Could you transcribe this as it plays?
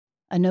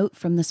A note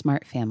from the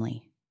Smart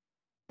family.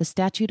 The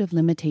statute of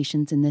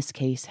limitations in this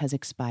case has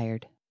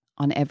expired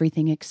on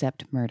everything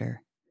except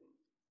murder.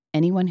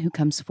 Anyone who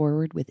comes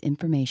forward with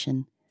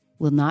information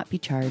will not be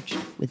charged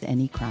with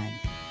any crime.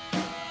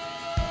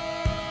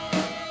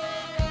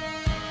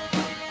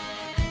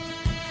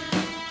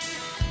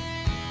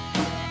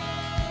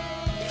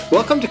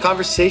 Welcome to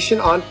Conversation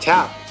on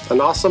Tap,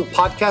 an awesome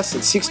podcast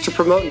that seeks to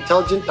promote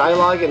intelligent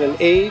dialogue in an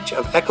age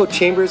of echo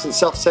chambers and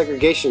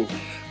self-segregation.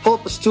 Pull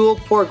up a stool,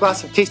 pour a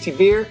glass of tasty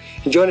beer,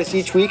 and join us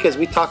each week as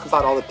we talk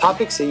about all the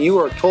topics that you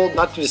are told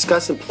not to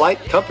discuss in polite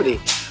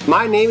company.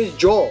 My name is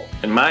Joel.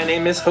 And my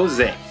name is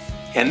Jose.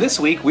 And this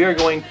week we are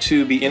going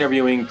to be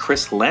interviewing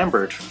Chris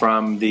Lambert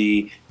from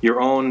the Your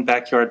Own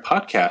Backyard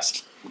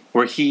podcast,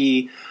 where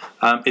he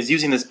is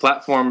using this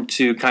platform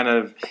to kind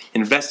of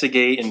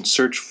investigate and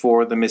search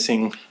for the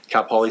missing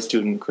Cal Poly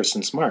student,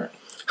 Kristen Smart.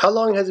 How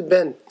long has it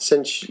been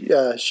since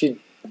she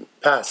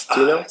passed?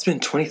 Do you know? It's been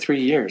 23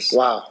 years.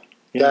 Wow.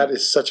 Yeah. That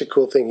is such a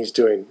cool thing he's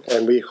doing,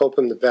 and we hope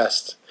him the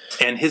best.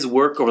 And his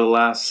work over the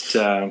last,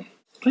 I'd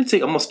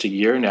say almost a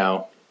year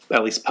now,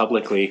 at least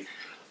publicly,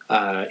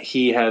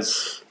 he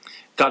has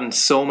gotten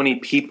so many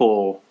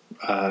people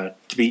to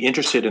be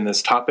interested in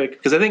this topic,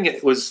 because I think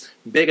it was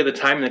big at the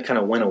time and it kind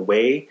of went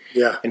away.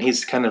 Yeah. And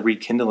he's kind of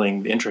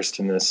rekindling the interest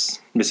in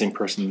this missing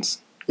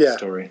persons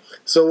story.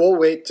 So we'll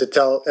wait to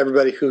tell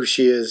everybody who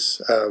she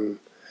is,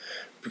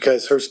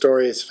 because her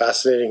story is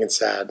fascinating and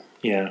sad.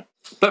 Yeah.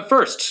 But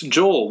first,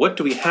 Joel, what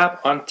do we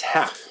have on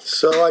tap?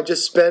 So I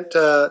just spent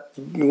a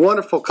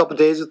wonderful couple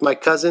days with my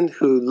cousin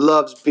who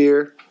loves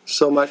beer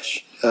so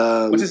much.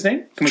 What's his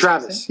name?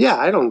 Travis. Yeah,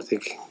 I don't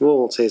think we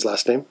won't say his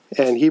last name.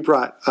 And he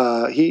brought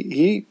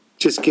he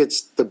just gets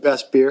the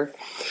best beer.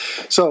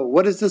 So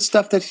what is this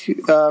stuff that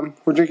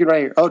we're drinking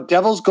right here? Oh,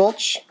 Devil's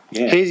Gulch,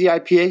 hazy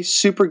IPA,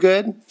 super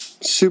good,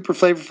 super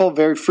flavorful,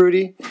 very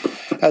fruity,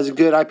 as a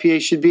good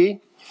IPA should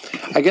be.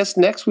 I guess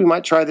next we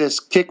might try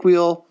this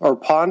Kickwheel or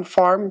Pond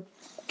Farm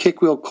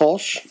Kickwheel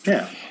Kolsch.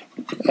 Yeah.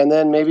 And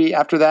then maybe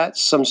after that,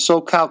 some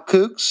SoCal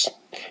Kooks,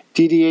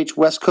 DDH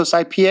West Coast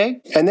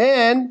IPA. And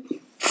then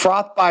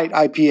Frostbite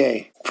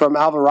IPA from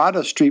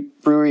Alvarado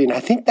Street Brewery. And I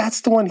think that's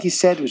the one he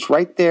said was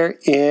right there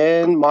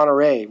in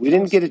Monterey. We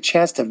didn't get a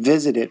chance to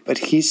visit it, but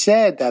he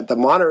said that the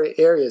Monterey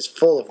area is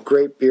full of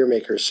great beer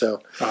makers.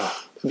 So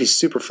it'd be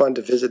super fun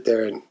to visit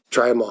there and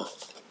try them all.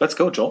 Let's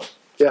go, Joel.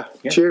 Yeah.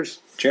 Cheers.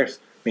 Cheers.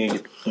 Yeah.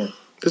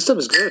 This stuff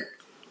is good.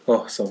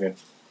 Oh, so good.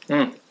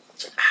 I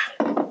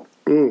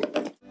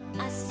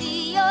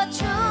see your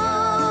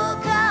true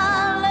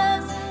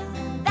colors,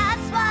 and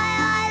that's why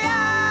I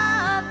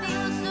love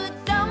you. So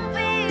don't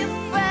be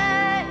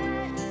afraid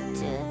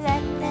to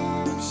let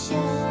them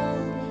show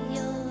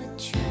your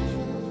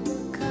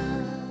true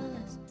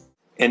colors.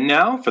 And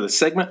now for the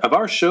segment of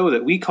our show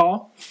that we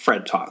call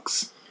Fred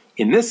Talks.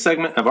 In this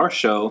segment of our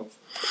show,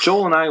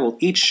 Joel and I will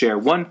each share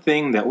one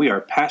thing that we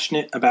are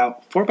passionate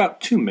about for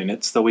about 2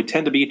 minutes, though we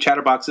tend to be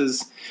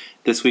chatterboxes.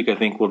 This week, I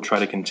think we'll try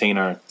to contain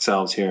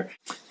ourselves here.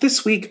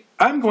 This week,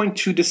 I'm going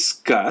to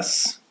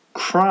discuss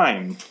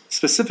crime,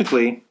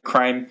 specifically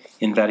crime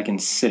in Vatican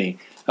City,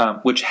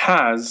 which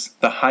has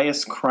the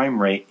highest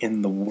crime rate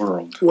in the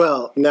world.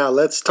 Well, now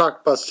let's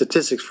talk about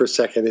statistics for a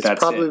second. It's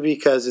probably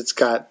because it's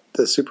got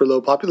the super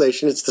low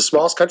population. It's the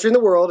smallest country in the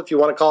world, if you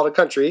want to call it a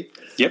country.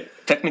 Yep,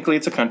 technically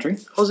it's a country.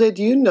 Jose,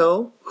 do you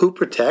know who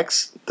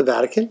protects the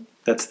Vatican?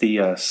 That's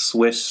the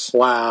Swiss.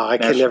 Wow, I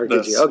can never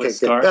get you. Okay,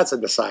 good. That's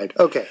an aside.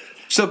 Okay.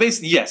 So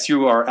basically, yes,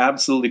 you are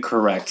absolutely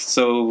correct.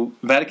 So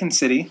Vatican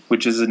City,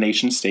 which is a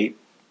nation state,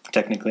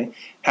 technically,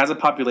 has a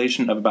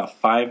population of about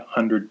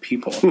 500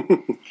 people.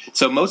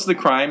 So most of the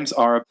crimes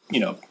are,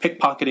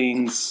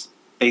 pickpocketings,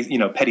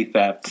 petty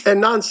theft.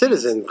 And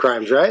non-citizen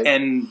crimes, right?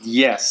 And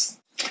yes,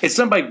 it's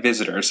done by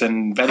visitors,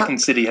 and Vatican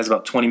City has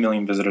about 20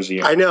 million visitors a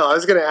year. I know. I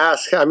was going to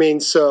ask. I mean,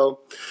 so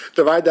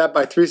divide that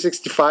by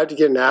 365 to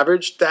get an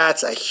average.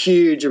 That's a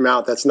huge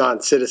amount. That's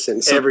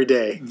non-citizen every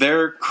day.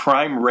 Their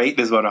crime rate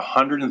is about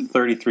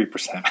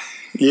 133%.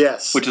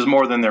 Yes. Which is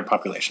more than their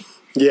population.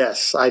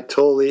 Yes, I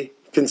totally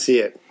can see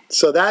it.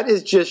 So that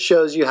just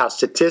shows you how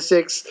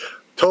statistics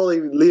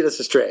totally lead us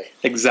astray.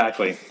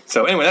 Exactly.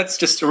 So anyway, that's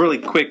just a really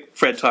quick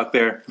Fred talk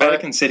there.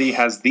 Vatican City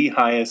has the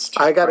highest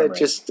I'm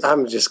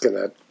just going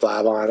to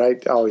blab on. I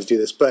always do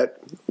this. But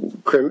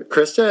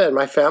Krista and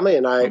my family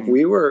and I,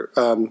 we were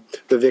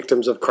the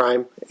victims of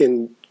crime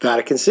in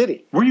Vatican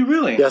City. Were you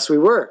really? Yes, we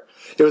were.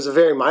 It was a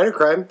very minor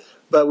crime,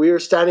 but we were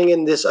standing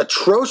in this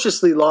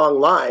atrociously long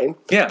line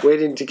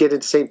waiting to get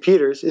into St.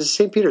 Peter's. It's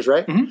St. Peter's,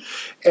 right? Mm-hmm.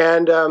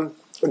 And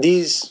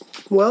they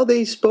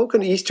spoke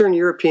an Eastern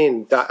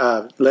European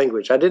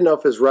language. I didn't know if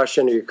it was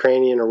Russian or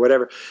Ukrainian or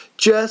whatever.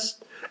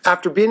 Just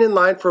after being in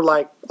line for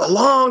like a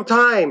long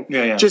time,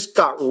 just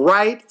got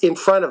right in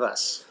front of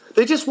us.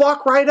 They just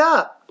walked right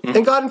up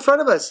and got in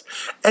front of us.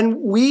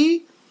 And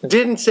we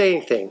didn't say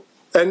anything.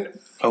 And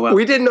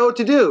we didn't know what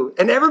to do.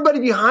 And everybody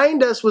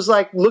behind us was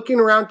like looking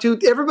around too.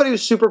 Everybody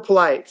was super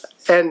polite.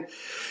 And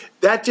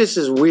that just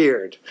is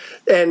weird.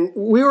 And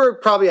we were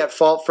probably at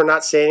fault for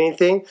not saying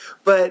anything,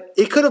 but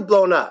it could have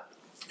blown up.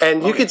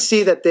 And you could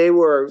see that they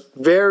were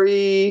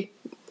very,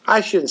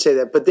 I shouldn't say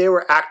that, but they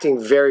were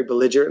acting very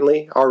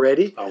belligerently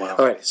already. Oh, wow.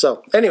 All right,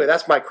 so anyway,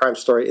 that's my crime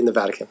story in the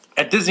Vatican.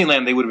 At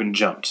Disneyland, they would have been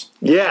jumped.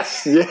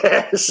 Yes.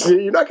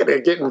 You're not going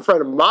to get in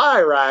front of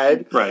my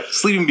ride. Right.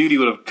 Sleeping Beauty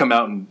would have come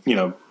out and,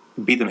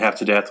 beat them half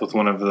to death with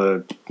one of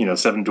the,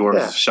 Seven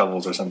Dwarfs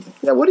shovels or something.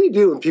 Now, what do you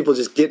do when people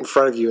just get in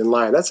front of you in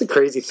line? That's a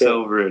crazy thing.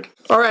 So rude.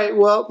 All right,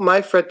 well,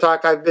 my Fred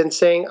Talk, I've been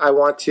saying I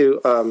want to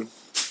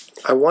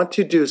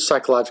do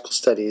psychological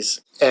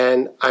studies,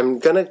 and I'm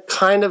going to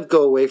kind of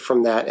go away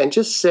from that and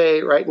just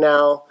say right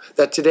now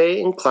that today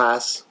in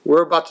class,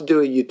 we're about to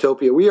do a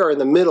utopia. We are in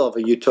the middle of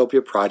a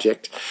utopia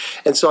project,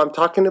 and so I'm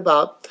talking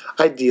about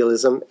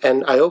idealism,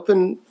 and I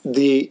open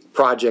the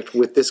project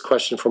with this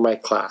question for my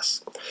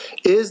class.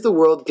 Is the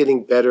world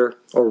getting better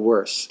or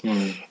worse?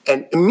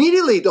 And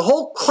immediately the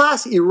whole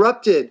class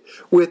erupted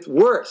with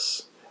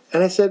worse.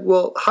 And I said,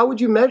 well, how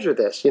would you measure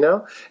this,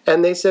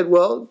 And they said,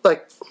 well,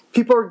 like,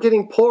 people are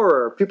getting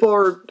poorer. People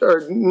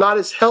are not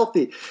as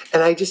healthy.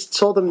 And I just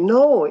told them,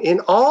 no,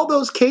 in all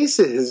those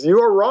cases, you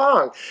are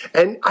wrong.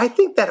 And I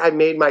think that I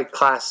made my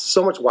class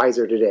so much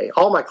wiser today,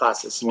 all my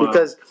classes,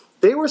 because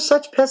they were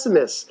such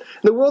pessimists.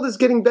 The world is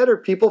getting better,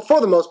 people,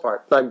 for the most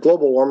part. Like,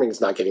 global warming is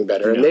not getting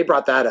better, and they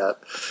brought that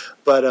up.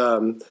 But,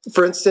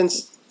 for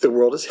instance, the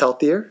world is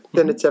healthier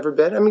than it's ever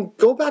been. I mean,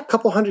 go back a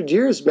couple hundred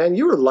years, man.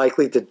 You were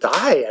likely to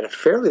die at a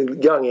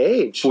fairly young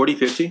age. 40,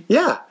 50?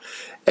 Yeah.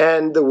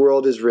 And the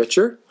world is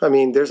richer. I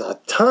mean, there's a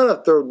ton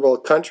of third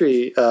world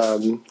countries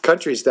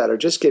that are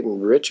just getting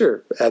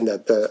richer, and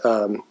that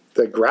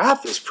the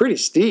graph is pretty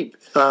steep.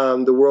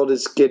 The world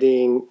is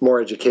getting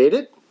more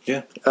educated.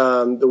 Yeah.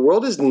 The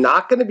world is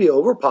not going to be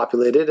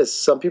overpopulated, as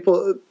some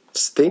people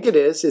think it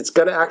is. It's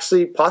going to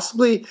actually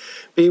possibly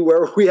be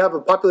where we have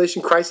a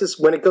population crisis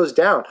when it goes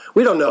down.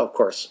 We don't know, of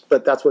course,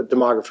 but that's what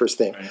demographers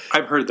think. Right.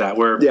 I've heard that,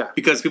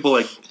 because people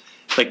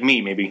like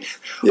me, maybe,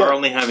 are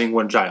only having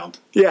one child.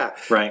 Yeah.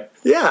 Right.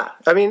 Yeah.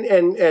 I mean,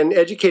 and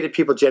educated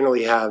people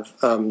generally have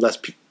less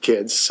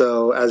kids.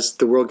 So as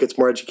the world gets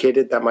more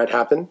educated, that might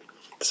happen.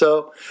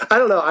 So I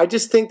don't know. I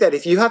just think that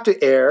if you have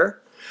to err,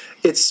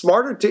 it's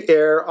smarter to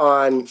err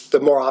on the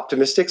more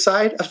optimistic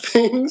side of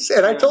things.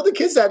 And I told the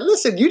kids that,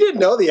 listen, you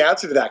didn't know the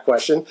answer to that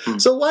question.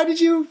 So why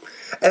did you?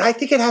 And I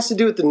think it has to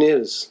do with the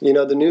news.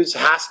 The news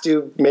has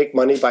to make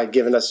money by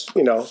giving us,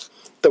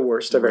 the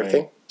worst of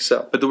everything.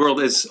 So, but the world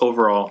is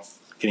overall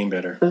getting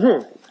better.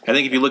 I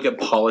think if you look at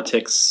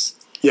politics,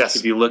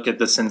 if you look at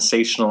the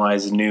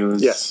sensationalized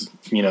news,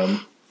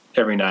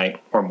 every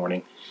night or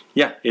morning,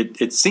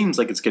 it seems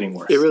like it's getting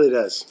worse. It really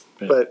does.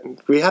 But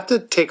we have to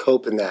take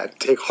hope in that,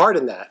 take heart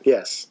in that,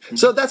 yes.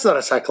 So that's not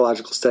a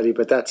psychological study,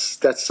 but that's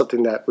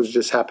something that was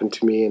just happened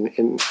to me,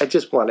 and I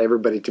just want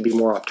everybody to be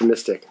more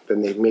optimistic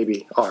than they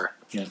maybe are.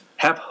 Yeah.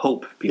 Have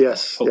hope, people.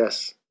 Yes, hope.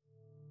 yes.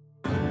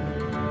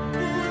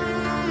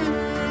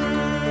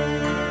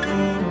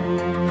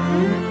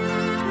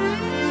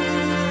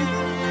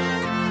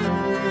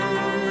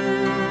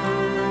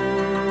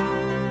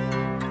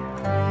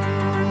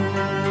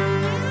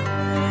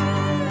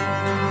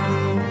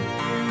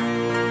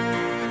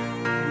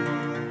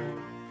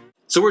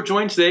 So we're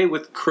joined today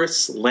with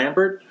Chris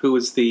Lambert, who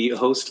is the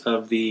host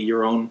of the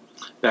Your Own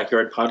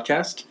Backyard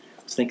podcast.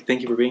 So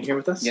thank you for being here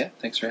with us. Yeah,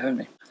 thanks for having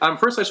me.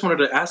 First, I just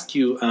wanted to ask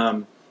you,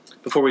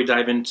 before we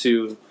dive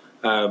into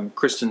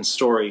Kristen's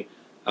story,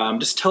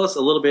 just tell us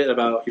a little bit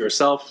about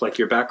yourself, like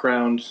your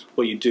background,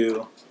 what you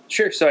do.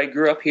 Sure. So I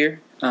grew up here.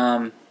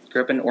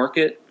 Grew up in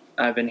Orchid.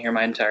 I've been here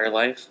my entire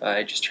life.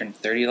 I just turned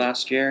 30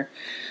 last year.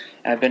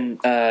 I've been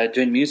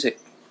doing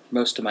music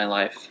most of my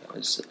life. I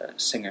was a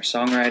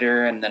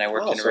singer-songwriter, and then I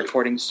worked in a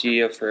recording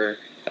studio for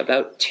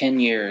about 10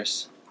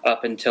 years,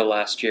 up until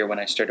last year when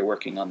I started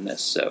working on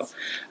this. So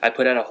I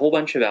put out a whole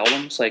bunch of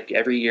albums. Like,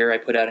 every year I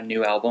put out a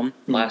new album.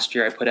 Last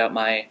year I put out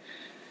my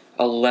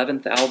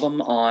 11th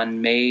album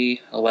on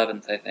May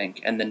 11th, I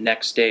think, and the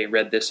next day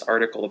read this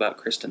article about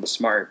Kristen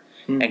Smart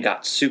and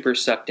got super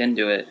sucked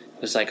into it.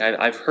 It was like,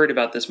 I've heard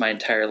about this my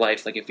entire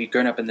life. Like, if you've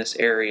grown up in this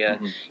area,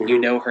 you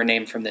know her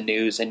name from the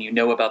news and you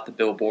know about the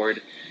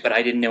billboard, but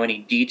I didn't know any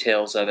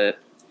details of it.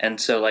 And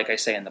so, like I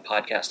say in the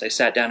podcast, I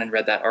sat down and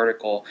read that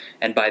article,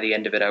 and by the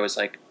end of it, I was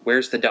like,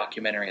 where's the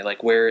documentary?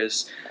 Like, where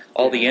is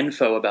all the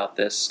info about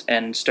this?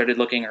 And started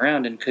looking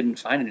around and couldn't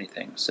find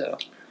anything, so...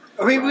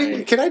 I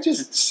mean, can I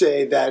just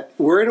say that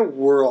we're in a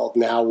world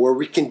now where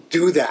we can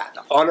do that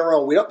on our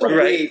own. We don't have to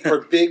wait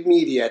for big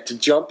media to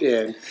jump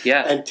in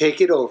and take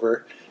it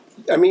over.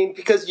 I mean,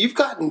 because you've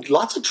gotten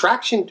lots of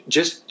traction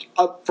just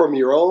up from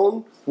your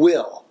own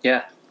will.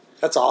 Yeah.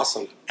 That's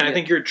awesome. And I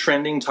think you're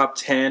trending top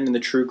 10 in the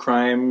true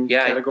crime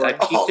category. I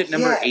peaked at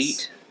number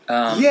 8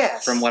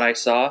 from what I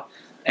saw.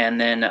 And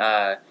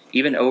then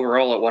even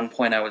overall, at one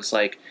point, I was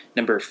like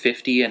number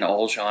 50 in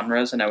all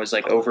genres, and I was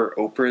like over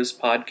Oprah's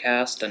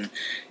podcast, and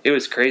it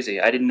was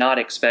crazy. I did not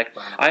expect...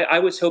 Wow. I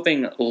was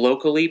hoping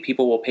locally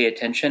people will pay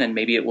attention and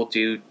maybe it will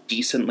do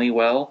decently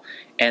well,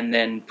 and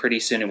then pretty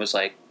soon it was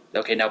like,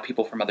 okay, now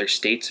people from other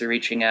states are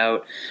reaching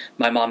out.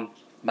 My mom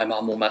my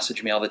mom will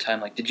message me all the time,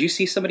 like, did you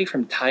see somebody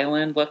from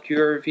Thailand left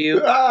you a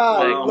review?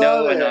 Oh,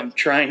 No, and I'm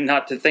trying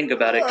not to think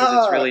about it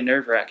because it's really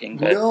nerve-wracking.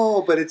 But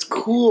No, but it's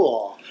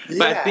cool.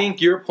 But I Yeah.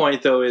 think your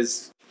point, though,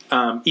 is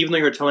even though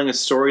you're telling a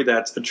story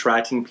that's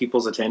attracting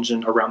people's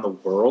attention around the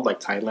world, like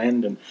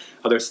Thailand and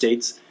other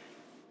states,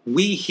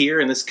 we here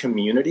in this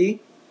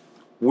community,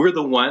 we're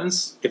the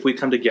ones, if we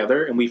come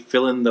together and we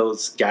fill in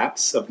those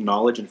gaps of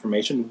knowledge,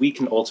 information, we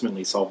can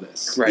ultimately solve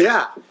this. Right.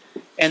 Yeah.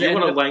 And you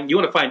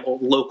want to find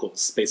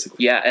locals,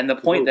 basically. Yeah, and the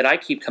point that I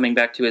keep coming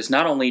back to is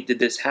not only did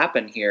this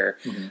happen here,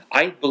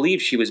 I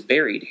believe she was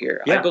buried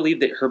here. Yeah. I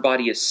believe that her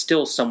body is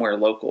still somewhere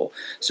local.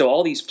 So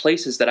all these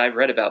places that I've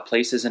read about,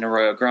 places in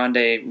Arroyo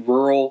Grande,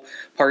 rural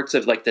parts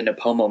of like the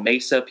Napomo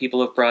Mesa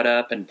people have brought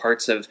up, and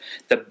parts of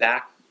the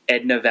back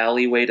Edna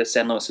Valley way to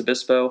San Luis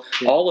Obispo,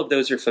 all of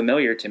those are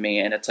familiar to me,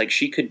 and it's like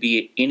she could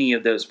be any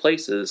of those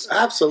places.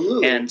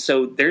 Absolutely. And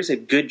so there's a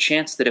good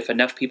chance that if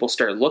enough people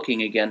start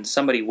looking again,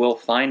 somebody will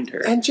find her.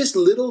 And just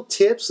little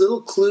tips,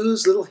 little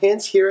clues, little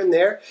hints here and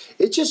there.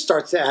 It just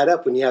starts to add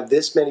up when you have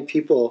this many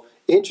people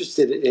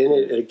interested in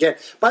it again.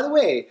 By the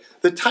way,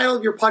 the title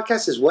of your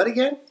podcast is what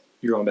again?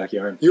 Your Own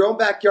Backyard. Your Own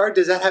Backyard.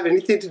 Does that have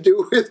anything to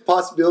do with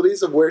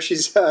possibilities of where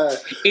she's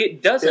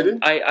It doesn't.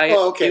 hidden?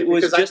 Okay. It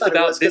was because I just thought it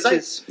about was, 'cause this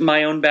is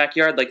my own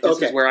backyard. Like, this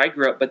Okay. is where I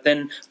grew up. But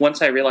then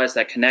once I realized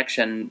that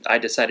connection, I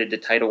decided to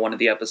title one of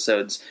the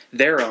episodes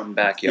Their Own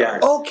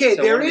Backyard. Okay,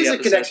 So there one of the is a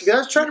episodes- connection. I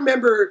was trying to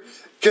remember,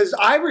 because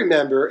I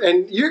remember,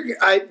 and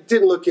I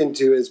didn't look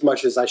into as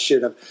much as I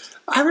should have.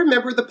 I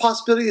remember the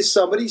possibility that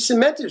somebody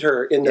cemented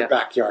her in their Yeah.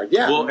 backyard.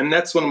 Yeah. Well, and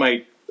that's one of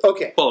my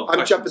Okay. follow-up I'm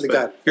questions, jumping the but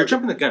gun. You're Okay.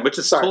 jumping the gun, which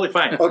is Sorry. totally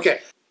fine. Okay.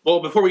 Well,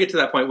 before we get to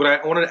that point, what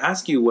I wanted to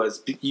ask you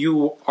was,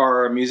 you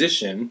are a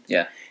musician.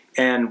 Yeah.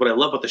 And what I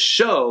love about the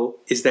show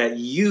is that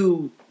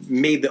you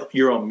made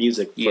your own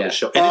music for Yeah. the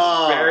show. And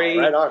it's very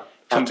right on.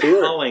 On tour.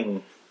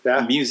 compelling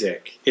Yeah.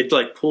 music. It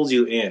like pulls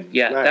you in.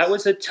 Yeah, Nice. that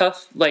was a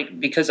tough, like,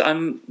 because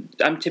I'm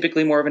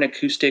typically more of an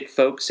acoustic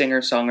folk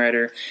singer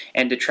songwriter,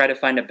 and to try to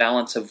find a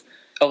balance of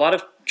a lot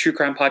of true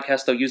crime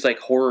podcasts, they'll use like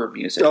horror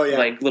music, Oh, yeah.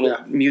 like little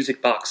Yeah.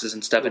 music boxes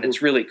and stuff, and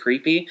it's really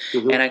creepy.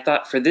 And I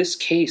thought for this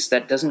case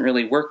that doesn't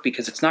really work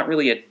because it's not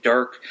really a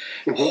dark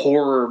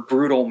horror,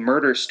 brutal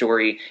murder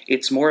story.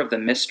 It's more of the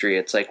mystery.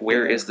 It's like,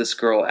 where is this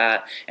girl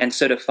at? And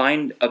so to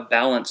find a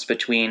balance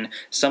between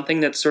something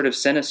that's sort of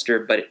sinister,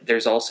 but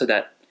there's also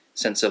that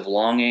sense of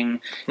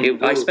longing.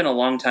 I spent a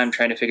long time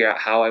trying to figure out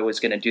how I was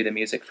going to do the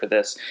music for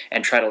this,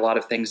 and tried a lot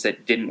of things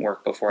that didn't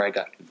work before I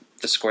got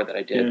the score that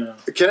I did.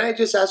 Yeah. Can I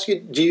just ask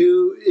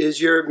you, is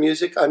your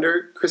music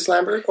under Chris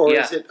Lambert, or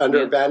Yeah. is it under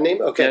Yeah. a band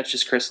name? Okay. Yeah, it's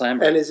just Chris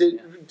Lambert. And is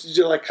it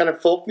like kind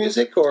of folk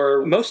music,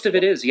 or? Most of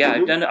it is, yeah.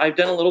 I've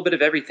done a little bit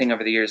of everything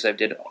over the years. I've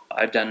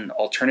done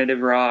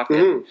alternative rock,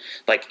 and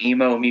like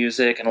emo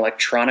music, and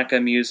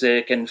electronica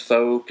music, and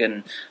folk,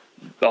 and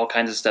all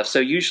kinds of stuff. So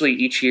usually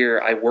each year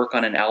I work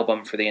on an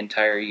album for the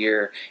entire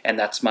year, and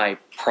that's my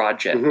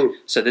project.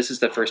 So this is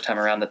the first time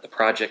around that the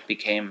project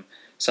became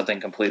something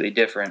completely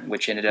different,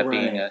 which ended up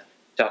being Right. a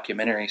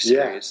documentary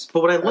series.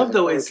 But what I love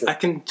though is Okay. I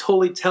can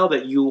totally tell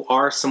that you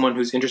are someone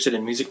who's interested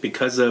in music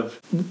because of,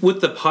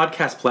 with the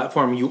podcast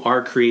platform, you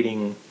are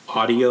creating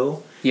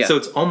audio. Yeah. So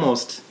it's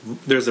almost,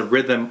 there's a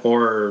rhythm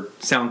or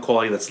sound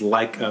quality that's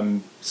like a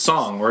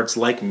song, or it's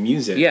like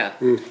music. Yeah,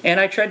 and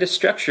I tried to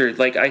structure,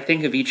 like, I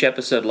think of each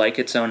episode like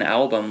its own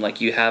album.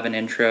 Like, you have an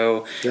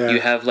intro, you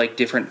have like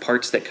different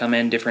parts that come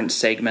in, different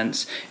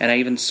segments, and I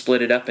even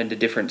split it up into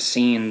different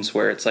scenes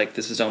where it's like,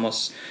 this is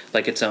almost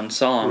like its own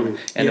song,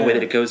 and the way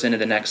that it goes into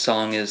the next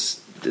song is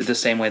the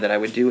same way that I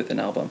would do with an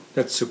album.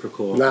 That's super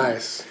cool.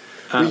 Nice.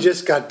 We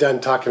just got done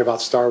talking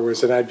about Star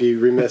Wars, and I'd be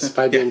remiss if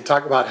I didn't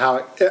talk about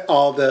how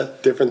all the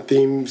different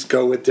themes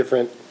go with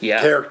different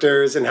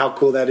characters, and how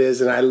cool that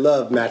is. And I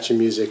love matching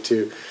music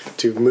to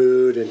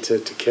mood and to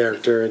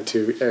character and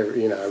to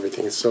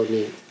everything. It's so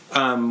neat.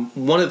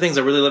 One of the things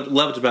I really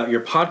loved about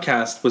your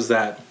podcast was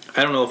that,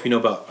 I don't know if you know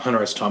about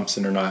Hunter S.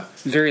 Thompson or not,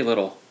 Very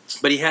little.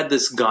 but he had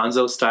this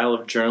gonzo style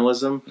of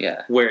journalism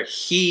Yeah. where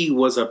he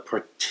was a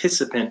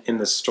participant in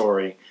the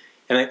story.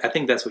 And I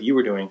think that's what you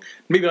were doing.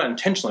 Maybe not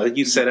intentionally. Like,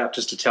 you set out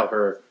just to tell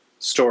her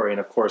story, and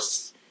of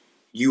course,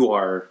 you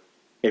are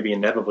maybe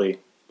inevitably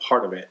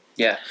part of it.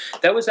 Yeah,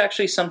 that was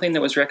actually something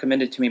that was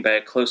recommended to me by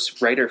a close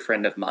writer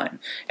friend of mine.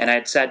 And I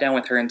had sat down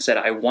with her and said,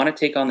 I want to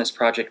take on this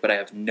project, but I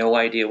have no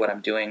idea what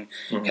I'm doing.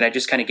 Can I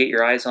just kind of get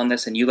your eyes on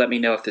this, and you let me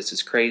know if this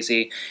is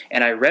crazy?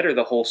 And I read her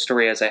the whole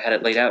story as I had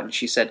it laid out, and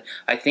she said,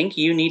 I think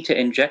you need to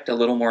inject a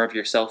little more of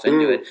yourself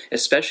into it,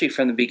 especially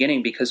from the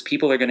beginning, because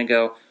people are going to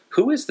go,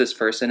 who is this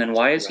person, and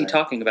why is he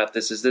talking about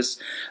this? Is this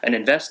an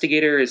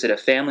investigator? Is it a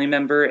family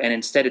member? And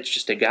instead it's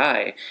just a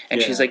guy. And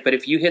she's like, but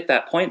if you hit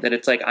that point that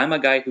it's like, I'm a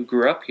guy who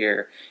grew up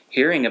here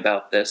hearing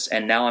about this,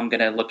 and now I'm going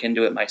to look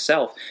into it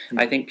myself,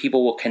 I think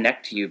people will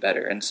connect to you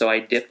better. And so I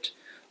dipped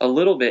a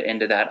little bit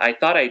into that. I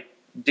thought I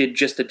did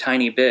just a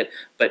tiny bit,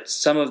 but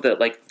some of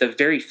the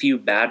very few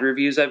bad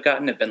reviews I've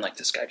gotten have been like,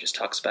 this guy just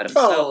talks about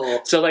himself.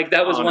 Oh. So like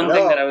that was one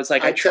thing that I was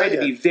like, I tried to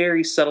tell be you.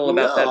 very subtle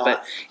about that,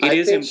 but it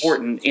is think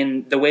important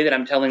in the way that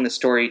I'm telling the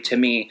story. To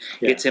me,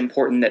 it's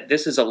important that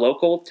this is a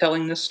local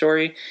telling this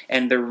story,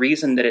 and the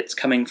reason that it's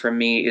coming from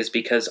me is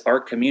because our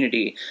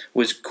community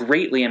was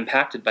greatly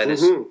impacted by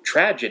this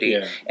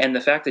tragedy, and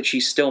the fact that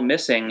she's still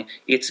missing,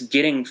 it's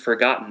getting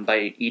forgotten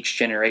by each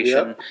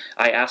generation.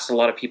 I asked a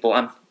lot of people,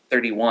 I'm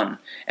 31,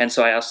 and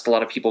so I asked a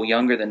lot of people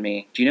younger than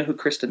me, do you know who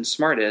Kristen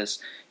Smart is?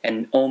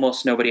 And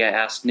almost nobody I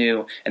asked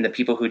knew, and the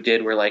people who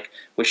did were like,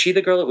 was she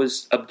the girl that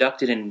was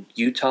abducted in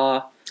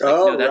Utah? Like,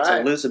 no, that's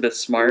Elizabeth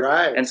Smart.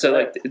 And so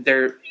like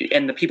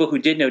and the people who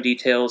did know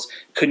details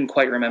couldn't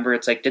quite remember.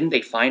 It's like, didn't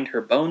they find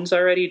her bones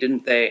already?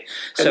 Didn't they?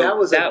 So and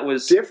that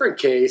was a different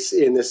case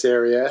in this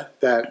area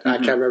that I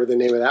can't remember the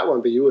name of that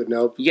one, but you would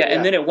know. Yeah,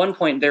 and then at one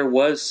point there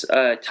was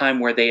a time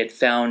where they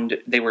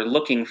were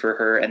looking for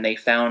her, and they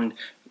found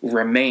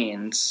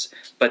remains,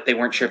 but they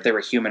weren't sure if they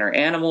were human or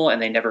animal,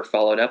 and they never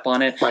followed up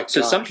on it.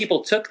 So some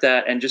people took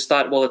that and just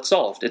thought, well, it's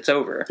solved, it's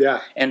over.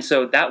 And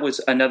so that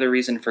was another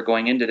reason for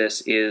going into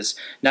this, is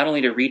not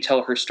only to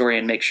retell her story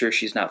and make sure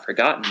she's not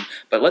forgotten,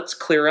 but let's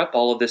clear up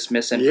all of this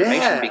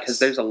misinformation, because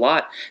there's a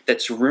lot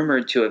that's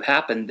rumored to have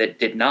happened that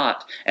did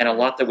not, and a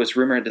lot that was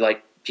rumored to,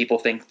 like, people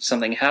think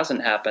something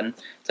hasn't happened.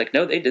 It's like,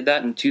 no, they did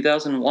that in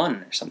 2001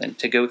 or something,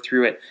 to go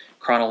through it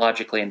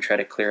chronologically and try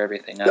to clear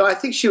everything up. No, I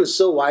think she was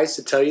so wise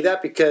to tell you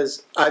that,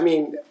 because, I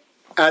mean,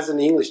 as an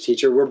English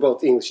teacher, we're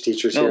both English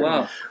teachers here. Oh,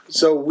 wow.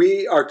 So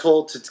we are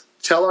told to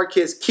tell our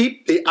kids,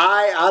 keep the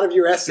I out of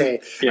your essay.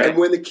 And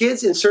when the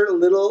kids insert a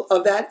little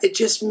of that, it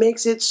just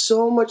makes it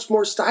so much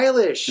more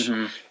stylish.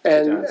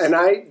 And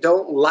I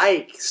don't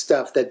like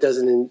stuff that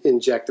doesn't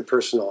inject the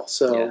personal.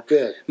 So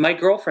good. My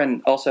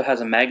girlfriend also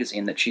has a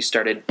magazine that she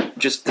started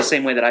just the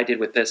same way that I did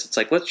with this. It's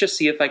like, let's just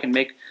see if I can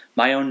make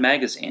my own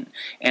magazine.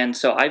 And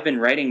so I've been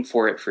writing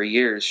for it for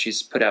years.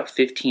 She's put out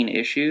 15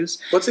 issues.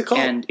 What's it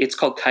called? And it's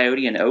called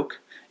Coyote and Oak.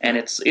 And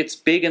it's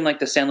big in like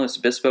the San Luis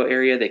Obispo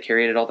area. They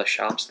carry it at all the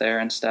shops there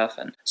and stuff.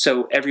 And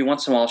so every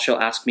once in a while she'll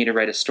ask me to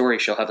write a story.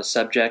 She'll have a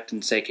subject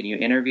and say, can you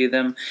interview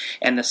them?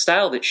 And the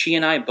style that she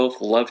and I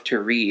both love to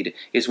read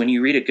is when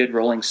you read a good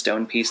Rolling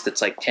Stone piece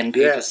that's like 10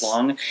 pages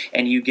long,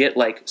 and you get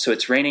like, so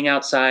it's raining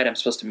outside, I'm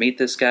supposed to meet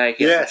this guy,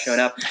 he hasn't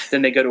shown up.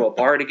 Then they go to a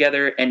bar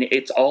together, and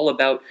it's all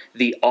about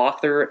the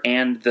author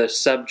and the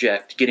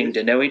subject getting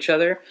to know each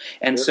other.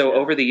 And so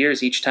over the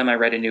years, each time I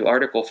write a new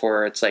article for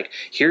her, it's like,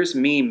 here's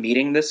me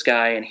meeting this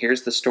guy, and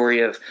here's the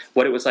story of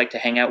what it was like to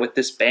hang out with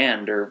this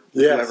band or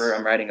whoever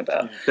I'm writing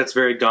about. That's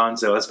very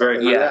Gonzo. That's very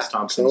Chris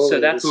Thompson. So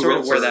that's sort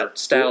of where that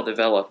style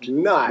developed.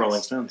 Nice.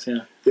 Rolling Stones,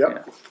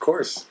 Of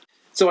course.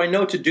 So I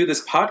know to do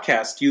this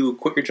podcast, you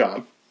quit your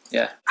job.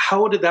 Yeah.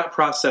 How did that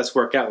process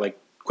work out? Like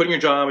quitting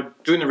your job,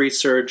 doing the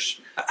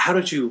research. How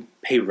did you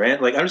pay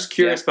rent? Like I'm just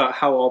curious about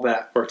how all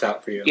that worked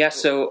out for you. Yeah,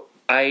 so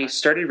I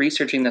started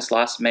researching this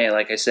last May,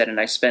 like I said, and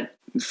I spent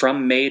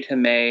from May to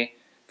May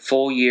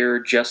full year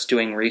just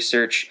doing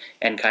research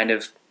and kind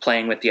of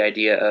playing with the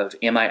idea of,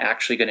 am I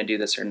actually going to do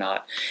this or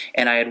not?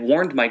 And I had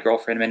warned my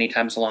girlfriend many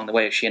times along the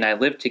way. She and I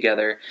lived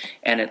together,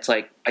 and it's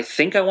like, I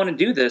think I want to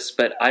do this,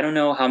 but I don't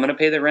know how I'm going to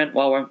pay the rent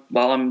while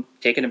I'm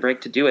taking a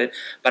break to do it.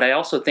 But I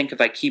also think if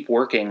I keep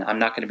working, I'm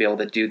not going to be able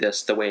to do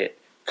this the way it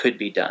could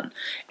be done.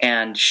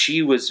 And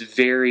she was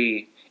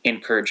very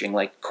encouraging,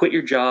 like, quit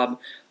your job,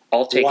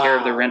 I'll take care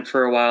of the rent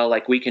for a while,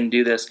 like we can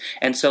do this.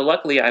 And so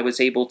luckily I was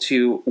able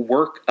to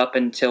work up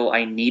until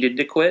I needed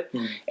to quit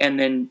and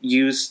then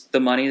use the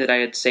money that I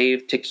had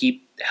saved to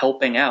keep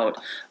helping out.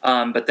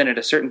 But then at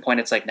a certain point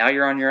it's like, now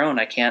you're on your own.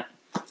 I can't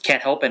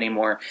help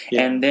anymore.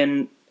 And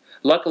then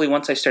luckily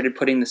once I started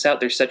putting this out,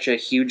 there's such a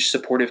huge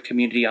supportive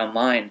community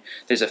online.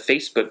 There's a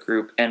Facebook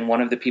group, and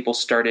one of the people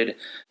started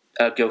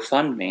a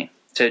GoFundMe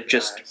to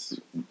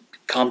just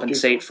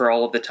compensate for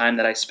all of the time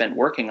that I spent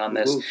working on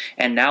this.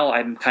 And now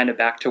I'm kind of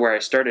back to where I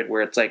started,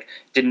 where it's like,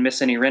 didn't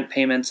miss any rent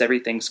payments,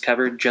 everything's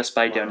covered just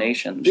by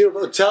donations.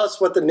 Beautiful. Tell us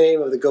what the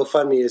name of the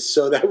GoFundMe is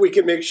so that we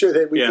can make sure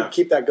that we can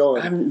keep that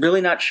going. I'm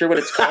really not sure what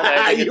it's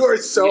called. You are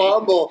so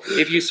humble.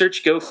 If you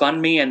search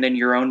GoFundMe and then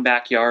your own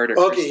backyard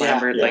or Chris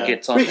Lambert, like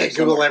it's on there. We can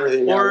Google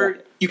everything now. Or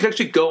you can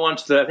actually go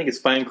onto the, I think it's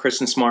Find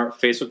Kristen Smart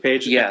Facebook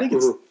page. I think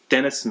it's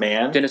Dennis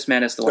Mann. Dennis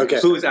Mann is the one.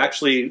 Who is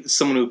actually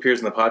someone who appears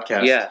in the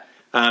podcast. Yeah.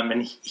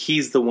 And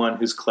he's the one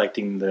who's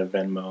collecting the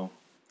Venmo.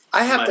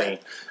 I have money.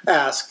 to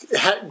ask,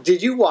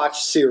 did you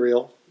watch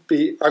Serial?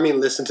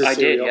 Listen to Serial? I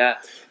did, yeah.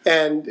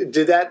 And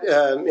did that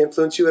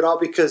influence you at all?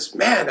 Because,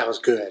 man, that was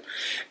good.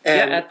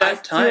 And at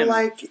that time, I feel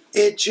like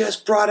it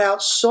just brought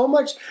out so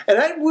much. And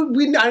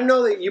I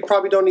know that you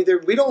probably don't either.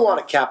 We don't want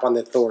to cap on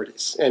the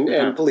authorities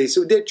and police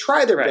who did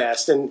try their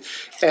best.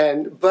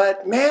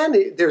 But,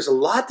 man, there's a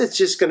lot that's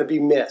just going to be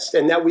missed.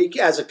 And that we,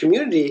 as a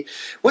community,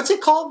 what's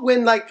it called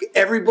when, like,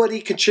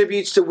 everybody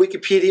contributes to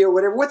Wikipedia or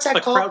whatever? What's that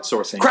like called?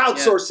 Crowdsourcing.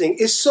 Crowdsourcing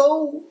is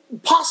so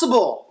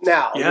possible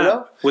now. Yeah. You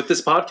know? With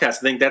this podcast,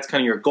 I think that's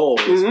kind of your goal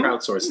is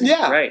crowdsourcing.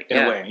 Yeah. right. In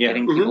a way, yeah.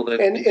 Getting people to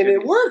and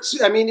it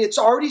works. I mean, it's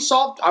already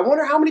solved. I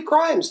wonder how many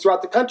crimes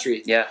throughout the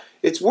country. Yeah.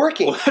 It's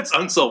working. Well, that's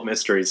unsolved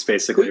mysteries,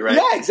 basically, right?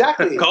 Yeah,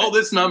 exactly. Call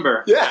this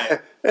number. Yeah,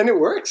 and it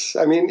works.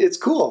 I mean, it's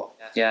cool.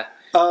 Yeah.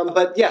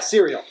 But yeah,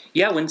 Serial.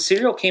 Yeah, when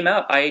Serial came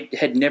out, I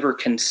had never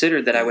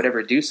considered that I would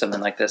ever do something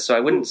like this. So I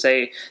wouldn't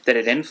say that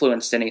it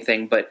influenced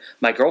anything, but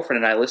my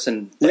girlfriend and I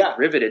listened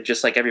riveted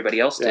just like everybody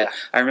else did. Yeah.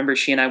 I remember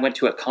she and I went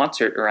to a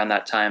concert around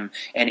that time,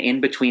 and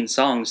in between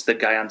songs, the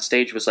guy on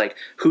stage was like,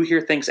 "Who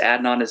here thinks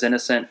Adnan is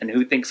innocent and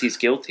who thinks he's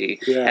guilty?"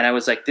 Yeah. And I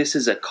was like, this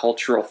is a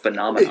cultural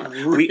phenomenon.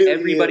 It really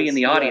everybody is, in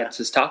the audience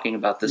is talking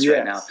about this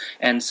right now.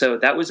 And so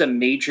that was a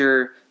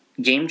major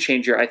game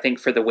changer, I think,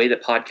 for the way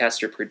that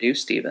podcasts are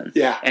produced even.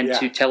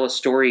 To tell a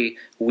story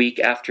week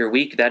after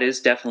week, that is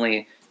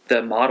definitely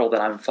the model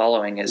that I'm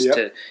following, is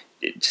to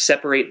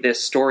separate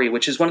this story,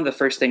 which is one of the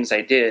first things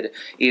I did,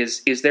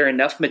 is there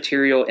enough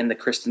material in the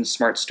Kristen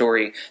Smart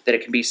story that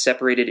it can be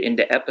separated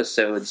into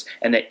episodes,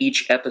 and that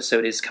each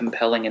episode is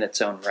compelling in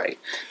its own right,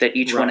 that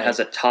each one has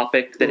a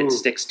topic that it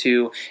sticks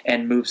to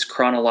and moves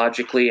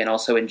chronologically and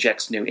also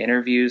injects new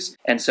interviews.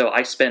 And so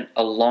I spent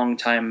a long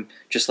time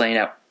just laying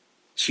out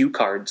cue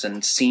cards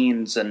and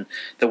scenes and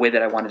the way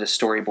that I wanted to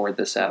storyboard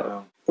this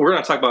out. We're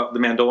going to talk about The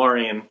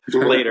Mandalorian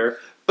later,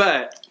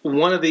 but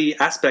one of the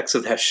aspects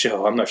of that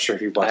show, I'm not sure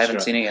if you've watched it. I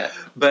haven't seen it yet.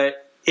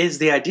 But is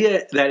the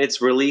idea that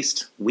it's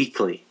released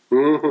weekly,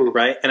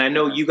 right? And I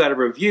know you got a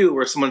review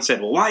where someone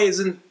said, well, why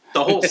isn't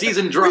the whole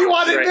season dropped? We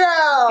want it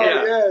now!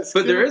 Yeah. Yes,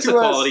 but there is a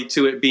quality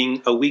to it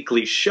being a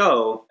weekly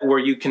show where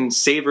you can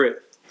savor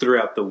it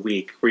throughout the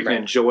week, where you can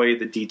enjoy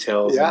the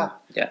details and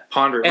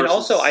ponder it. And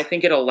also, I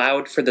think it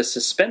allowed for the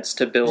suspense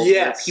to build.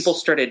 Yes. People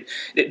started,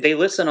 they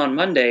listen on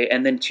Monday,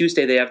 and then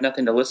Tuesday they have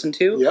nothing to listen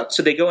to. Yep.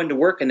 So they go into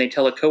work and they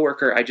tell a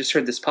coworker, I just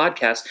heard this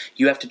podcast,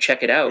 you have to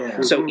check it out.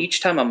 Yeah. So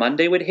each time a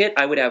Monday would hit,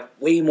 I would have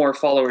way more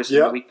followers than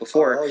the week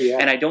before.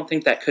 And I don't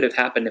think that could have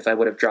happened if I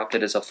would have dropped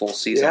it as a full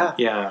season.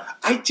 Yeah.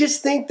 I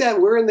just think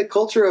that we're in the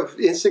culture of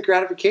instant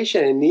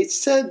gratification. It needs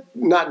to,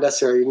 not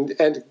necessarily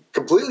and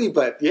completely,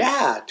 but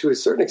to a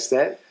certain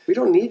extent, we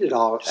don't need it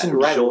all. Just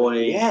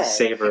enjoy,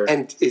 savor.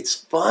 And it's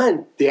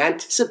fun. The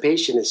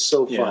anticipation is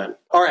so fun.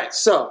 All right,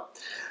 so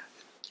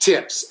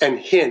tips and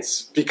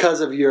hints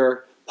because of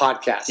your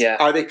podcast.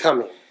 Are they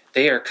coming?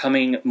 They are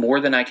coming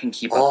more than I can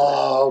keep up with.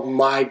 Oh,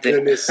 my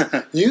goodness.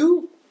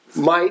 You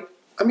might,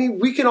 I mean,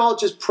 we can all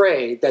just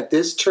pray that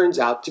this turns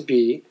out to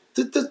be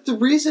the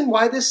reason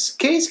why this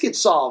case gets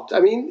solved. I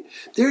mean,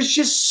 there's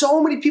just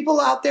so many people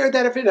out there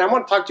that and I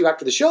want to talk to you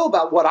after the show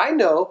about what I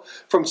know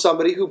from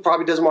somebody who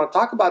probably doesn't want to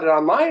talk about it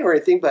online or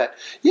anything, but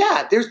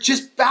there's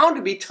just bound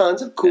to be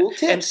tons of cool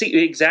tips. And see,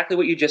 exactly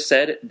what you just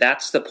said,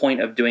 that's the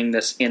point of doing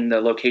this in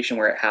the location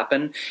where it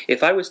happened.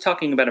 If I was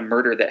talking about a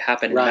murder that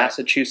happened in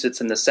Massachusetts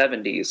in the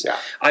 70s,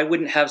 I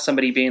wouldn't have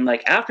somebody being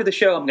like, after the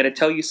show, I'm going to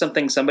tell you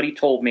something somebody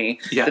told me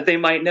that they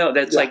might know.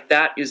 That's like,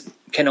 that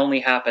can only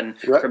happen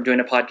from doing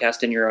a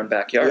podcast in your own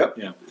backyard.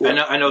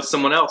 I know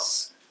someone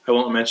else, I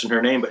won't mention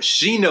her name, but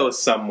she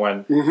knows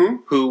someone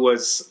who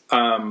was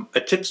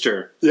a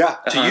tipster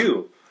to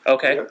you.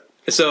 Okay.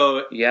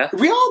 So we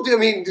all do. I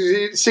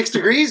mean, 6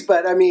 degrees,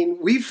 but I mean,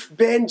 we've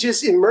been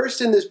just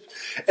immersed in this,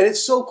 and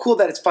it's so cool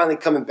that it's finally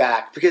coming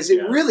back because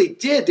it really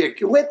did.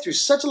 It went through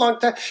such a long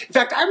time. In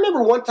fact, I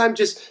remember one time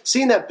just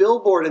seeing that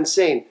billboard and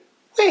saying,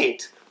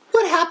 "Wait,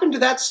 what happened to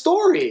that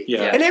story?"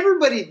 And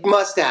everybody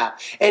must have.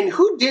 And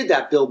who did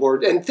that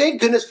billboard? And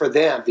thank goodness for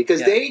them,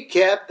 because they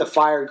kept the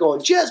fire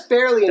going just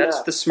barely enough.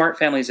 That's the Smart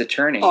family's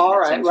attorney. All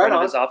it's right, in front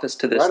of his office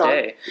to this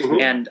day.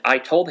 And I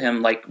told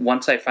him, like,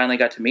 once I finally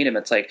got to meet him,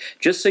 it's like,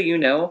 just so you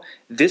know,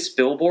 this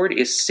billboard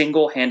is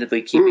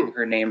single-handedly keeping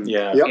her name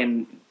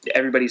in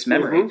everybody's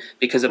memory,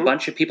 because a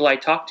bunch of people I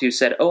talked to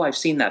said, "Oh, I've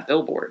seen that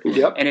billboard."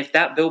 And if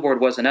that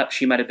billboard wasn't up,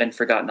 she might have been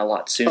forgotten a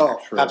lot sooner.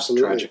 Oh,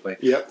 absolutely. Tragically.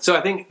 So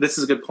I think this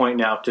is a good point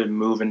now to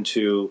move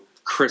into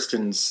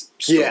Kristen's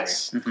story.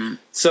 Yes.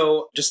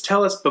 So just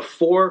tell us,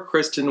 before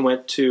Kristen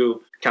went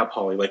to Cal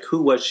Poly, like,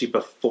 who was she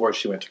before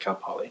she went to Cal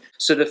Poly?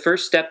 So the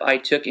first step I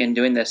took in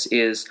doing this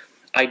is,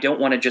 I don't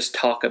want to just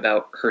talk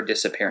about her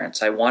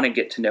disappearance. I want to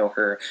get to know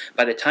her.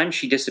 By the time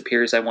she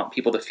disappears, I want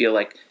people to feel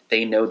like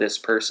they know this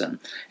person.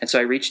 And so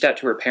I reached out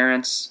to her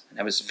parents, and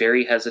I was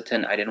very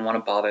hesitant. I didn't want to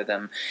bother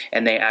them.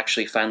 And they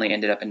actually finally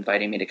ended up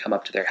inviting me to come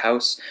up to their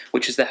house,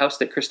 which is the house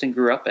that Kristen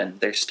grew up in.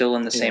 They're still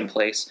in the same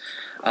place.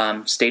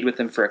 Stayed with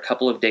them for a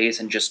couple of days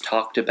and just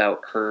talked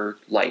about her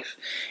life.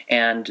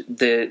 And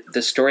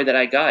the story that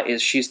I got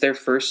is, she's their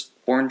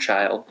firstborn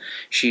child.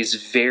 She's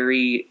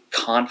very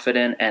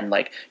confident and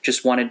like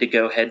just wanted to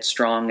go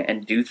headstrong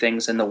and do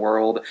things in the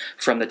world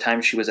from the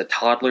time she was a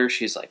toddler.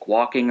 She's like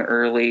walking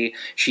early.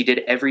 She did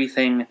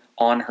everything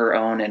on her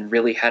own and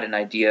really had an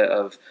idea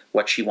of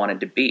what she wanted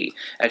to be.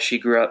 As she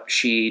grew up,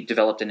 she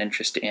developed an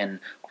interest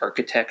in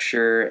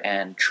architecture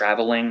and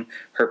traveling.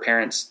 Her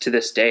parents to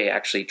this day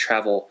actually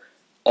travel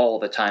all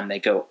the time. They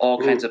go all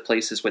kinds of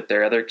places with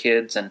their other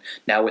kids and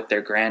now with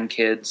their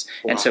grandkids.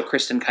 And so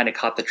Kristen kind of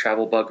caught the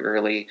travel bug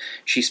early.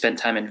 She spent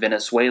time in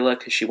Venezuela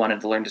because she wanted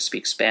to learn to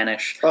speak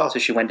Spanish. So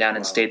she went down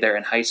and stayed there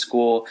in high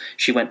school.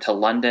 She went to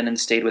London and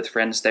stayed with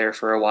friends there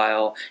for a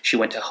while. She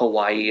went to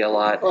Hawaii a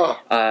lot.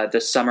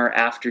 The summer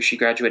after she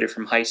graduated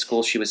from high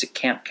school, she was a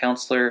camp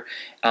counselor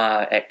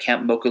at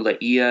Camp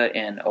Mokuleia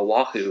in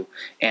Oahu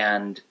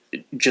and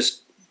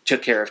just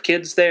took care of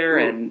kids there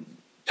and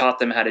taught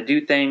them how to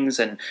do things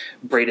and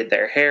braided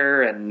their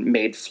hair and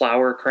made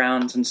flower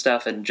crowns and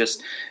stuff and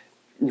just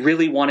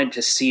really wanted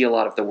to see a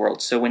lot of the world.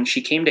 So when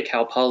she came to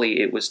Cal Poly,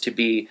 it was to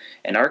be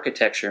an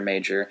architecture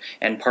major,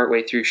 and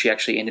partway through she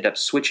actually ended up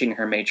switching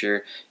her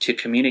major to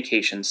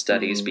communication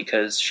studies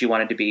because she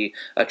wanted to be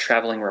a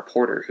traveling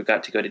reporter who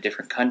got to go to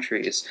different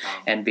countries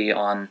and be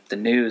on the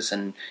news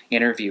and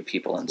interview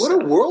people and stuff.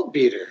 What a world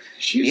beater.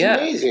 She's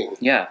amazing.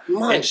 Yeah.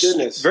 My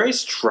goodness. Very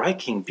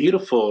striking,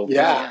 beautiful.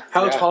 Yeah.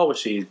 How tall was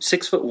she?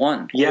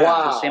 6'1". Yeah.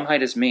 Wow. The same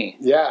height as me.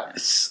 Yeah.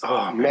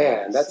 Oh,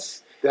 Man,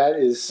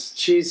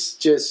 she's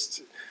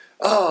just...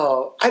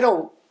 Oh, I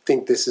don't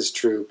think this is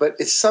true, but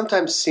it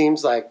sometimes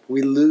seems like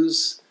we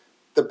lose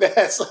the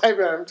best.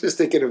 I'm just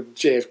thinking of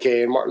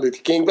JFK and Martin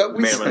Luther King,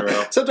 but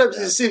sometimes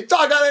you see,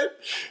 doggone it.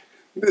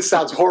 This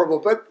sounds horrible,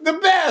 but the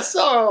best.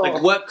 Oh,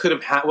 like what could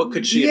have what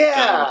could she have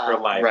done with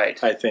her life?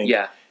 Right. I think.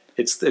 Yeah.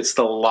 It's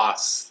the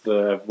loss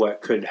of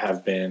what could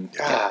have been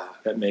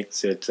that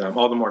makes it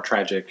all the more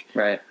tragic.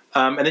 Right.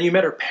 And then you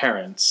met her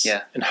parents.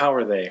 Yeah. And how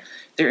are they?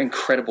 They're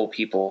incredible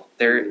people.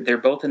 They're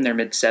both in their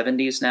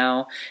mid-70s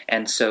now,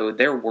 and so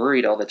they're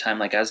worried all the time.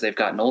 Like, as they've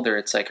gotten older,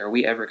 it's like, are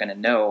we ever going to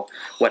know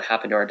what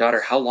happened to our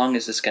daughter? How long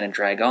is this going to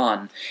drag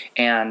on?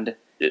 And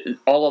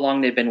all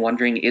along they've been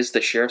wondering, is the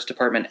sheriff's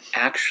department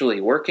actually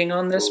working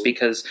on this?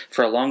 Because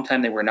for a long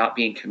time they were not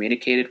being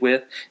communicated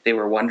with. They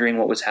were wondering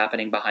what was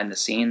happening behind the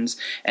scenes.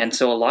 And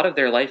so a lot of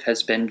their life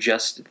has been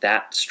just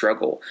that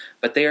struggle.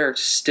 But they are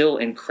still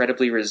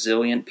incredibly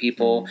resilient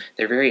people.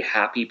 They're very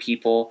happy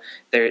people.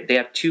 They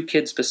have 2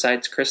 kids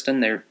besides Kristen.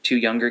 They're 2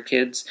 younger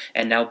kids,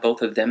 and now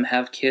both of them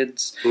have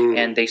kids.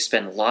 And they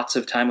spend lots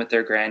of time with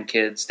their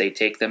grandkids. They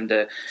take them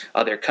to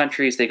other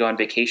countries. They go on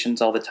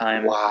vacations all the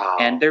time. Wow.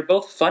 And they're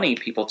both funny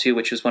people too,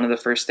 which was one of the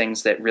first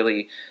things that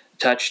really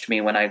touched me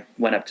when I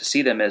went up to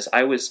see them. Is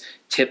I was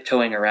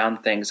tiptoeing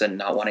around things and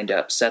not wanting to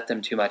upset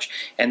them too much,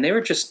 and they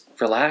were just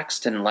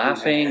relaxed and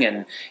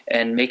laughing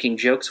and making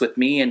jokes with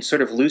me and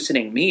sort of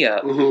loosening me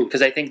up,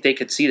 because I think they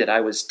could see that I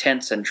was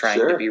tense and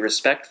trying to be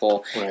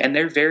respectful. And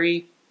they're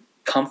very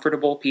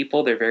comfortable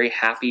people. They're very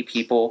happy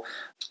people.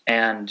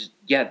 And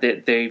yeah,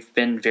 they've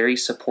been very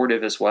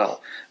supportive as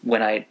well.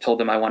 When I told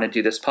them I want to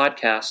do this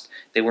podcast,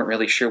 they weren't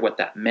really sure what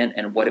that meant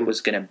and what it was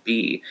going to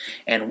be.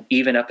 And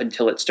even up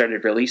until it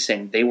started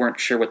releasing, they weren't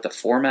sure what the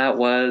format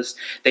was.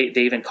 They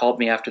even called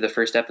me after the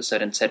first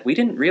episode and said, we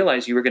didn't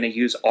realize you were going to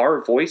use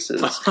our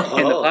voices in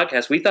the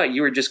podcast. We thought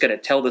you were just going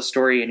to tell the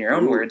story in your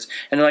own words.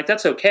 And they're like,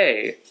 that's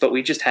okay, but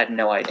we just had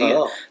no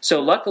idea.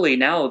 So luckily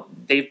now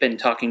they've been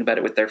talking about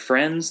it with their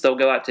friends. They'll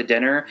go out to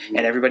dinner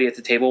and everybody at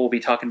the table will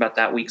be talking about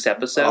that week's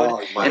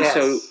episode.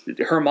 So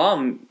her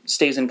mom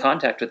stays in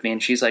contact with me,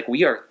 and she's like,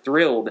 we are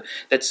thrilled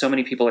that so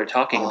many people are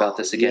talking about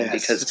this again,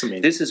 because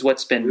this is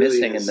what's been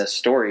missing in this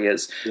story,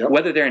 is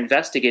whether they're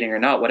investigating or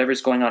not,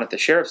 whatever's going on at the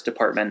sheriff's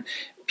department,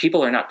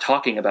 people are not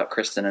talking about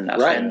Kristen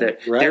enough. And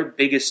their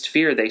biggest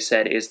fear, they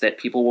said, is that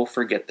people will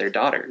forget their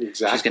daughter.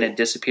 She's going to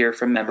disappear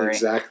from memory,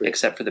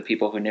 except for the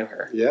people who knew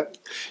her.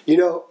 You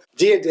know,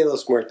 Dia de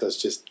los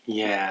Muertos just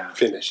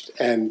finished,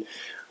 and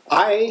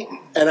I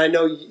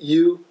know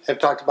you have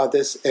talked about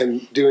this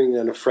and doing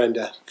an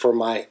ofrenda for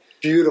my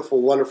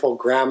beautiful, wonderful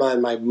grandma,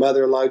 and my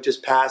mother-in-law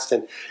just passed,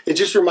 and it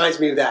just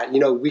reminds me of that. You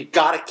know, we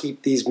got to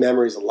keep these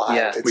memories alive.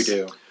 Yeah, we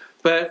do.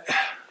 But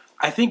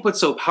I think what's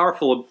so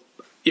powerful,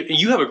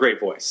 you have a great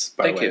voice,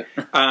 by the way.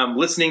 Thank you.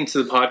 Listening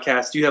to the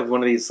podcast, you have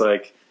one of these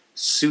like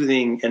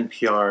soothing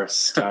NPR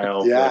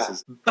style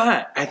voices.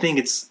 But I think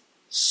it's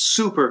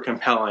super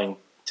compelling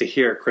to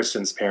hear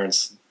Kristen's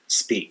parents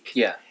speak.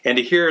 Yeah. And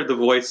to hear the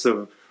voice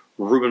of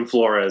Ruben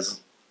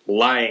Flores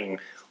lying,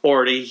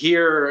 or to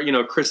hear, you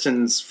know,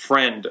 Kristen's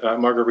friend,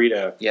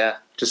 Margarita,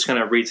 just kind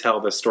of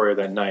retell the story of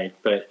that night.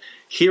 But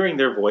hearing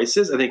their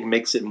voices, I think,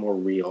 makes it more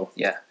real.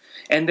 Yeah.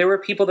 And there were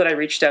people that I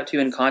reached out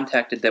to and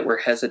contacted that were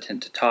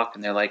hesitant to talk,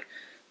 and they're like,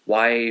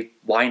 why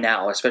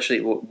now? Especially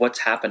what's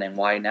happening?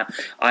 Why now?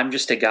 I'm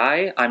just a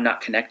guy. I'm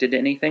not connected to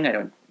anything.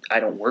 I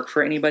don't work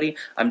for anybody.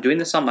 I'm doing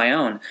this on my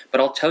own.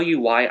 But I'll tell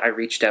you why I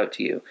reached out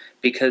to you.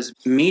 Because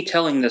me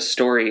telling this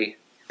story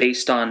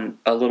based on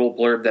a little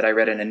blurb that I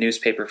read in a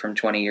newspaper from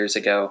 20 years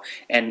ago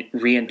and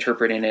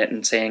reinterpreting it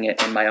and saying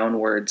it in my own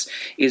words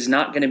is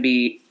not going to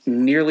be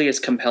nearly as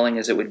compelling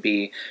as it would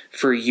be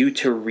for you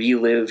to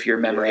relive your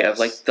memory of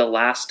like the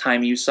last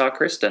time you saw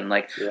Kristen.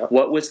 Like,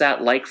 what was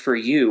that like for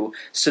you,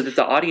 so that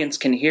the audience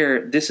can hear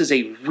this is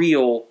a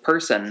real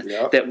person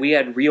that we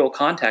had real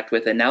contact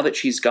with, and now that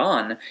she's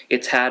gone,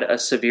 it's had a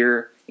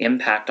severe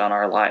impact on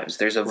our lives.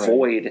 There's a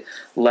void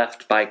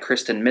left by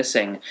Kristen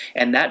missing,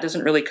 and that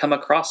doesn't really come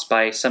across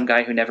by some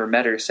guy who never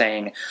met her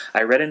saying,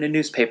 I read in a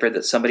newspaper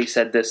that somebody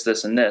said this,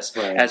 this, and this,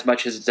 as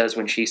much as it does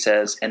when she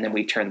says, and then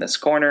we turn this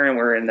corner and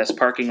we're in this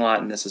parking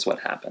lot and this is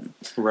what happened.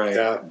 Right.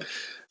 Yeah.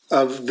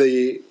 Of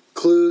the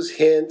clues,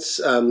 hints,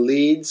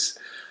 leads,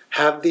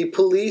 have the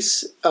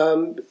police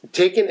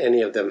taken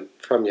any of them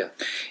from you?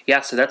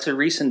 Yeah, so that's a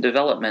recent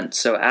development.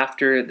 So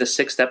after the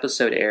 6th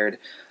episode aired,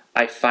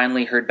 I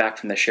finally heard back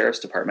from the sheriff's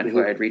department,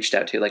 who I had reached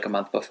out to like a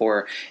month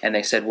before, and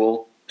they said,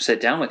 we'll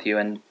sit down with you.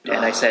 And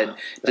I said,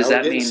 does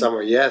that mean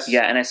somewhere? Yes.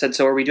 Yeah, and I said,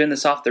 so are we doing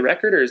this off the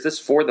record, or is this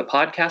for the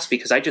podcast?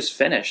 Because I just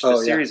finished. The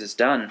series is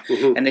done.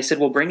 And they said,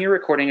 well, bring your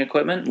recording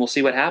equipment and we'll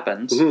see what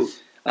happens.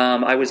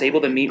 I was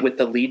able to meet with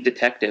the lead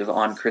detective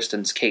on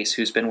Kristen's case,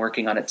 who's been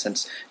working on it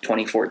since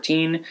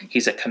 2014.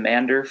 He's a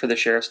commander for the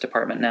sheriff's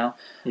department now.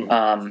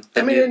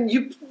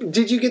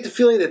 Did you get the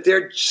feeling that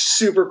they're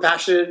super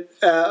passionate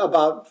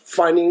about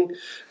finding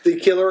the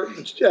killer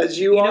as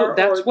you are? Know,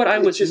 that's what I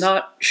was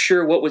not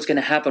sure what was going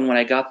to happen when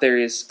I got there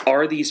is,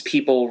 are these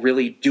people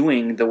really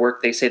doing the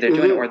work they say they're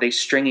doing, or are they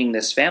stringing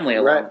this family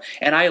along? Right.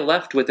 And I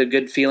left with a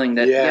good feeling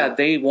that,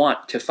 they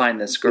want to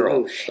find this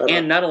girl.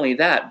 And not only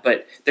that,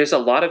 but there's a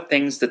lot of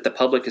things that the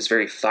public is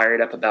very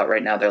fired up about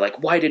right now. They're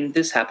like, why didn't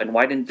this happen?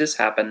 Why didn't this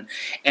happen?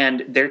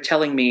 And they're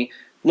telling me,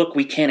 look,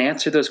 we can't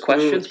answer those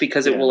questions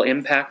because it will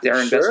impact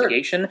our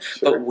investigation,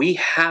 but we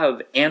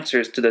have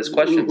answers to those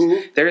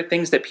questions. There are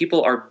things that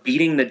people are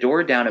beating the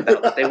door down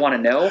about that they want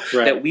to know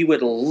that we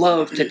would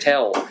love to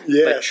tell.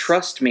 But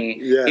trust me,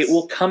 it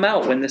will come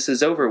out when this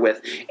is over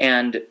with.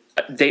 And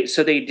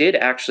they did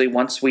actually,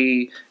 once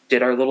we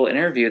did our little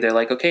interview, they're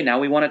like, okay, now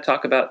we want to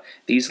talk about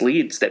these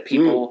leads that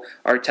people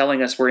are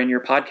telling us were in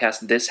your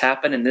podcast. This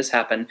happened and this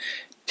happened.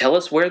 Tell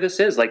us where this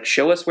is. Like,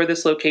 show us where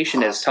this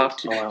location is.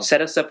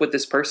 Set us up with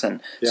this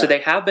person. So they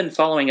have been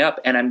following up,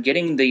 and I'm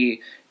getting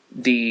the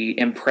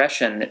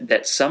impression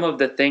that some of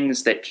the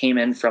things that came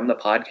in from the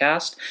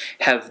podcast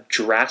have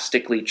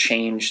drastically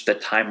changed the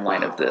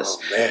timeline of this.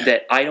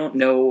 That I don't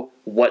know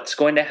what's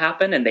going to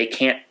happen, and they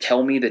can't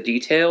tell me the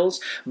details,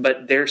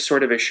 but they're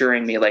sort of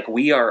assuring me, like,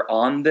 we are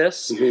on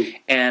this,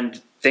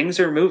 and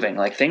things are moving,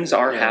 like things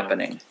are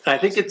happening. I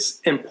think it's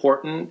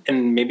important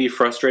and maybe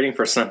frustrating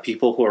for some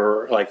people who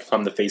are like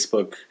on the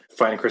Facebook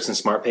Finding Kristen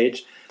Smart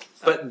page,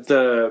 but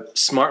the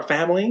Smart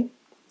family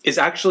is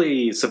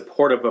actually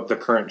supportive of the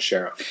current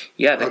sheriff.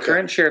 Yeah, the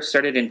current sheriff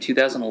started in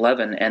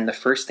 2011, and the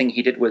first thing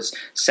he did was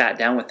sat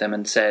down with them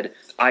and said,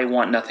 I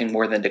want nothing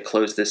more than to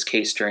close this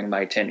case during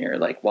my tenure.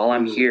 Like, while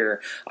I'm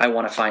here, I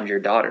want to find your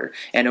daughter.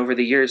 And over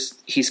the years,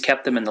 he's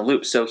kept them in the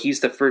loop. So he's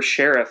the first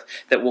sheriff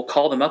that will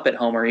call them up at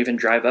home or even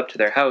drive up to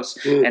their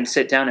house and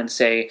sit down and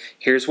say,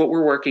 here's what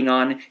we're working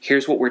on,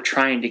 here's what we're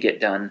trying to get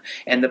done.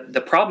 And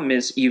the problem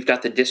is, you've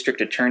got the district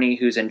attorney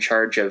who's in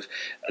charge of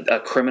a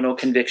criminal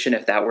conviction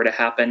if that were to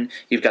happen.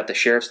 You've got the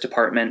sheriff's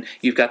department.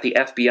 You've got the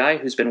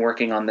FBI who's been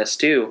working on this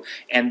too.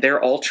 And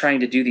they're all trying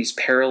to do these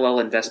parallel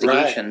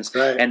investigations.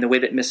 And the way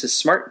that Mrs.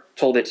 Smart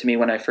told it to me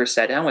when I first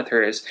sat down with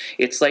her is,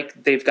 it's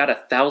like they've got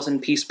a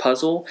 1,000-piece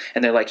puzzle,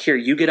 and they're like, here,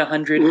 you get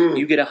 100,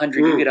 you get 100,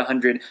 you get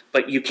 100,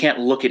 but you can't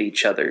look at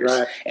each other's.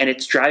 And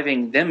it's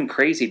driving them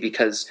crazy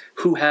because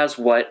who has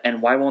what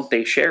and why won't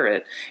they share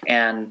it?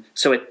 And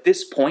so at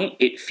this point,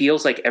 it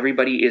feels like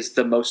everybody is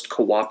the most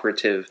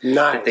cooperative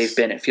that they've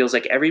been. It feels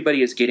like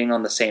everybody is getting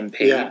on the same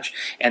page.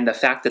 And the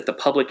fact that the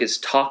public is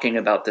talking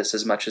about this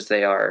as much as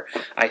they are,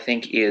 I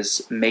think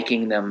is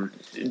making them,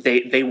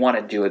 they want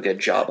to do a good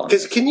job on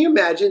this. Can you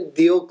imagine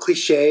the old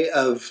cliche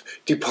of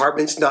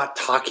departments not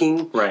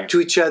talking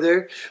to each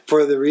other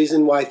for the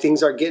reason why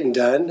things aren't getting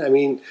done? I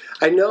mean,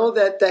 I know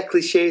that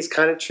cliche is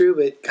kind of true,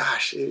 but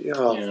gosh,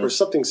 for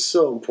something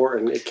so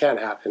important, it can't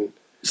happen.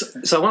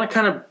 So I want to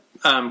kind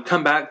of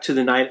come back to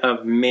the night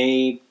of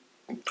May,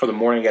 or the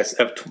morning, I guess,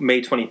 of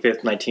May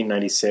 25th,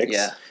 1996.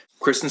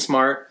 Kristen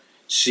Smart,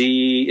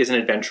 she is an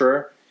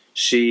adventurer.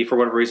 She, for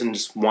whatever reason,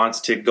 just wants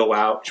to go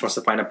out. She wants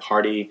to find a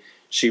party.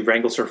 She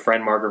wrangles her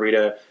friend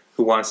Margarita,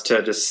 who wants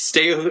to just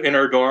stay in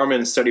her dorm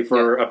and study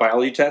for a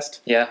biology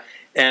test.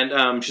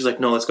 And she's like,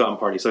 no, let's go out and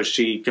party. So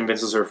she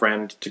convinces her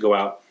friend to go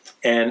out.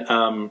 And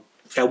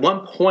at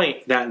one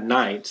point that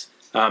night,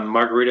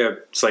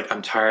 Margarita's like,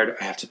 I'm tired,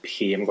 I have to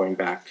pee, I'm going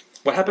back.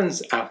 What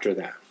happens after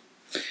that?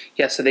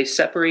 Yeah, so they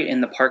separate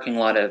in the parking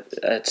lot of,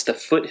 it's the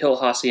Foothill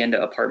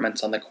Hacienda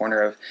Apartments on the corner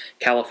of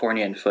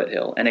California and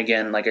Foothill. And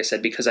again, like I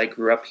said, because I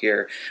grew up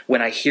here,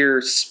 when I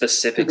hear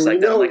specifics like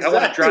that, I'm like, I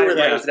want to drive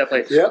right to that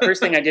place.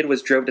 First thing I did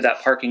was drove to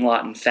that parking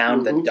lot and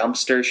found the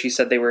dumpster she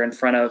said they were in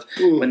front of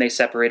when they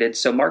separated.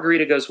 So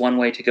Margarita goes one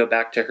way to go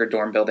back to her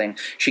dorm building.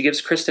 She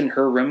gives Kristen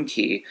her room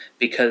key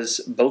because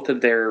both of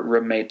their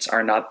roommates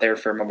are not there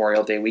for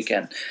Memorial Day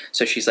weekend.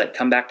 So she's like,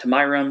 come back to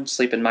my room,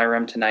 sleep in my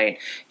room tonight.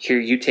 Here,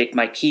 you take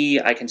my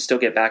key. I can still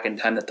get back in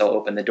time that they'll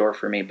open the door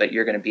for me, but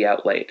you're going to be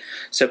out late.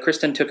 So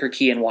Kristen took her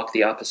key and walked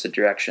the opposite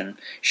direction.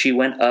 She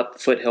went up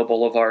Foothill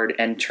Boulevard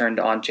and turned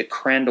onto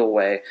Crandall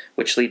Way,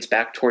 which leads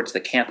back towards the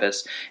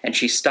campus, and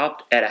she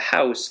stopped at a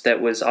house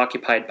that was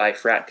occupied by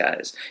frat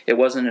guys. It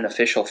wasn't an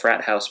official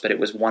frat house, but it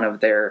was one of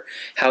their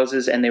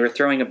houses, and they were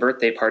throwing a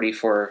birthday party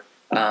for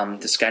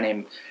this guy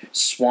named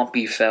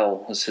Swampy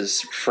Fell was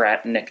his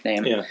frat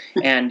nickname. Yeah.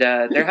 And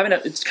they're having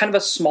it's kind of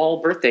a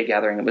small birthday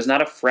gathering. It was not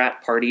a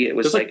frat party. It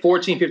was There's like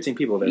 14, 15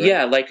 people there. Right?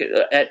 Yeah, like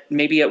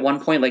at one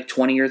point like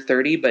 20 or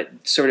 30, but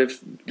sort of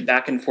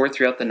back and forth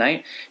throughout the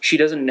night. She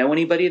doesn't know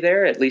anybody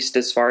there, at least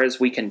as far as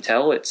we can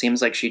tell. It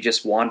seems like she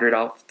just wandered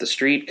off the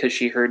street because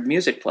she heard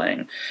music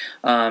playing.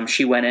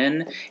 She went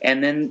in,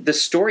 and then the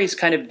stories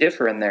kind of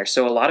differ in there.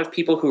 So a lot of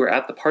people who were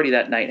at the party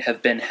that night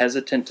have been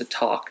hesitant to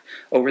talk.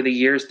 Over the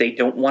years, they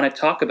don't want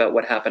to talk about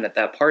what happened at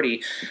that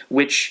party,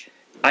 which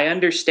I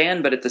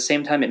understand, but at the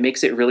same time, it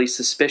makes it really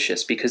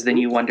suspicious because then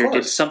you wonder,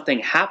 did something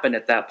happen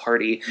at that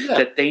party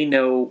that they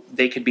know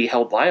they could be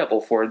held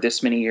liable for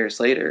this many years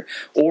later?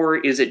 Or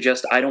is it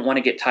just, I don't want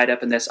to get tied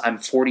up in this. I'm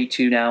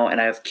 42 now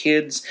and I have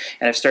kids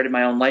and I've started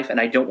my own life and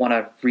I don't want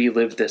to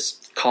relive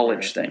this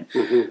college thing.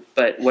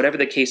 But whatever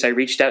the case, I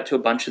reached out to a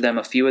bunch of them.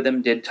 A few of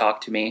them did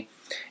talk to me.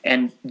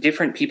 And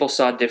different people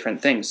saw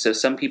different things. So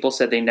some people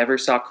said they never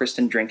saw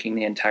Kristen drinking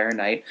the entire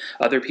night.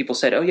 Other people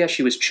said, oh yeah,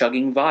 she was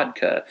chugging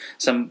vodka.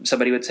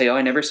 Somebody would say, oh,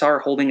 I never saw her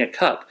holding a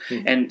cup.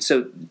 And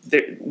so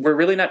we're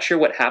really not sure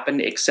what happened,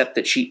 except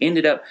that she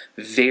ended up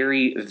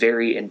very,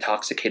 very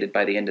intoxicated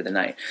by the end of the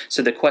night.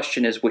 So the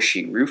question is, was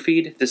she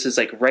roofied? This is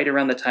like right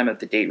around the time of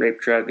the date rape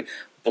drug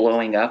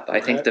blowing up. I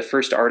think the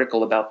first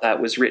article about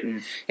that was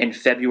written in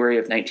February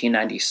of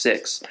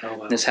 1996. Oh,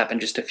 wow. This happened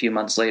just a few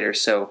months later.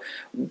 So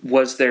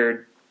was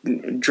there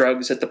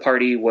drugs at the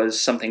party? Was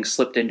something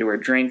slipped into her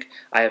drink?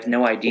 I have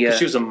no idea. Well,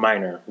 she was a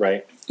minor,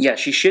 right? Yeah,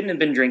 she shouldn't have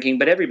been drinking,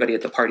 but everybody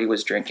at the party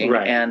was drinking.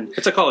 Right. And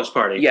it's a college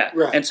party. Yeah.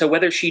 Right. And so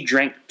whether she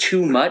drank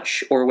too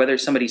much or whether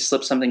somebody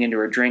slipped something into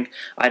her drink,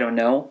 I don't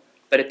know.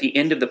 But at the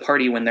end of the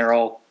party, when they're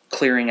all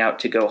clearing out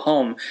to go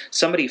home,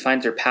 somebody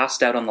finds her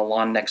passed out on the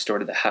lawn next door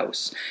to the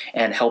house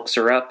and helps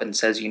her up and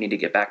says, you need to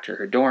get back to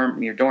your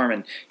dorm,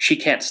 and she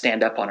can't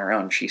stand up on her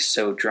own. She's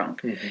so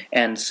drunk.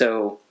 And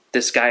so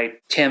this guy,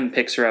 Tim,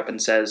 picks her up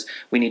and says,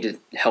 we need to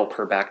help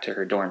her back to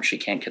her dorm. She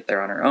can't get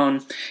there on her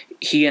own.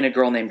 He and a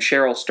girl named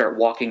Cheryl start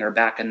walking her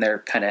back, and they're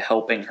kind of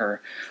helping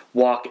her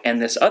walk.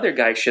 And this other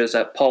guy shows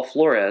up, Paul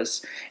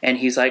Flores, and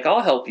he's like,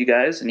 I'll help you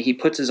guys. And he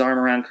puts his arm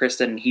around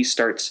Kristen, and he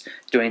starts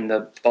doing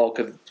the bulk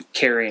of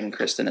carrying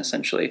Kristen,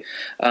 essentially.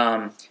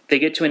 They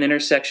get to an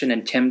intersection,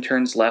 and Tim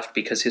turns left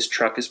because his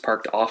truck is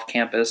parked off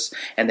campus,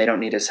 and they don't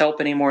need his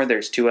help anymore.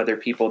 There's 2 other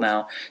people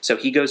now. So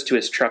he goes to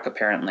his truck,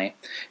 apparently.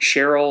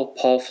 Cheryl,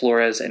 Paul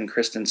Flores, and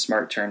Kristen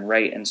Smart turn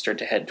right and start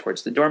to head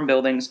towards the dorm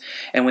buildings.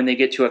 And when they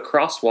get to a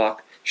crosswalk,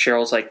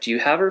 Cheryl's like, do you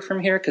have her from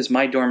here? Because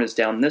my dorm is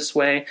down this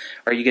way.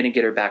 Are you going to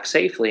get her back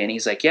safely? And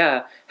he's like,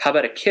 yeah, how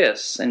about a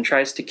kiss? And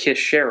tries to kiss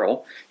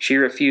Cheryl. She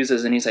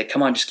refuses, and he's like,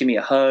 come on, just give me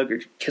a hug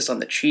or kiss on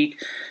the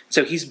cheek.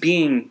 So he's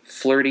being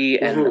flirty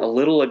and a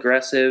little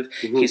aggressive.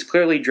 He's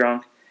clearly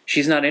drunk.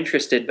 She's not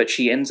interested, but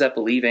she ends up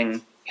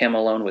leaving him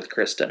alone with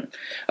Kristen.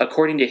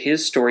 According to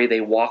his story, they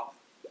walk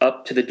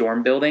up to the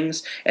dorm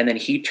buildings, and then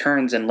he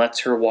turns and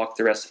lets her walk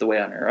the rest of the way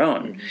on her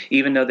own,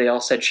 even though they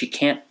all said she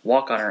can't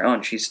walk on her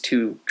own. She's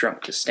too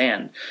drunk to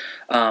stand.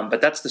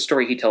 But that's the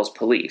story he tells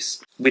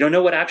police. We don't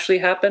know what actually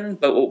happened,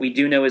 but what we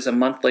do know is a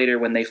month later,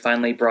 when they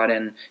finally brought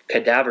in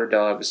cadaver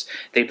dogs,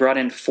 they brought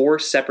in 4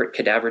 separate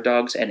cadaver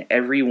dogs, and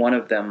every one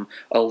of them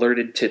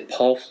alerted to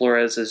Paul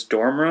Flores'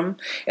 dorm room,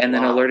 and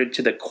then alerted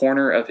to the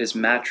corner of his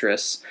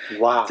mattress,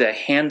 the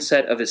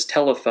handset of his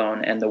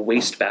telephone, and the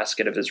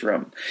wastebasket of his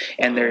room.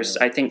 And there's,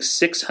 I think,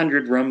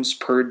 600 rooms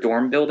per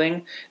dorm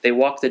building. They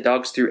walked the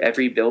dogs through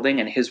every building,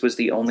 and his was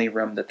the only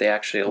room that they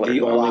actually alerted.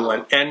 The only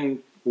one. And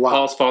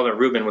Paul's father,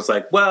 Ruben, was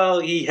like, well,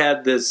 he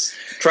had this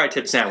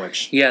tri-tip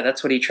sandwich. Yeah,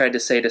 that's what he tried to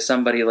say to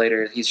somebody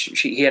later.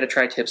 He had a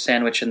tri-tip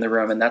sandwich in the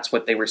room, and that's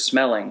what they were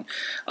smelling.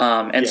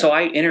 So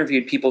I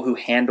interviewed people who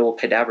handle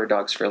cadaver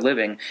dogs for a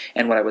living,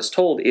 and what I was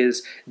told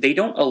is they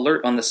don't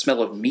alert on the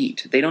smell of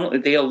meat. They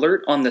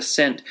alert on the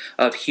scent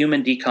of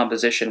human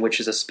decomposition, which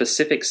is a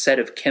specific set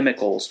of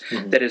chemicals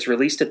that is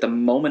released at the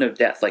moment of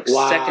death, like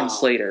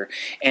seconds later.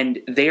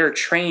 And they are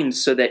trained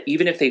so that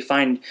even if they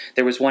find,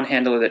 there was one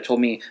handler that told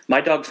me, my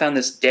dog found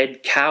this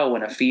dead cow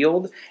in a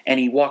field, and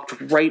he walked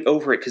right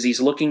over it because he's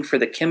looking for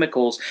the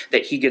chemicals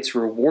that he gets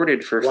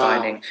rewarded for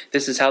finding.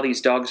 This is how these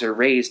dogs are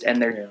raised,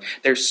 and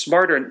they're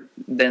smarter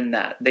than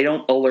that. They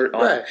don't alert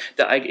on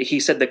he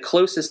said the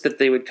closest that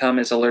they would come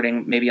is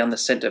alerting maybe on the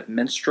scent of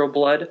menstrual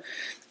blood,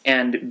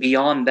 and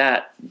beyond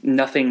that,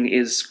 nothing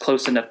is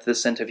close enough to the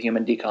scent of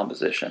human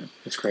decomposition.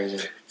 It's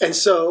crazy. And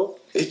so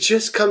it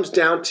just comes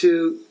down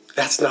to,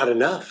 that's not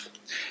enough.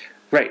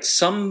 Right.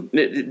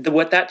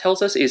 What that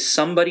tells us is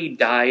somebody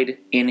died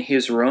in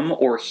his room,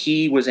 or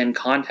he was in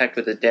contact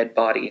with a dead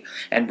body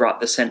and brought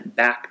the scent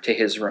back to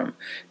his room.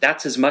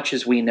 That's as much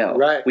as we know.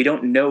 Right. We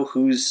don't know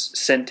whose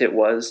scent it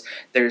was.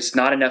 There's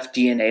not enough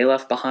DNA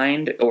left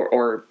behind,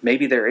 or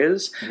maybe there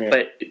is,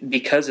 but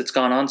because it's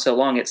gone on so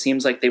long, it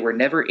seems like they were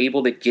never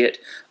able to get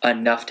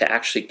enough to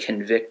actually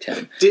convict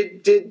him.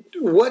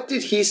 What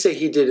did he say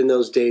he did in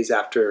those days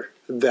after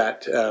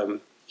that?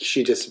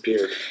 She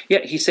disappeared. Yeah,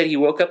 he said he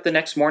woke up the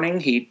next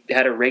morning. He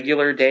had a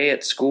regular day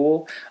at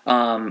school.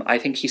 I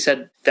think he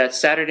said that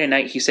Saturday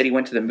night he said he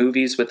went to the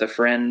movies with a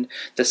friend.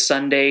 The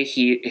Sunday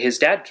his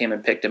dad came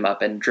and picked him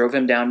up and drove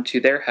him down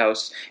to their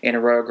house in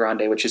Arroyo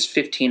Grande, which is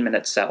 15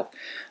 minutes south,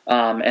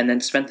 and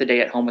then spent the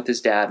day at home with his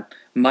dad.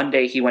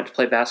 Monday he went to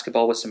play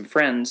basketball with some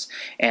friends,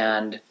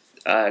 and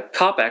a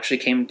cop actually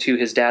came to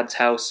his dad's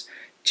house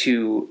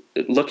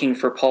looking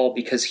for Paul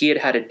because he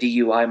had a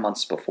DUI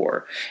months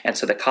before. And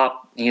so the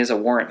cop, he has a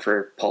warrant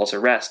for Paul's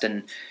arrest,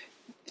 and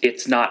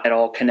it's not at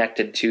all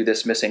connected to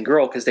this missing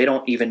girl because they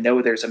don't even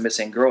know there's a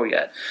missing girl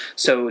yet.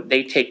 So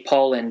they take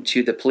Paul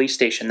into the police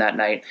station that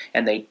night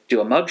and they do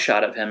a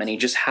mugshot of him, and he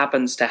just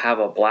happens to have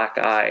a black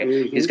eye.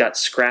 Mm-hmm. He's got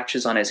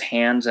scratches on his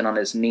hands and on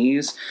his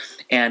knees.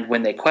 And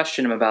when they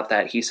question him about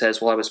that, he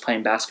says, well, I was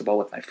playing basketball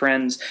with my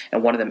friends,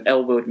 and one of them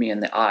elbowed me in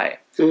the eye.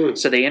 Mm.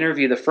 So they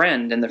interview the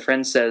friend, and the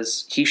friend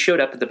says he showed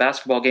up at the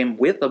basketball game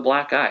with a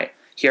black eye.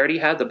 He already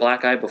had the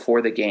black eye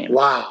before the game.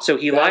 Wow. So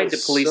he lied to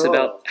police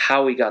about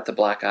how he got the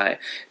black eye.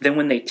 Then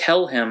when they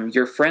tell him,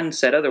 your friend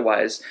said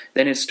otherwise,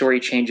 then his story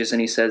changes, and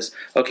he says,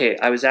 okay,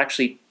 I was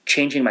actually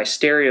changing my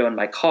stereo in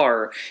my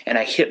car, and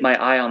I hit my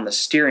eye on the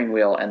steering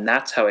wheel, and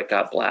that's how it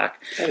got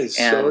black. That is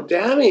so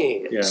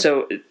damning. Yeah.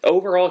 So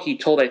overall, he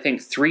told, I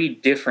think, 3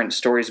 different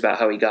stories about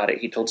how he got it.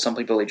 He told some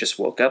people he just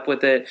woke up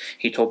with it.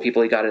 He told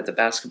people he got it at the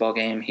basketball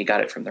game. He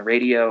got it from the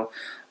radio,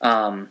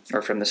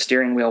 or from the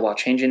steering wheel while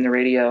changing the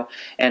radio.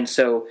 And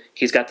so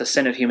he's got the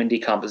scent of human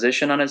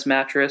decomposition on his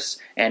mattress,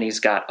 and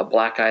he's got a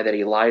black eye that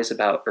he lies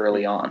about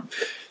early on.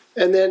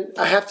 And then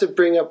I have to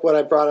bring up what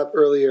I brought up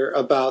earlier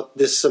about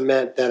this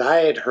cement that I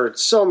had heard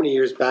so many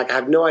years back. I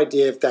have no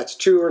idea if that's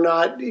true or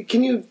not.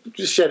 Can you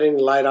just shed any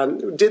light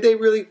on, did they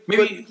really...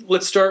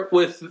 Let's start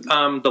with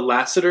the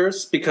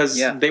Lassiters, because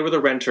they were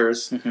the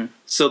renters. Mm-hmm.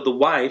 So the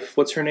wife,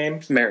 what's her name?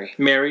 Mary.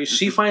 Mm-hmm.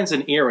 She finds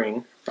an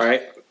earring,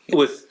 right?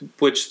 With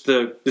which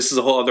this is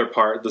a whole other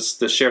part.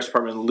 The sheriff's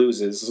department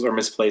loses or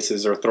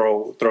misplaces or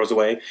throws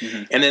away.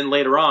 Mm-hmm. And then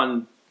later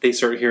on, they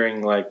start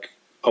hearing like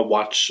a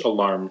watch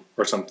alarm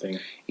or something.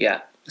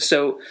 Yeah.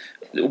 So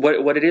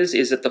what it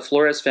is that the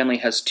Flores family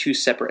has 2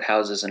 separate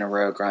houses in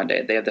Arroyo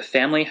Grande. They have the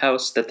family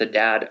house that the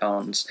dad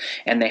owns,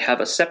 and they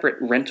have a separate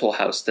rental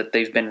house that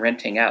they've been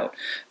renting out.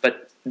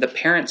 But the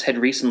parents had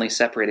recently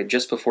separated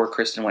just before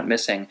Kristen went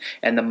missing,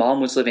 and the mom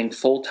was living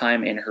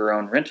full-time in her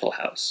own rental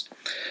house.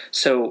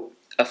 So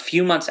a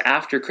few months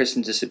after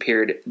Kristen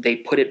disappeared, they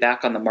put it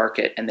back on the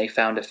market, and they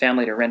found a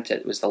family to rent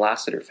it. It was the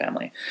Lassiter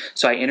family.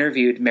 So I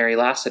interviewed Mary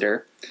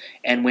Lassiter,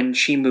 and when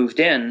she moved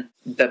in,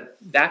 the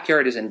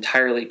backyard is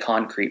entirely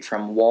concrete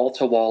from wall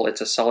to wall.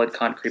 It's a solid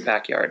concrete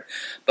backyard.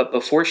 But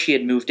before she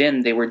had moved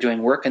in, they were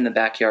doing work in the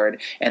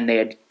backyard, and they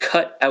had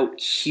cut out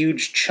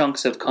huge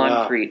chunks of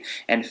concrete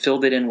and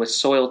filled it in with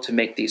soil to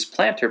make these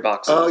planter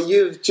boxes.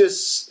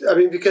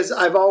 Oh, because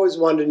I've always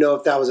wanted to know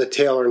if that was a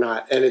tale or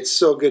not, and it's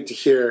so good to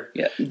hear.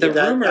 Yeah, the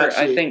rumor,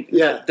 actually, I think,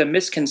 the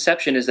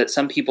misconception is that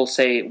some people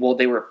say, well,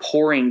 they were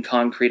pouring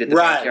concrete at the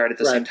backyard at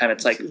the same time.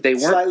 It's like they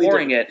weren't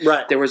pouring it.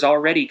 Right. There was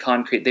already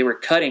concrete. They were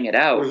cutting it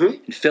out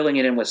and filling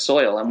it in with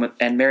soil.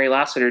 And Mary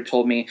Lassiter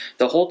told me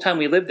the whole time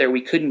we lived there,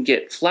 we couldn't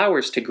get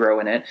flowers to grow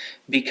in it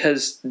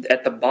because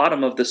at the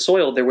bottom of the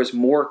soil, there was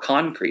more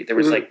concrete. There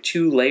was like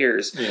 2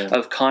 layers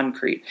of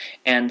concrete.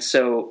 And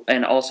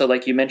also,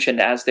 like you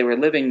mentioned, as they were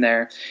living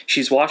there,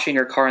 she's washing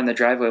her car in the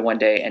driveway one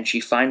day, and she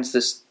finds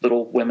this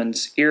little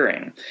woman's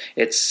earring.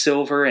 It's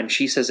silver, and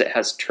she says it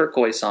has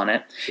turquoise on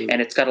it,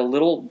 and it's got a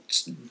little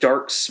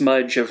dark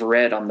smudge of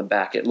red on the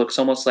back. It looks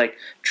almost like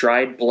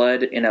dried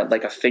blood in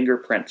a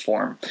fingerprint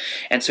form.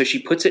 And so she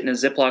puts it in a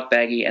Ziploc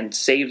baggie and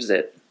saves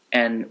it.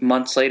 And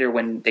months later,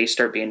 when they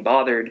start being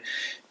bothered,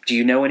 do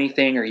you know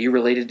anything? Are you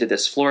related to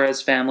this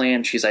Flores family?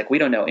 And she's like, we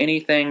don't know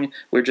anything.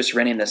 We're just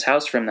renting this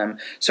house from them.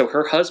 So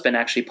her husband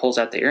actually pulls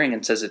out the earring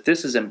and says, if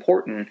this is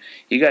important,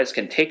 you guys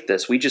can take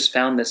this. We just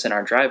found this in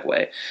our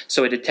driveway.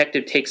 So a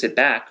detective takes it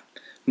back.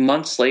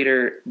 Months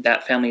later,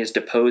 that family is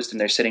deposed, and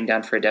they're sitting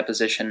down for a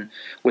deposition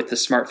with the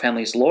Smart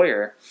family's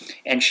lawyer,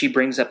 and she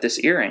brings up this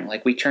earring.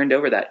 Like, we turned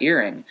over that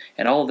earring,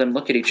 and all of them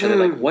look at each other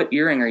like, what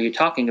earring are you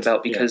talking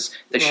about? Because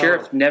the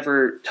sheriff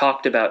never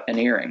talked about an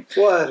earring.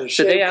 What a shame.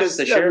 So they asked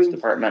the sheriff's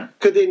department.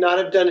 Could they not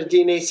have done a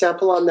DNA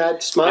sample on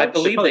that smudge? I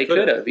believe they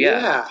could have,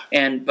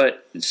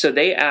 So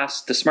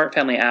the Smart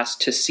family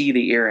asked to see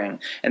the earring,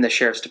 and the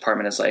sheriff's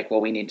department is like, well,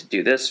 we need to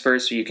do this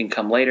first so you can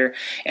come later.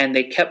 And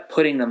they kept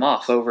putting them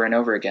off over and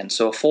over again.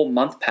 So a full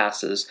month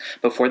passes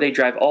before they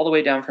drive all the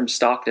way down from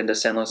Stockton to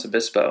San Luis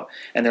Obispo.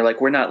 And they're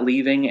like, we're not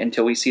leaving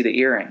until we see the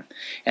earring.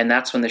 And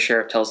that's when the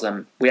sheriff tells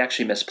them, we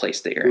actually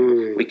misplaced the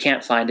earring. We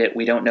can't find it.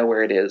 We don't know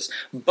where it is.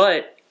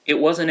 But it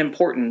wasn't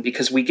important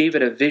because we gave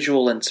it a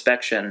visual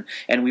inspection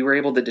and we were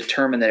able to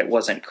determine that it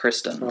wasn't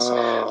Kristen's,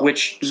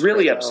 which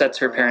really upsets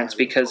her parents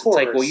because it's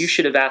like, well, you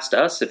should have asked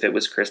us if it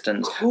was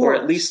Kristen's or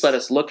at least let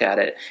us look at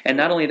it. And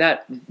not only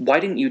that, why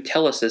didn't you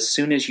tell us as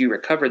soon as you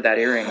recovered that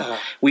earring?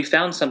 We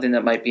found something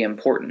that might be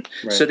important.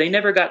 Right. So they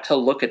never got to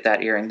look at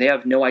that earring. They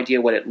have no idea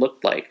what it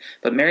looked like.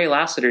 But Mary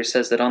Lassiter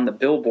says that on the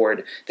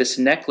billboard, this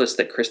necklace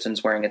that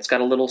Kristen's wearing, it's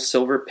got a little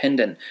silver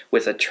pendant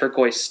with a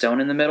turquoise stone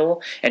in the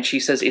middle. And she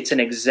says it's an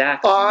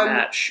exact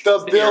match. The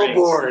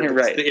billboard. Earrings.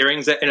 Right. The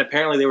earrings, and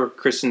apparently they were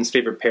Kristen's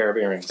favorite pair of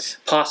earrings.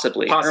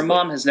 Possibly. Her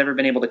mom has never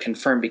been able to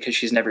confirm because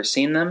she's never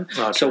seen them.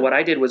 So what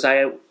I did was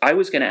I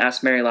was going to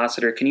ask Mary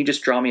Lassiter, can you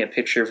just draw me a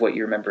picture of what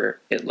you remember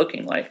it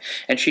looking like?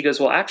 And she goes,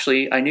 well,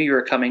 actually, I knew you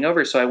were coming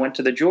over, so I went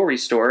to the jewelry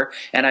store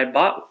and I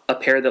bought a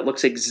pair that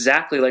looks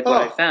exactly like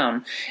what I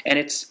found. And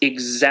it's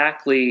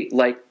exactly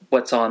like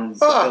what's on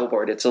the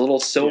billboard. It's a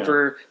little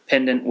silver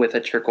pendant with a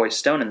turquoise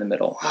stone in the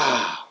middle.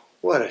 Wow.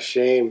 What a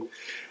shame.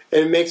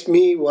 And it makes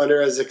me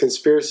wonder, as a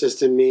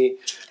conspiracist in me,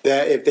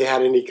 that if they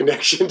had any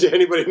connection to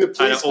anybody in the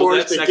police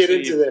force to get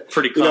into the...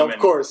 Pretty common. Of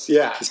course,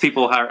 yeah. Because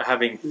people are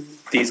having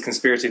these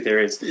conspiracy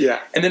theories. Yeah.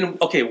 And then,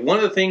 okay, one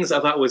of the things I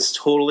thought was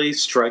totally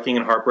striking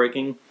and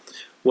heartbreaking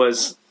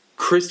was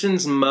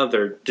Kristen's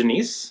mother,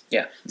 Denise,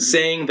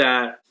 saying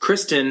that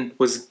Kristen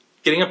was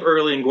getting up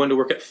early and going to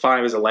work at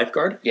 5 as a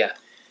lifeguard. Yeah.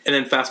 And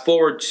then fast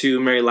forward to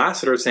Mary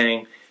Lassiter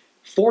saying,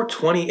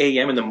 4:20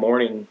 a.m. in the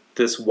morning,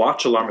 this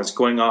watch alarm is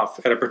going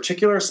off at a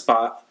particular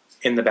spot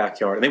in the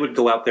backyard. And they would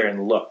go out there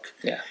and look.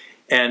 Yeah.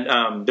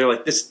 And they're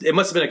like, it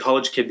must have been a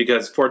college kid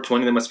because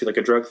 4:20, that must be like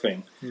a drug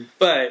thing.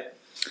 But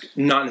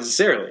not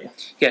necessarily.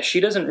 Yeah, she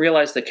doesn't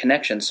realize the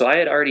connection. So I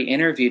had already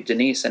interviewed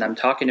Denise, and I'm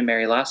talking to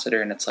Mary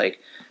Lassiter, and it's like,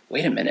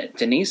 wait a minute.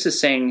 Denise is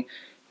saying,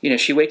 you know,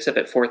 she wakes up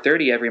at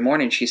 4:30 every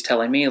morning. She's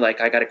telling me,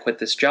 like, I got to quit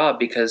this job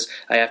because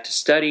I have to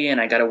study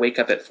and I got to wake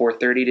up at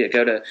 4:30 to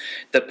go to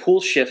the pool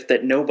shift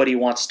that nobody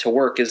wants to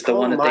work is the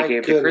one that they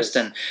gave to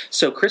Kristen.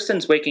 So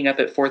Kristen's waking up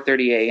at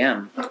 4:30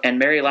 a.m. and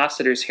Mary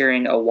Lassiter's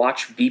hearing a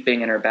watch beeping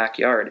in her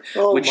backyard,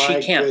 which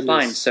she can't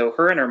find. So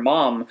her and her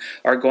mom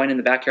are going in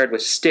the backyard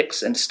with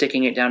sticks and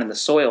sticking it down in the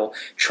soil,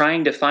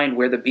 trying to find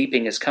where the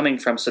beeping is coming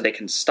from so they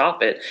can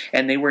stop it.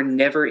 And they were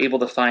never able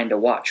to find a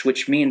watch,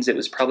 which means it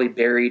was probably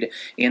buried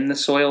in the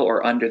soil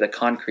or under the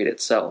concrete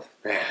itself.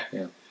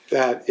 Yeah.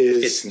 That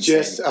is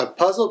just a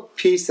puzzle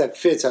piece that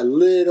fits a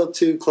little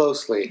too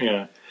closely.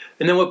 Yeah.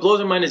 And then what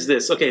blows my mind is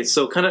this. Okay,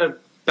 so kind of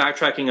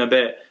backtracking a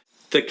bit,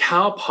 the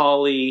Cal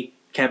Poly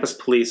campus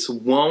police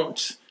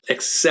won't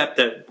accept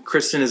that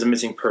Kristen is a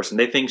missing person.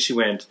 They think she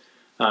went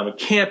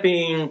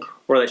camping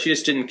or that she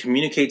just didn't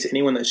communicate to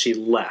anyone that she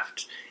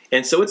left.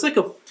 And so it's like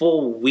a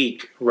full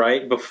week,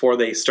 right, before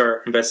they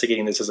start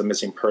investigating this as a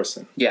missing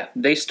person. Yeah,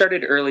 they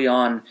started early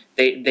on.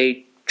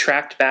 They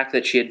tracked back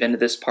that she had been to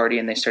this party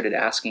and they started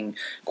asking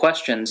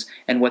questions.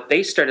 And what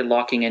they started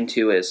locking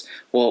into is,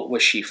 well,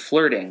 was she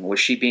flirting? Was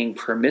she being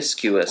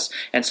promiscuous?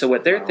 And so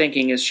what they're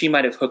thinking is she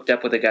might have hooked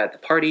up with a guy at the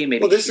party.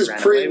 Maybe this she is ran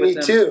pre away with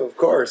Me him. Too, of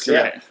course.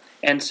 Yeah. Right.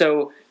 And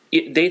so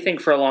they think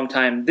for a long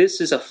time,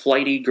 this is a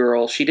flighty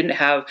girl. She didn't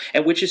have,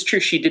 and which is true,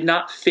 she did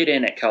not fit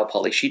in at Cal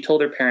Poly. She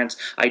told her parents,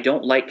 I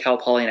don't like Cal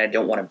Poly and I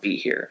don't want to be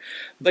here.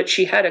 But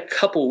she had a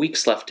couple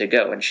weeks left to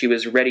go and she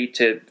was ready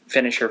to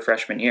finish her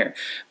freshman year.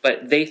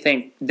 But they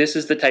think this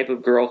is the type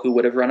of girl who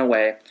would have run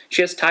away.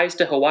 She has ties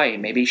to Hawaii.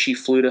 Maybe she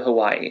flew to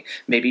Hawaii.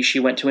 Maybe she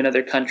went to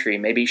another country.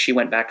 Maybe she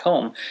went back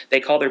home. They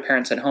called her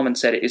parents at home and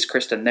said, is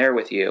Kristen there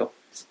with you?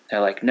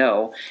 They're like,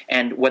 no.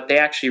 And what they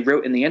actually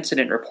wrote in the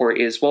incident report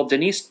is, well,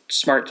 Denise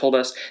Smart told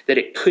us that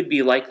it could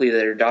be likely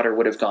that her daughter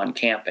would have gone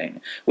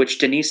camping, which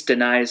Denise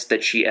denies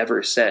that she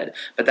ever said.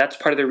 But that's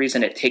part of the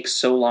reason it takes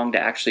so long to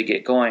actually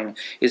get going,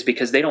 is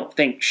because they don't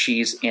think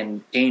she's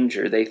in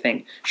danger. They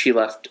think she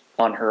left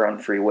on her own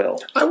free will.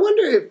 I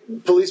wonder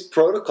if police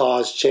protocol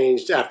has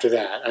changed after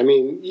that. I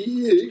mean,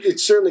 it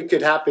certainly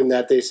could happen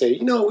that they say,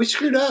 we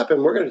screwed up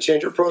and we're going to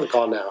change our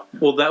protocol now.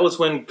 Well, that was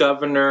when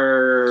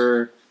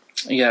Governor...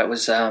 Yeah, it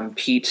was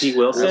Pete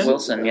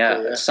Wilson.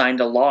 Okay,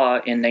 signed a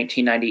law in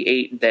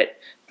 1998 that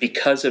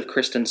because of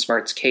Kristen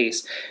Smart's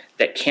case,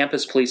 that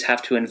campus police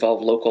have to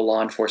involve local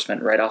law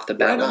enforcement right off the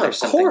bat when there's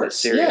something that's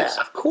serious.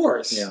 Yeah, of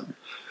course. Yeah.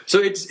 So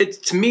it's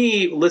to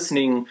me,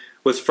 listening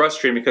was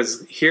frustrating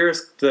because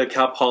here's the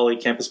Cal Poly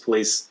campus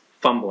police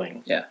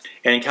fumbling. Yeah.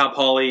 And in Cal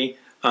Poly,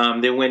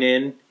 they went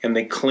in and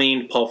they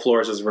cleaned Paul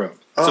Flores' room.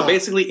 So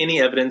basically any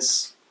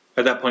evidence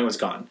at that point was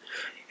gone.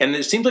 And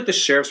it seems like the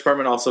sheriff's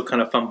department also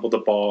kind of fumbled the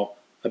ball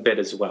a bit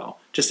as well.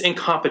 Just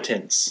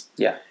incompetence.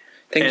 Yeah.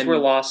 Things were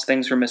lost,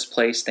 things were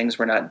misplaced, things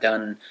were not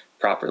done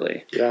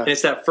properly. Yeah. And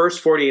it's that first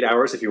 48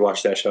 hours, if you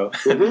watch that show,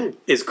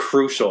 is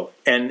crucial.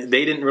 And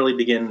they didn't really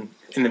begin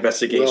an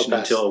investigation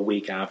until a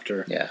week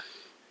after. Yeah.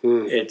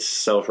 It's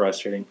so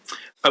frustrating.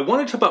 I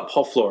want to talk about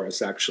Paul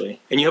Flores, actually.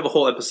 And you have a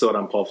whole episode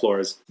on Paul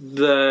Flores.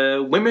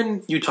 The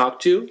women you talk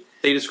to,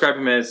 they describe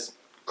him as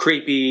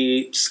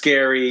creepy,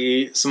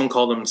 scary. Someone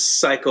called him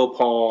Psycho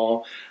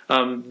Paul.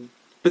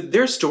 But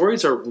their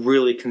stories are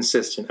really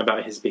consistent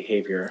about his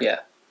behavior. Yeah.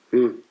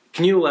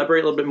 Can you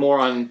elaborate a little bit more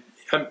on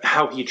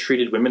how he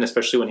treated women,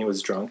 especially when he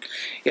was drunk?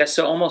 Yeah,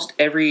 so almost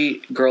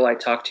every girl I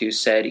talked to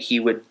said he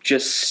would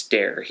just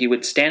stare. He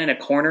would stand in a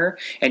corner,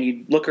 and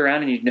you'd look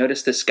around and you'd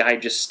notice this guy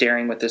just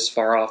staring with this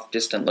far-off,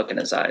 distant look in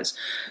his eyes.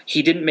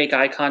 He didn't make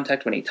eye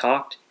contact when he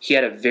talked. He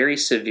had a very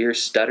severe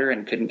stutter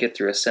and couldn't get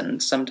through a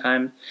sentence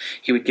sometimes.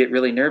 He would get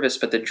really nervous,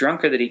 but the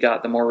drunker that he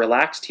got, the more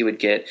relaxed he would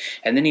get,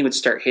 and then he would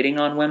start hitting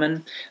on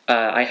women.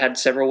 I had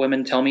several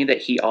women tell me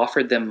that he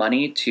offered them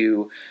money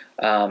to...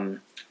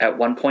 At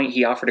one point,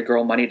 he offered a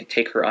girl money to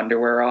take her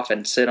underwear off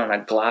and sit on a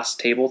glass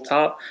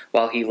tabletop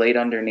while he laid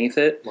underneath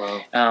it.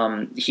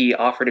 Wow. He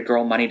offered a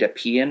girl money to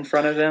pee in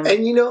front of him.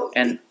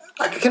 And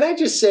can I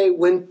just say,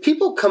 when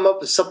people come up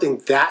with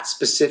something that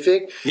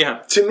specific,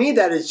 to me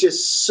that is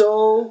just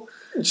so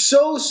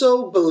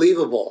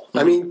believable.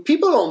 I mean,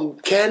 people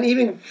can't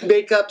even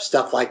make up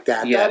stuff like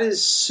that. Yeah. That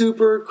is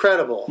super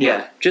credible.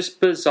 Yeah, just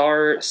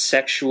bizarre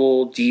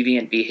sexual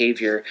deviant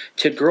behavior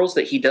to girls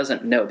that he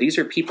doesn't know. These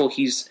are people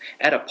he's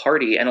at a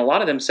party, and a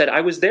lot of them said,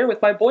 I was there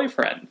with my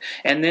boyfriend.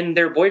 And then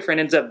their boyfriend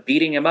ends up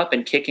beating him up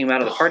and kicking him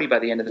out of the party by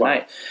the end of the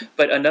night.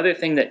 But another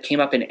thing that came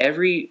up in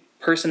every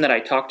person that I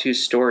talked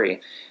to's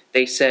story,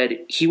 they said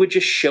he would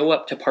just show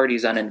up to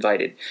parties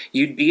uninvited.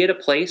 You'd be at a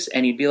place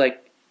and you'd be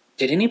like,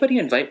 did anybody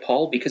invite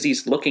Paul? Because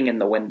he's looking in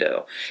the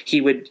window. He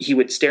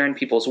would stare in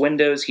people's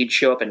windows. He'd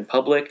show up in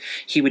public.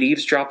 He would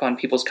eavesdrop on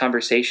people's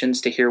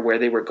conversations to hear where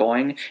they were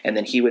going, and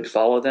then he would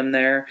follow them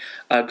there.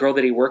 A girl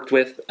that he worked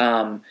with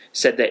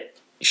said that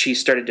she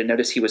started to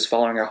notice he was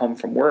following her home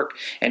from work,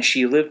 and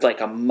she lived like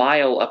a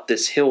mile up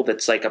this hill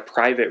that's like a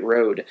private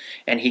road,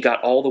 and he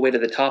got all the way to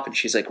the top, and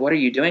she's like, what are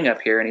you doing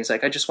up here? And he's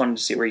like, I just wanted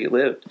to see where you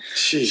lived.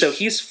 Sheesh. So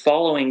he's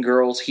following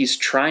girls. He's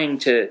trying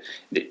to,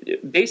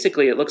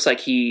 basically it looks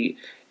like he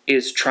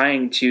is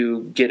trying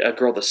to get a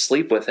girl to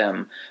sleep with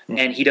him,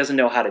 and he doesn't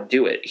know how to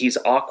do it. He's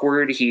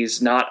awkward.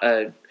 He's not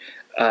a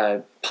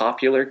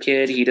popular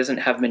kid. He doesn't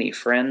have many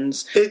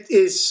friends. It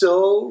is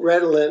so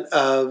redolent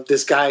of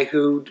this guy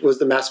who was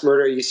the mass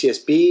murderer at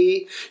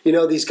UCSB. You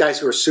know, these guys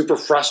who are super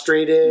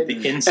frustrated. The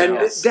incels. And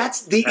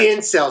that's the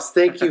incels.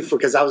 Thank you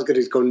because I was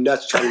going to go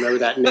nuts trying to remember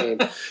that name.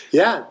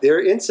 Yeah,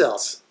 they're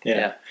incels.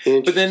 Yeah.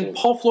 But then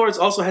Paul Flores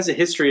also has a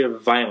history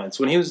of violence.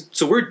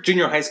 So we're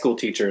junior high school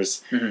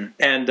teachers,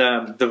 and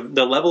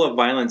the level of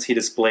violence he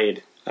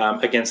displayed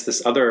against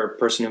this other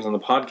person who was on the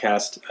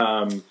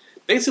podcast,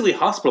 basically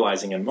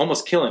hospitalizing him,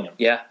 almost killing him.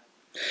 Yeah.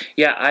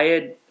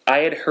 I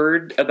had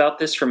heard about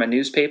this from a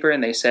newspaper,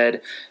 and they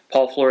said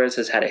Paul Flores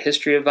has had a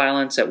history of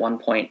violence. At one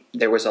point,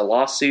 there was a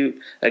lawsuit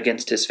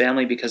against his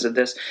family because of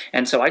this.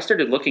 And so I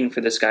started looking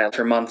for this guy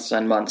for months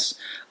and months,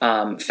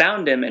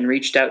 found him and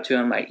reached out to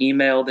him. I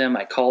emailed him,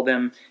 I called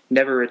him,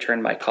 never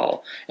returned my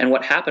call. And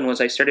what happened was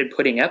I started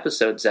putting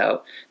episodes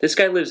out. This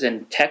guy lives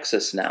in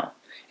Texas now,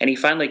 and he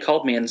finally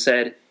called me and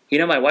said, you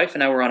know, my wife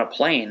and I were on a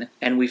plane,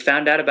 and we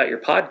found out about your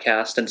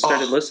podcast and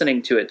started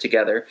listening to it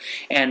together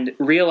and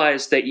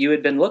realized that you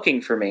had been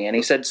looking for me. And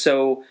he said,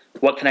 so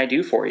what can I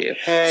do for you?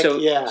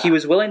 He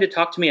was willing to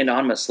talk to me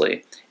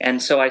anonymously.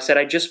 And so I said,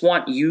 I just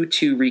want you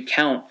to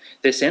recount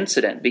this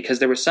incident, because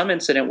there was some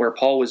incident where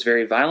Paul was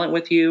very violent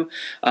with you.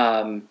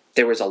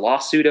 There was a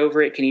lawsuit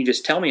over it. Can you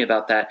just tell me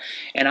about that?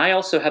 And I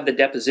also have the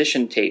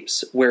deposition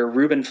tapes where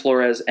Ruben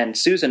Flores and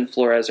Susan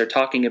Flores are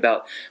talking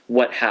about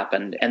what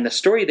happened. And the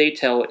story they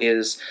tell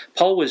is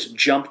Paul was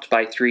jumped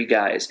by 3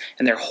 guys,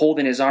 and they're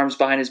holding his arms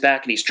behind his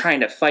back, and he's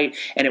trying to fight.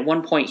 And at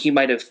one point, he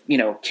might have,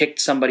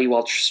 kicked somebody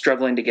while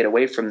struggling to get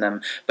away from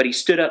them. But he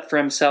stood up for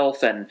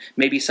himself, and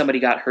maybe somebody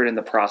got hurt in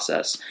the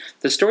process.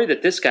 The story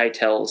that this guy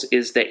tells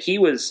is that he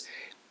was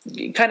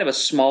kind of a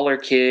smaller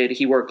kid.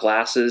 He wore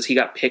glasses. He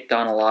got picked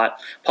on a lot.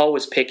 Paul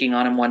was picking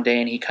on him one day,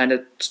 and he kind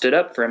of stood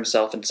up for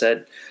himself and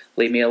said,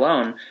 leave me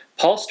alone.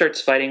 Paul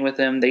starts fighting with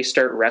him. They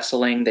start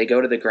wrestling. They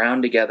go to the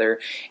ground together,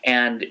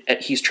 and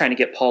he's trying to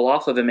get Paul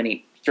off of him, and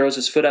he throws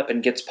his foot up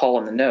and gets Paul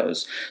in the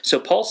nose. So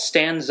Paul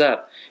stands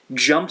up,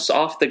 jumps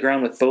off the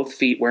ground with both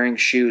feet wearing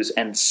shoes,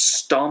 and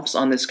stomps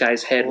on this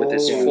guy's head with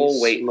his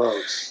full weight.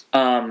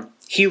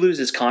 He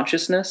loses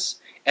consciousness.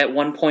 At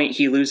one point,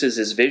 he loses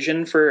his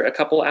vision for a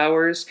couple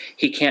hours.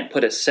 He can't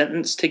put a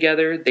sentence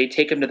together. They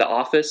take him to the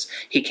office.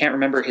 He can't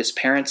remember his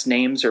parents'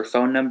 names or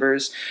phone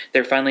numbers.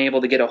 They're finally able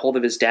to get a hold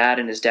of his dad,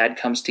 and his dad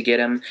comes to get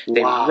him.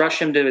 They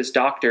rush him to his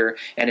doctor,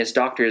 and his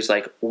doctor is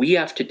like, we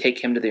have to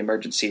take him to the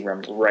emergency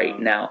room right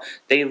now.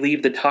 They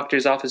leave the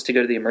doctor's office to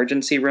go to the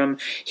emergency room.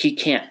 He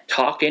can't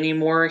talk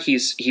anymore.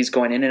 He's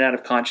going in and out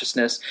of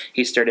consciousness.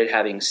 He started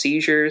having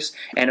seizures,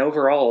 and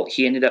overall,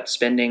 he ended up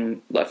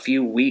spending a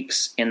few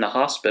weeks in the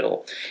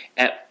hospital.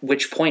 At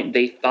which point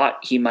they thought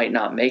he might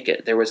not make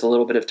it. There was a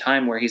little bit of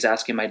time where he's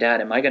asking my dad,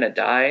 am I going to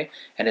die?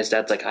 And his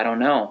dad's like, I don't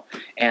know.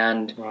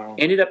 And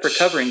ended up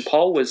recovering.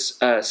 Paul was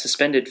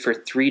suspended for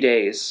 3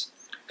 days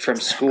from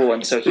school,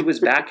 and so he was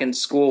back in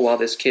school while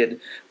this kid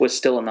was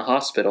still in the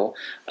hospital,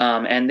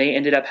 and they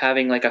ended up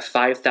having like a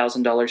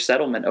 $5,000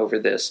 settlement over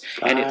this,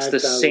 and it's the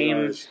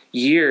same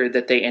year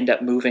that they end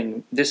up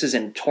moving. This is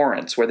in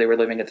Torrance, where they were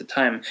living at the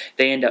time.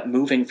 They end up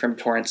moving from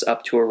Torrance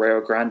up to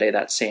Arroyo Grande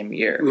that same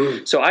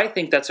year. So I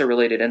think that's a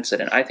related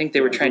incident. I think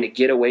they were trying to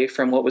get away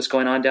from what was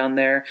going on down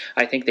there.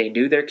 I think they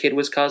knew their kid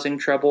was causing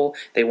trouble.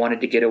 They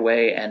wanted to get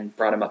away and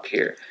brought him up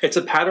here. It's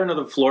a pattern of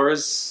the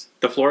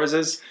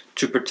Floreses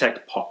to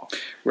protect Paul.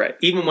 Right.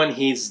 Even when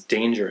he's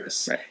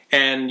dangerous. Right.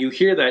 And you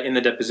hear that in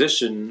the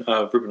deposition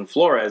of Ruben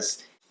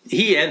Flores.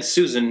 He and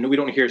Susan, we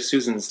don't hear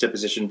Susan's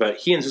deposition, but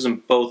he and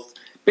Susan both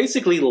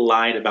basically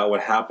lied about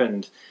what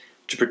happened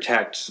to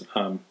protect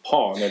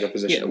Paul in their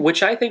deposition. Yeah,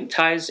 which I think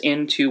ties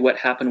into what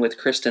happened with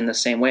Kristen the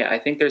same way. I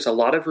think there's a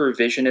lot of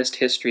revisionist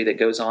history that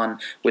goes on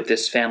with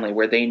this family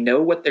where they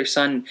know what their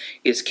son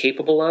is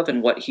capable of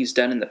and what he's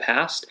done in the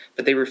past,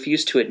 but they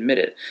refuse to admit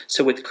it.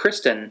 So with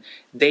Kristen,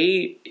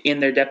 they, in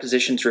their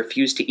depositions,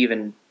 refuse to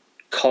even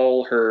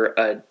call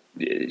her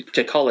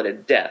to call it a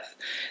death.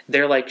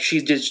 They're like, she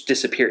just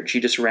disappeared. She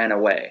just ran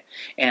away.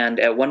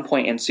 And at one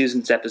point in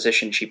Susan's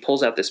deposition, she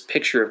pulls out this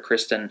picture of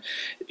Kristen,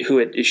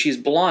 she's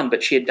blonde,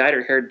 but she had dyed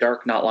her hair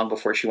dark not long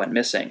before she went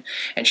missing.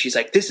 And she's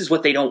like, this is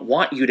what they don't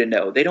want you to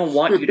know. They don't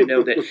want you to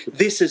know that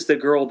this is the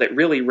girl that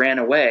really ran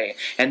away.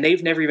 And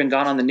they've never even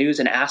gone on the news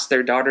and asked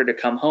their daughter to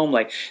come home.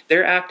 Like,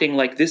 they're acting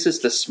like this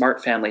is the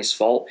Smart family's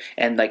fault.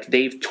 And like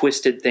they've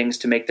twisted things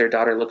to make their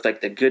daughter look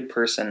like the good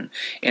person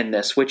in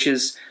this, which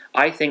is,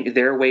 I think,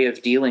 their way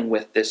of dealing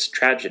with this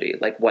tragedy,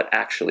 like what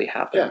actually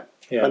happened.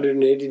 Yeah.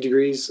 180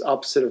 degrees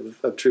opposite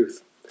of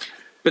truth.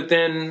 But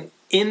then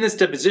in this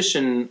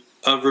deposition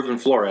of Ruben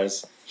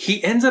Flores,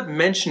 he ends up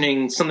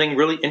mentioning something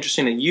really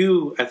interesting that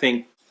you, I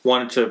think,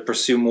 wanted to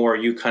pursue more.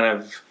 You kind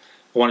of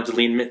wanted to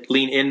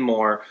lean in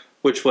more,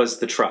 which was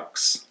the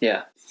trucks.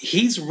 Yeah.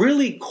 He's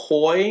really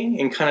coy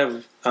and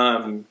kind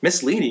of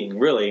misleading,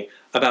 really,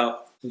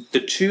 about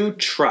the two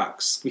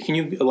trucks. Can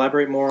you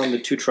elaborate more on the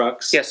two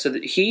trucks? Yeah, so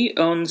he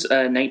owns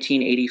a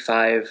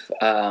 1985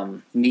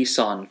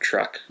 Nissan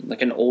truck,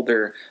 like an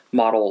older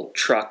model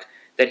truck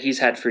that he's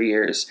had for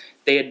years.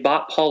 They had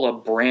bought Paul a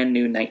brand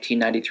new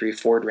 1993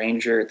 Ford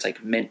Ranger. It's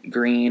like mint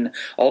green.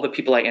 All the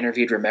people I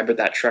interviewed remember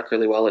that truck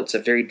really well. It's a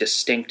very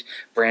distinct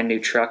brand new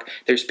truck.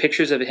 There's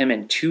pictures of him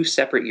in 2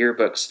 separate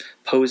yearbooks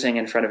posing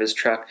in front of his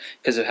truck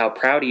because of how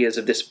proud he is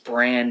of this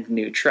brand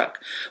new truck.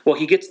 Well,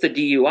 he gets the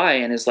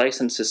DUI and his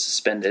license is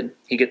suspended.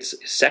 He gets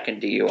his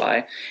second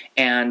DUI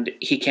and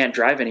he can't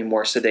drive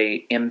anymore, so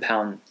they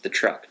impound the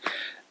truck.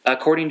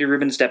 According to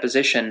Ruben's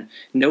deposition,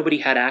 nobody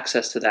had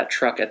access to that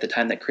truck at the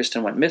time that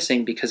Kristen went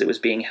missing because it was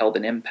being held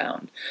in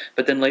impound.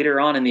 But then later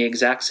on in the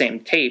exact same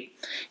tape,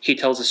 he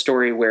tells a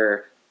story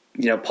where,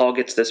 Paul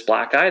gets this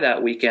black eye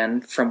that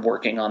weekend from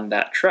working on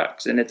that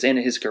truck, and it's in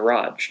his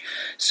garage.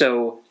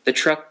 So the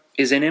truck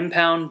is in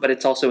impound, but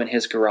it's also in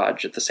his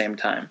garage at the same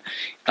time.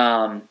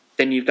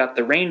 Then you've got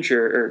the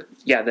Ranger,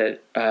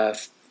 the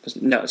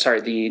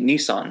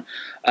Nissan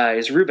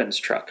is Ruben's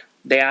truck.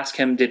 They ask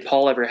him, did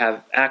Paul ever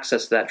have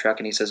access to that truck?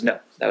 And he says, no,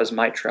 that was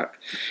my truck.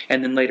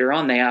 And then later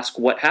on, they ask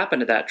what happened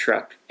to that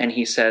truck. And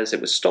he says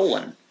it was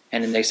stolen.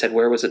 And then they said,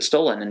 where was it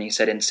stolen? And he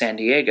said, in San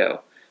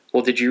Diego.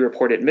 Well, did you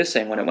report it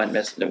missing when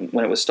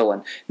it was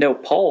stolen? No,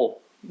 Paul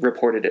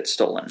reported it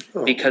stolen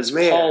because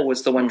Paul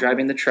was the one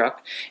driving the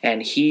truck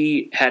and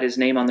he had his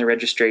name on the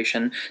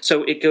registration.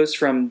 So it goes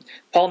from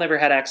Paul never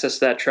had access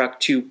to that truck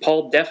to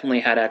Paul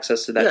definitely had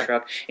access to that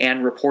truck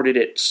and reported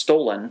it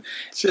stolen.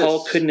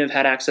 Paul couldn't have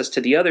had access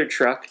to the other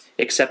truck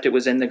except it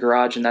was in the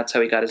garage, and that's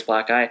how he got his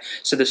black eye.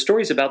 So the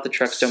stories about the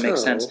trucks don't make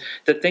sense.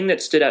 The thing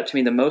that stood out to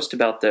me the most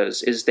about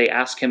those is they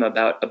ask him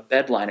about a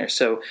bed liner.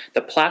 So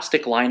the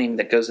plastic lining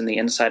that goes in the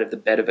inside of the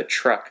bed of a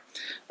truck,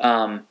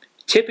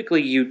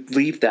 typically, you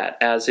leave that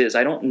as is.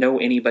 I don't know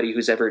anybody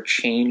who's ever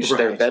changed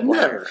their bed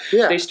liner.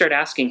 They start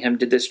asking him,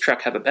 did this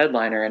truck have a bed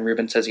liner? And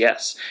Ruben says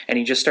yes. And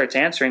he just starts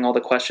answering all the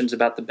questions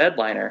about the bed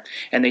liner.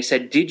 And they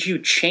said, did you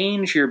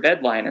change your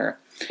bed liner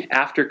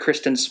after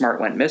Kristen Smart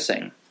went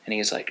missing? And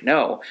he's like,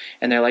 no.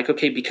 And they're like,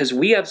 okay, because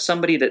we have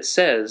somebody that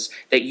says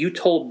that you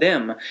told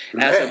them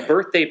as a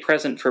birthday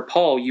present for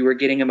Paul, you were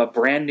getting him a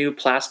brand new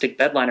plastic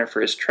bed liner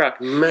for his truck.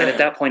 And at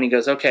that point, he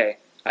goes, okay,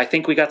 I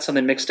think we got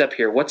something mixed up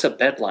here. What's a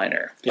bed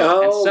liner?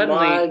 And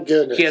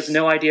suddenly, he has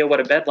no idea what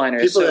a bed liner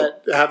is. People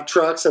that have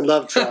trucks and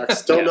love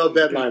trucks don't know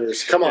bed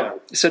liners. Come on.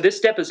 So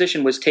this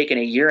deposition was taken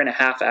 1.5 years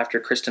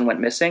after Kristen went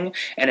missing.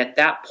 And at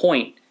that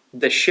point,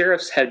 the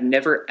sheriffs had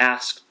never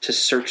asked to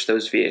search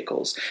those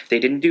vehicles. They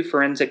didn't do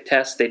forensic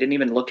tests. They didn't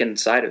even look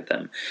inside of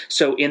them.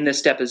 So in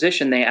this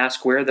deposition, they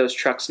asked, where are those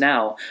trucks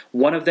now?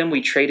 One of them we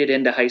traded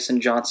into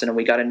Hyson Johnson and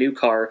we got a new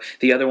car.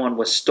 The other one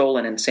was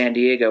stolen in San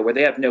Diego, where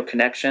they have no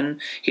connection.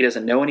 He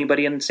doesn't know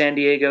anybody in San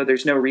Diego.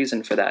 There's no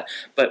reason for that.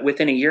 But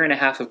within 1.5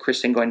 years of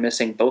Kristen going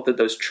missing, both of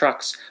those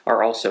trucks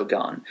are also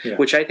gone,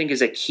 which I think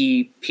is a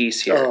key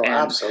piece here. Oh, and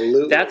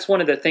absolutely. That's one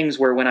of the things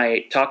where when I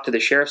talk to the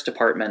sheriff's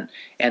department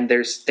and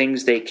there's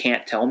things they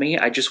can't tell me,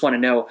 I just want to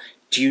know,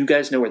 do you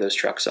guys know where those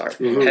trucks are?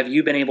 Have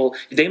you been able,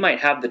 they might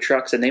have the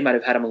trucks and they might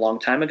have had them a long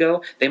time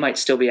ago. They might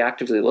still be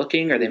actively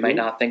looking, or they might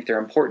not think they're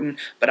important.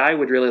 But I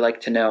would really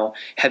like to know,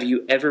 have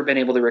you ever been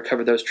able to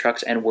recover those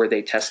trucks, and were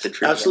they tested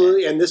for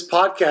Absolutely. And this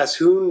podcast,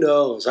 who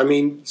knows? I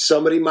mean,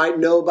 somebody might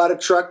know about a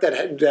truck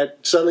that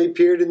suddenly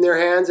appeared in their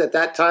hands at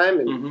that time.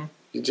 And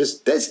you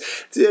just,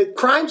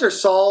 crimes are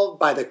solved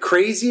by the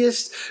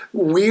craziest,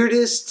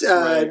 weirdest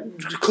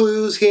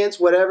clues, hints,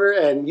 whatever.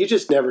 And you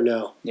just never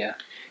know. Yeah.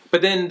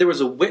 But then there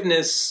was a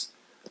witness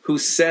who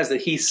says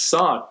that he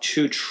saw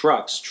 2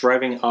 trucks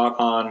driving out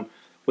on,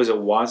 was it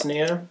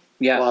Woznia?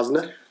 Yeah.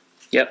 Wasn't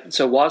Yep.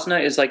 So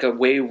Wozna is like a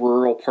way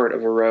rural part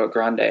of Arroyo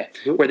Grande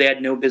where they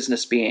had no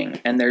business being.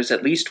 And there's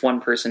at least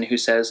one person who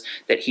says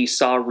that he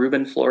saw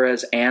Ruben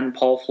Flores and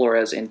Paul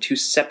Flores in 2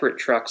 separate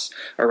trucks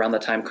around the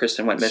time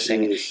Kristen went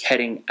missing,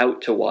 heading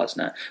out to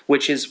Wozna,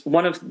 which is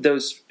one of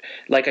those,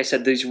 like I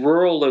said, these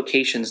rural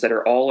locations that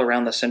are all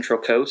around the Central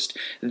Coast.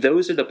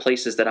 Those are the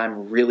places that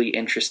I'm really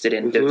interested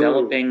in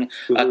developing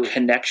a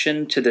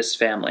connection to this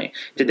family.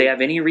 Did they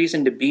have any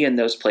reason to be in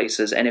those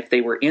places? And if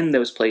they were in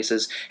those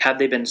places, have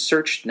they been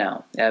searched now?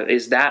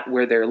 Is that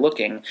where they're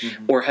looking,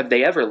 or have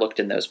they ever looked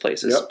in those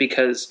places? Yep.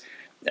 Because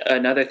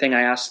another thing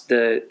I asked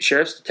the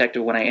sheriff's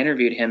detective when I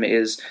interviewed him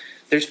is,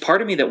 there's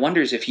part of me that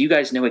wonders if you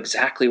guys know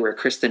exactly where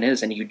Kristen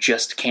is and you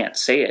just can't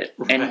say it.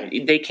 Right.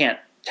 And they can't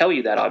tell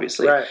you that,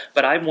 obviously. Right.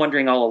 But I'm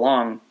wondering all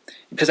along,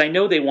 because I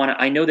know they want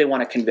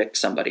to convict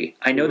somebody.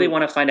 I know they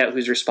want to find out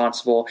who's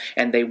responsible,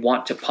 and they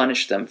want to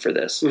punish them for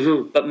this.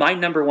 But my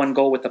number one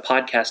goal with the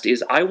podcast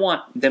is I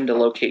want them to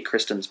locate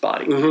Kristen's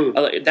body.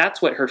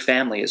 That's what her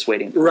family is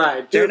waiting for.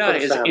 Right. They're not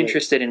as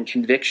interested in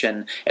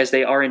conviction as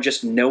they are in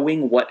just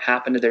knowing what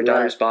happened to their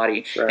daughter's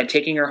body and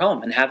taking her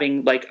home and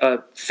having like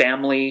a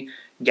family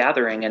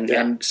gathering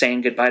and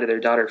saying goodbye to their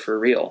daughter for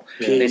real.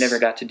 They never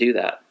got to do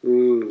that.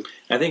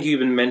 I think you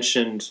even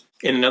mentioned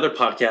in another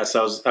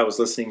podcast I was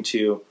listening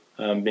to,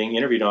 being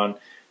interviewed on,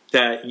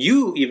 that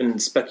you even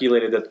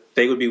speculated that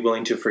they would be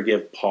willing to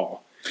forgive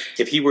Paul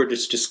if he were to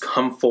just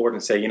come forward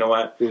and say, you know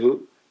what,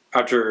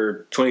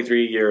 after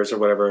 23 years or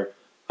whatever,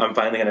 I'm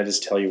finally going to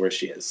just tell you where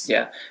she is.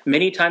 Yeah.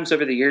 Many times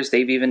over the years,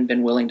 they've even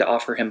been willing to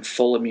offer him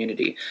full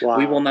immunity. Wow.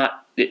 We will not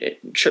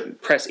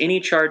press any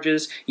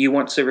charges. You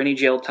won't serve any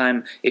jail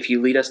time if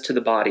you lead us to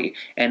the body.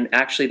 And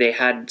actually, they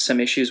had some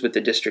issues with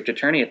the district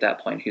attorney at that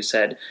point who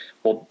said,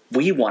 well,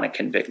 we want to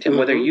convict him.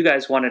 Whether you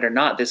guys want it or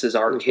not, this is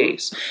our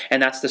case.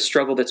 And that's the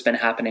struggle that's been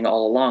happening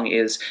all along,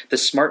 is the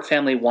Smart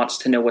family wants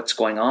to know what's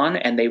going on,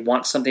 and they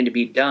want something to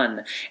be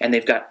done. And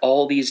they've got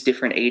all these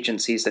different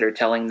agencies that are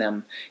telling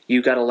them,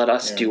 you got to let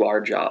us do our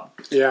job.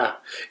 Yeah.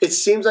 It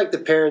seems like the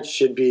parents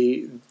should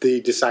be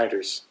the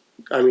deciders.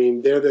 I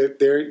mean, they're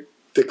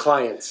the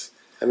clients.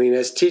 I mean,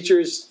 as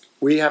teachers,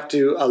 we have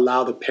to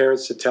allow the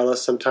parents to tell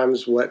us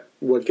sometimes what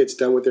gets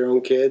done with their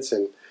own kids,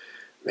 and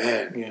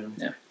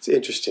man, it's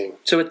interesting.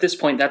 So at this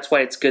point, that's why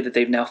it's good that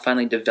they've now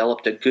finally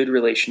developed a good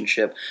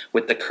relationship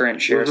with the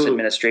current sheriff's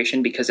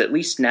administration, because at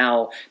least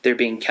now they're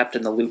being kept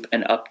in the loop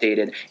and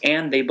updated,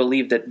 and they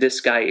believe that this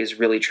guy is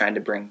really trying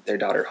to bring their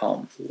daughter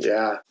home.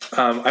 Yeah.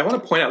 I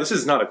want to point out, this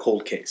is not a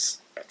cold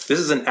case. This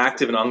is an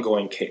active and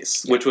ongoing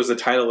case, which was the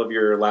title of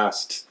your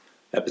last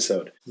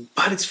episode.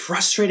 But it's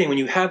frustrating when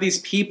you have these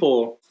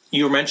people,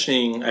 you were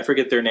mentioning, I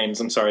forget their names,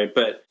 I'm sorry,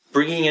 but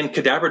bringing in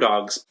cadaver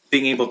dogs,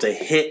 being able to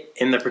hit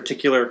in the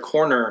particular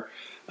corner,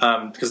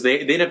 because they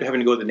ended up having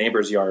to go to the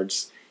neighbors'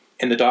 yards,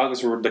 and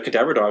the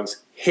cadaver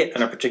dogs hit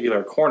on a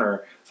particular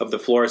corner of the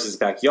Flores'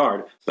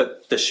 backyard,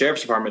 but the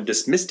sheriff's department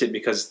dismissed it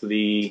because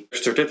the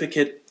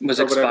certificate was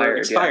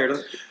expired.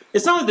 Yeah.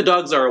 It's not like the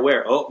dogs are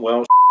aware, oh,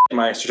 well,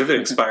 my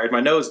certificate expired,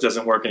 my nose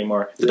doesn't work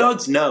anymore. The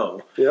dogs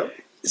know. Yep.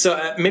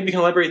 So maybe you can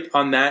elaborate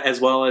on that, as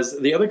well as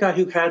the other guy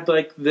who had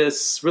like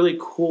this really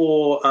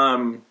cool,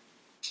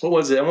 what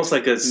was it? Almost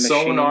like a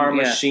sonar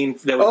machine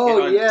that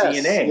would hit on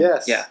DNA.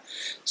 Yes. Yeah.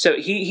 So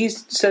he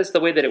says the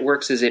way that it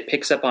works is it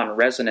picks up on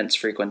resonance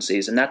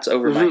frequencies, and that's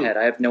over my head.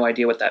 I have no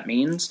idea what that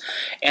means,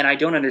 and I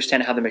don't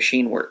understand how the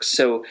machine works.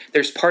 So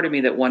there's part of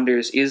me that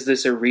wonders, is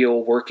this a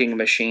real working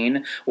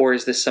machine, or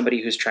is this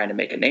somebody who's trying to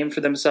make a name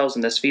for themselves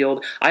in this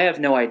field? I have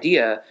no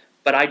idea.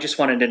 But I just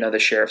wanted to know the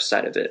sheriff's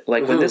side of it.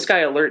 Like, when this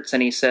guy alerts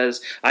and he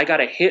says, I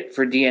got a hit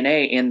for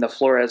DNA in the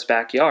Flores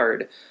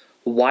backyard,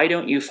 why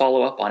don't you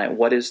follow up on it?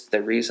 What is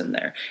the reason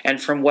there?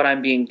 And from what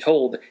I'm being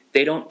told,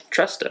 they don't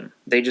trust him.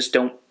 They just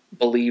don't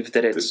believe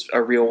that it's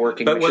a real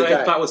working machine. But what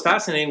I thought was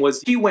fascinating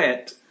was he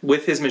went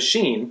with his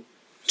machine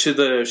to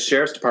the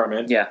sheriff's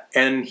department,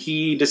 and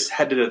he just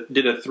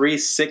did a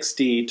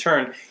 360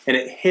 turn, and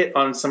it hit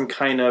on some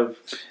kind of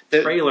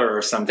trailer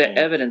or something. The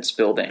evidence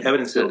building.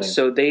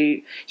 So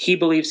he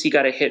believes he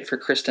got a hit for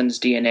Kristen's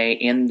DNA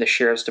in the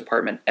sheriff's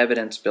department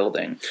evidence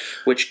building,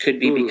 which could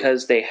be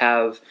because they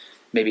have,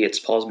 maybe it's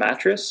Paul's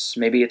mattress,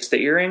 maybe it's the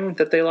earring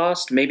that they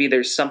lost, maybe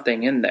there's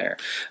something in there.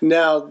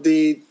 Now,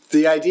 the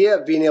idea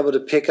of being able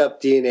to pick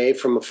up DNA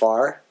from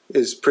afar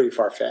is pretty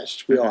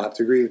far-fetched. We all have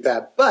to agree with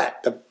that.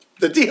 But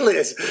the deal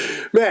is,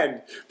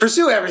 man,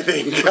 pursue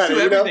everything.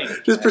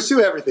 Just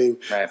pursue everything.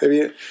 Right. I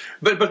mean,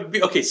 but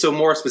okay. So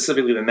more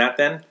specifically than that,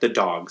 then the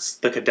dogs,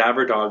 the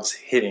cadaver dogs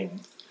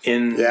hitting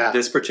in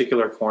this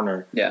particular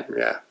corner. Yeah.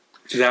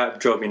 That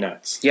drove me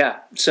nuts.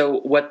 Yeah.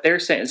 So what they're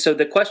saying, so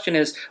the question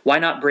is, why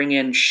not bring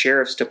in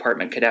sheriff's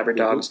department cadaver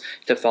dogs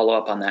to follow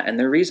up on that? And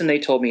the reason they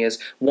told me is,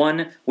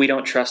 one, we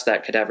don't trust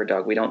that cadaver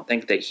dog. We don't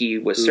think that he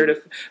was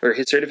or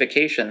his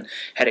certification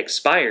had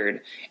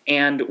expired,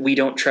 and we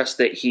don't trust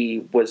that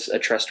he was a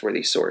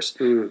trustworthy source.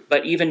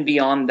 But even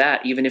beyond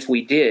that, even if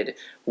we did,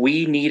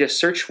 we need a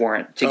search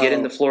warrant to get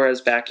in the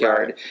Flores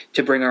backyard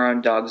to bring our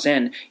own dogs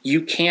in.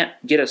 You can't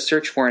get a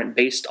search warrant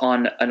based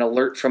on an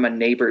alert from a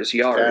neighbor's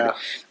yard. Yeah.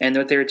 And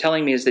what they were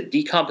telling me is that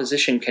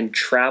decomposition can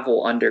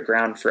travel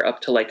underground for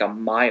up to like a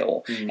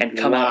mile and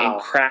come out in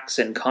cracks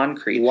in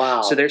concrete.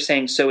 Wow. So they're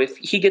saying, so if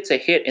he gets a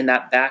hit in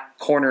that back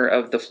corner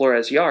of the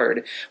Flores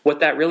yard, what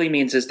that really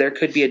means is there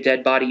could be a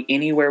dead body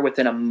anywhere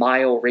within a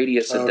mile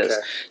radius of this.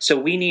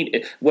 So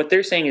what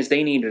they're saying is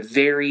they need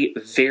very,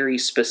 very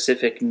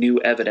specific new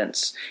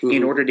evidence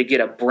in order to get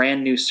a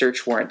brand new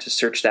search warrant to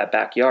search that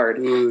backyard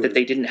that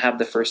they didn't have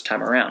the first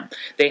time around.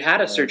 They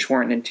had a search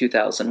warrant in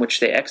 2000, which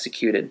they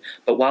executed,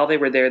 but while they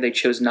were there, they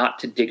chose not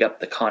to dig up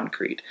the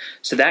concrete.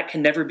 So that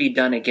can never be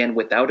done again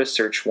without a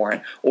search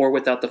warrant or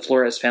without the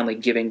Flores family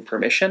giving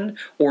permission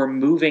or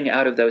moving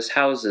out of those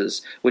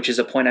houses, which is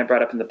a point I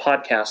brought up in the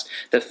podcast.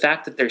 The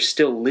fact that they're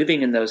still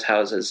living in those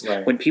houses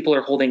when people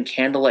are holding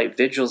candlelight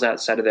vigils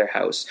outside of their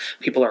house,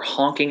 people are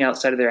honking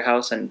outside of their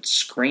house and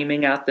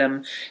screaming at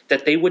them,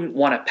 that they wouldn't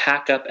want to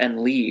pack up and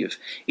leave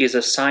is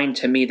a sign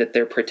to me that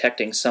they're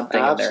protecting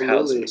something in their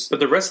houses. But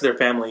the rest of their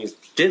families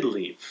did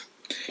leave.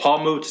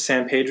 Paul moved to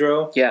San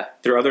Pedro. Yeah.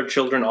 Their other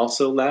children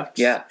also left.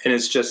 Yeah. And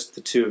it's just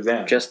the two of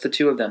them. Just the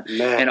two of them.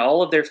 Man. And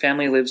all of their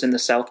family lives in the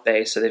South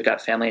Bay, so they've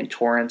got family in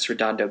Torrance,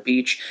 Redondo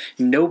Beach.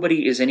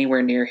 Nobody is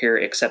anywhere near here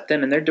except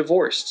them, and they're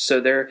divorced. So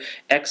their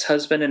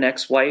ex-husband and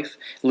ex-wife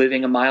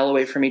living a mile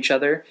away from each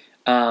other.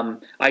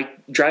 I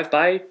drive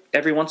by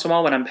every once in a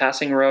while when I'm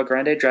passing Rio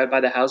Grande, drive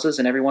by the houses,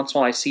 and every once in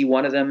a while I see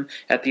one of them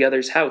at the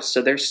other's house.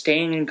 So they're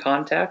staying in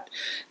contact.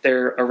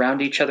 They're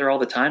around each other all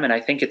the time, and I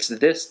think it's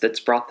this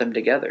that's brought them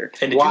together.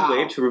 And did you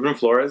wave to Ruben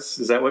Flores?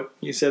 Is that what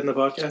you said in the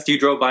podcast? You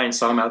drove by and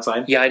saw him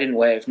outside? Yeah, I didn't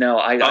wave. No,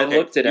 I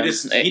looked at him.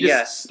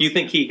 Yes. You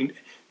think he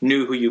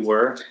knew who you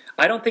were?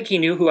 I don't think he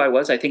knew who I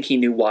was. I think he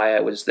knew why I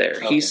was there.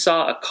 Okay. He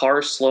saw a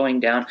car slowing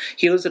down.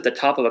 He lives at the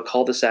top of a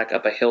cul-de-sac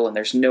up a hill, and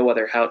there's no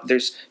other house.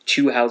 There's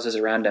two houses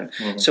around him.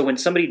 Mm-hmm. So when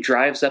somebody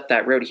drives up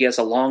that road, he has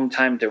a long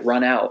time to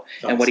run out.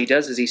 And what he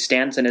does is he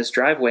stands in his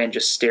driveway and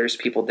just stares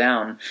people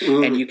down.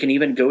 And you can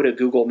even go to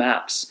Google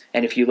Maps,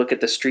 and if you look at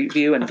the street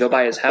view and go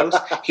by his house,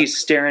 he's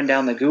staring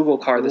down the Google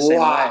car the same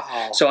way.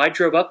 So I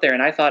drove up there,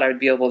 and I thought I would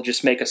be able to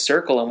just make a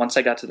circle. And once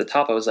I got to the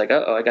top, I was like,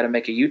 I got to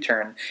make a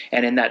U-turn.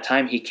 And in that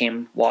time, he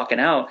came walking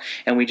out,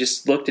 and we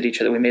just looked at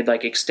each other. We made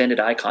like extended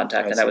eye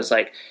contact, and I was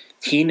like,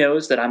 he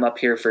knows that I'm up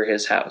here for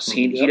his house.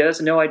 He has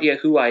no idea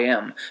who I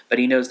am, but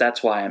he knows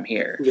that's why I'm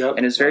here.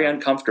 And it's very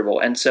uncomfortable.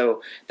 And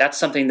so that's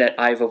something that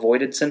I've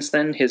avoided since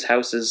then. His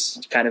house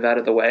is kind of out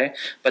of the way,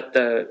 but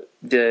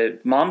the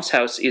mom's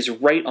house is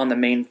right on the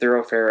main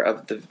thoroughfare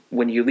of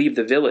when you leave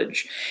the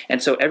village.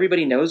 And so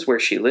everybody knows where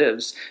she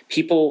lives.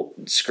 People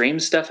scream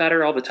stuff at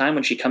her all the time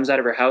when she comes out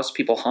of her house.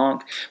 People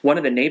honk. One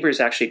of the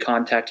neighbors actually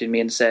contacted me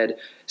and said,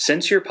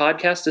 since your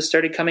podcast has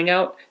started coming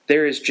out,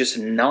 there is just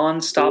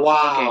nonstop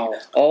honking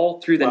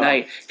all through the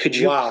night. Could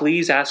you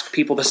please ask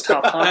people to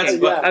stop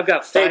honking? I've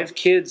got 5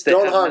 kids that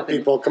don't have honk, nothing.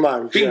 People. Come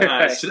on, be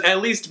nice.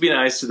 At least be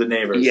nice to the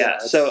neighbors. Yeah.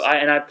 So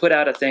I put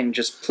out a thing.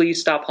 Just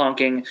please stop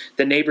honking.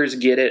 The neighbors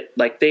get it.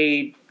 Like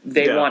they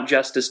want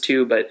justice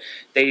too, but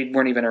they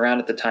weren't even around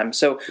at the time.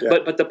 So,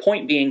 but the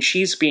point being,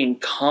 she's being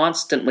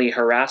constantly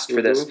harassed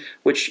for this,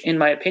 which in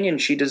my opinion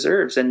she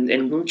deserves,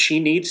 and she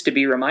needs to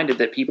be reminded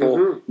that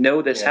people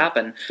know this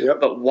happened.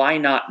 But why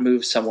not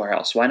move somewhere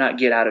else? Why not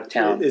get out of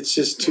town? It's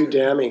just too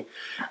damning.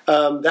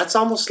 That's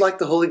almost like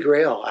the Holy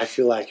Grail. I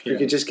feel like if you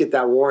could just get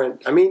that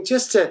warrant. I mean,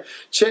 just to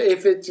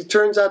if it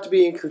turns out to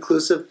be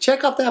inconclusive,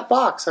 check off that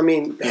box. I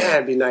mean, man,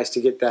 it'd be nice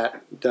to get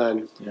that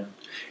done. Yeah.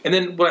 And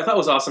then what I thought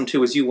was awesome, too,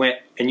 was you went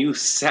and you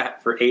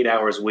sat for 8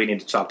 hours waiting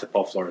to talk to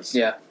Paul Flores.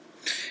 Yeah.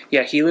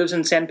 Yeah, he lives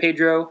in San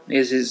Pedro.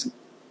 His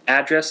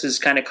address is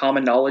kind of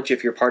common knowledge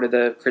if you're part of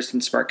the Kristen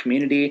Smart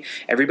community.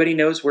 Everybody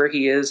knows where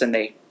he is, and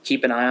they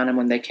keep an eye on him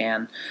when they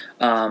can.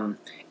 And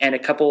a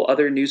couple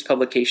other news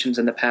publications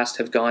in the past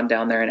have gone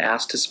down there and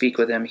asked to speak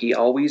with him. He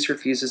always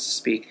refuses to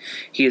speak.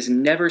 He has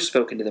never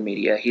spoken to the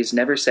media. He's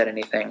never said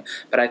anything.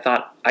 But I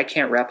thought, I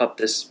can't wrap up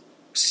this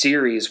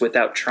series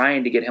without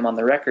trying to get him on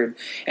the record,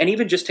 and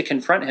even just to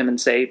confront him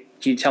and say,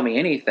 can you tell me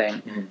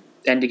anything?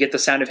 And to get the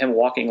sound of him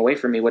walking away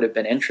from me would have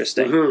been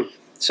interesting.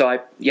 So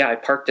I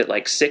parked at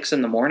like 6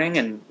 in the morning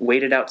and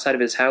waited outside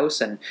of his house,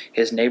 and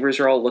his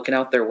neighbors are all looking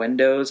out their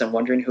windows and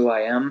wondering who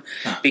I am,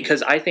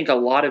 because I think a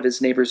lot of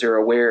his neighbors are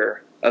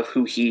aware of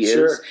who he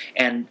is,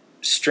 and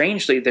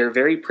strangely they're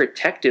very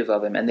protective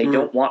of him, and they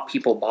don't want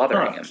people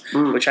bothering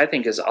him, which I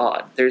think is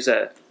odd. There's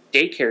a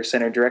daycare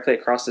center directly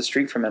across the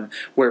street from him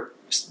where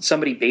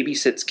somebody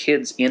babysits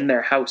kids in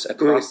their house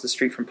across the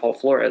street from Paul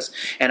Flores.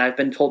 And I've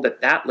been told that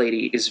that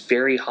lady is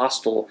very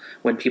hostile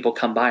when people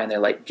come by and they're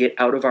like, get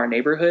out of our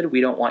neighborhood.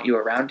 We don't want you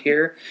around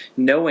here.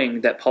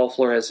 Knowing that Paul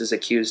Flores is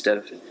accused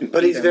of...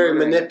 But he's very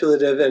murdering.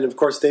 manipulative, and of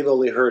course they've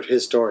only heard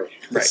his story.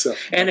 Right. So,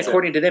 and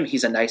according to them,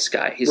 he's a nice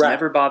guy. He's Right.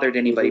 never bothered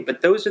anybody.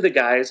 But those are the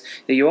guys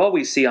that you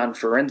always see on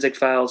forensic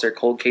files or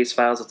cold case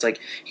files. It's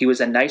like he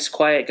was a nice,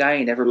 quiet guy.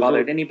 He never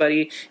bothered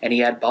anybody, and he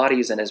had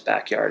bodies in his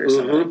backyard or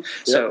something.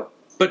 So...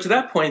 But to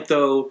that point,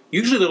 though,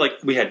 usually they're like,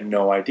 we had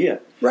no idea.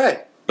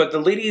 Right. But the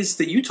ladies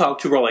that you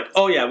talked to were like,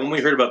 oh, yeah, when we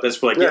heard about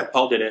this, we're like, yeah,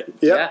 Paul did it.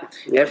 Yep.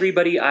 Yeah.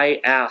 Everybody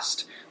I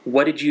asked,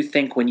 what did you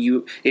think when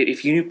you,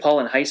 if you knew Paul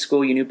in high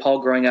school, you knew Paul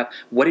growing up,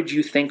 what did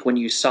you think when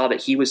you saw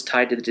that he was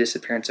tied to the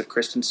disappearance of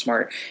Kristen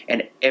Smart?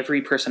 And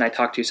every person I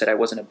talked to said I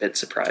wasn't a bit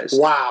surprised.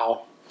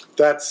 Wow.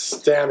 That's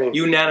damning.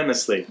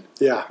 Unanimously.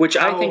 Yeah. Which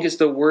I think is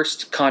the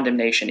worst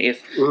condemnation.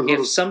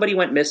 If somebody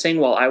went missing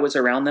while I was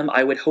around them,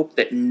 I would hope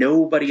that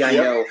nobody I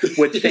know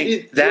would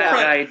think that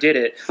guy did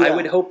it. Yeah. I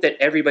would hope that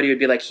everybody would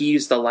be like,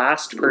 he's the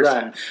last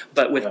person. Right.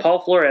 But with Paul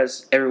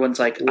Flores, everyone's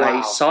like, Wow.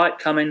 I saw it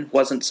coming,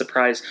 wasn't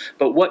surprised.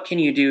 But what can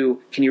you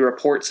do? Can you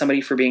report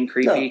somebody for being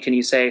creepy? No. Can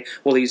you say,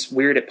 well, he's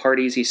weird at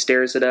parties, he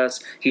stares at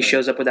us, he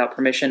shows up without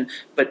permission?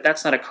 But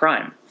that's not a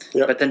crime.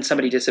 Yep. But then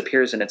somebody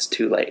disappears and it's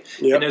too late.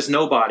 Yep. And there's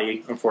no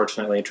body,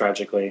 unfortunately,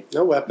 tragically.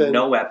 No weapon.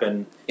 No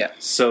weapon. Yeah.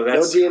 So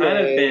that's No kind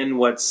of DNA. been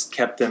what's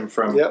kept them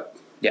from... Yep.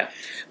 Yeah.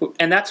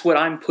 And that's what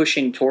I'm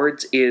pushing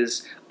towards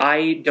is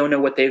I don't know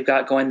what they've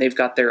got going. They've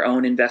got their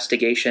own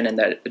investigation and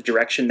the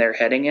direction they're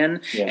heading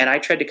in. Yeah. And I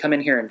tried to come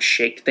in here and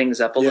shake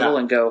things up a little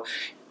and go,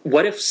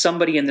 what if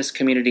somebody in this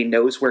community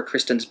knows where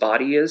Kristen's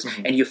body is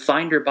and you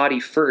find her body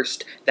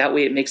first? That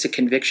way it makes a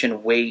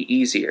conviction way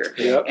easier.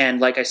 Yep. And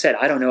like I said,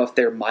 I don't know if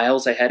they're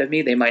miles ahead of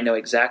me. They might know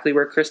exactly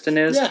where Kristen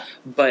is. Yeah.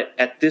 But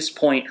at this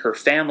point, her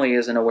family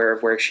isn't aware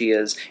of where she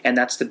is. And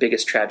that's the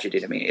biggest tragedy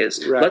to me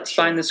is Right, let's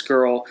sure. find this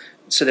girl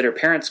so that her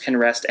parents can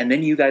rest, and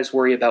then you guys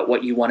worry about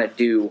what you want to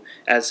do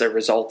as a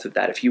result of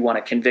that. If you want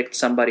to convict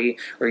somebody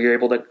or you're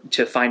able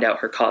to find out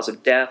her cause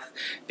of death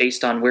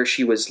based on where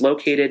she was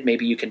located,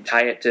 maybe you can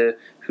tie it to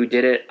who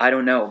did it. I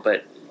don't know,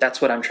 but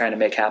that's what I'm trying to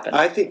make happen.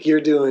 I think you're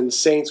doing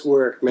saints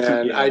work,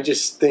 man. Yeah. I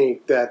just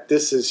think that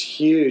this is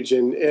huge,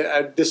 and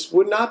this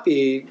would not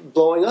be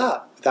blowing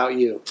up without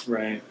you.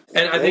 Right.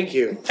 And I Thank think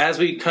you. as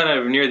we kind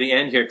of near the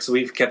end here, because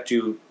we've kept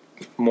you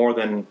more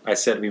than I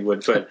said we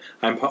would, but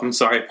I'm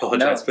sorry, I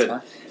apologize. it's But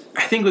fine.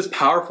 I think it was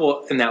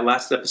powerful in that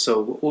last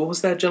episode. What was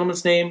that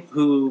gentleman's name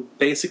who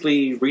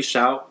basically reached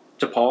out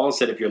to Paul and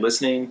said, if you're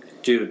listening,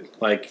 dude,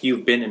 like,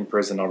 you've been in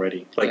prison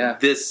already.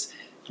 Like, this,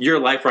 your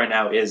life right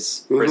now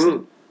is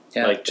prison.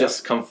 Yeah. Like,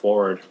 just come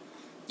forward.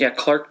 Yeah,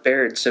 Clark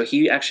Baird. So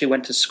he actually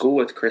went to school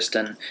with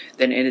Kristen,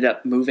 then ended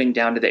up moving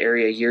down to the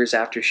area years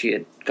after she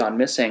had gone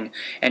missing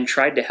and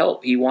tried to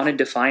help. He wanted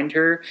to find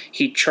her.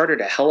 He chartered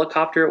a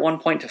helicopter at one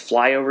point to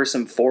fly over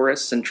some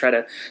forests and try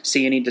to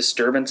see any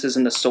disturbances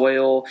in the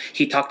soil.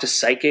 He talked to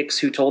psychics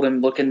who told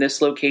him, look in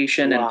this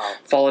location, and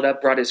followed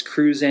up, brought his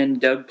crews in,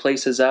 dug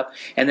places up.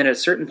 And then at a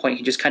certain point,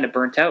 he just kind of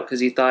burnt out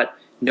because he thought,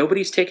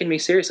 nobody's taking me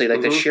seriously. Like,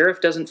 the sheriff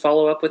doesn't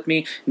follow up with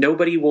me.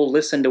 Nobody will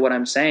listen to what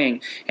I'm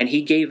saying. And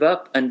he gave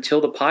up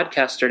until the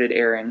podcast started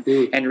airing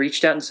and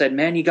reached out and said,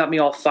 man, you got me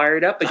all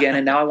fired up again,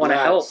 and now I want to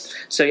help.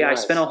 So, yeah, I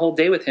spent a whole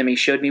day with him. He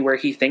showed me where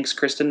he thinks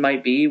Kristen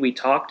might be. We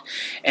talked.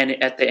 And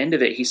at the end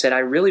of it, he said, I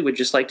really would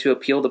just like to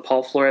appeal to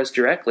Paul Flores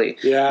directly.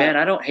 Yeah. Man,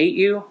 I don't hate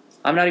you.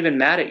 I'm not even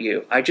mad at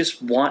you. I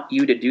just want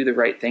you to do the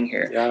right thing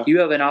here. Yeah. You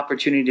have an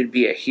opportunity to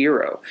be a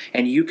hero,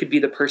 and you could be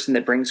the person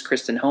that brings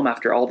Kristen home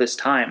after all this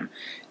time.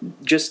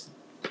 Just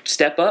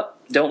step up.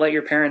 Don't let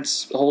your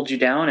parents hold you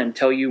down and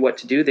tell you what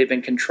to do. They've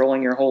been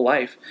controlling your whole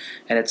life,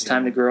 and it's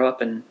time to grow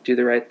up and do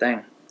the right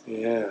thing.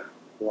 Yeah.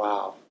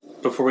 Wow.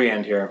 Before we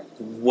end here,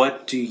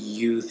 what do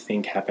you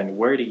think happened?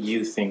 Where do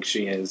you think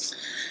she is?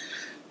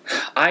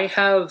 I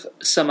have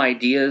some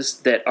ideas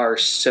that are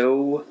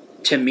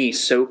to me,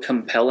 so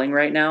compelling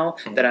right now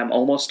that I'm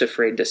almost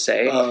afraid to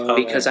say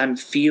because I'm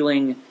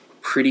feeling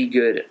pretty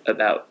good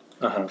about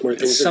Where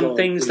things are some going.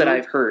 things that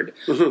I've heard.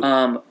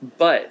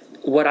 But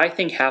what I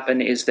think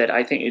happened is that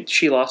I think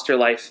she lost her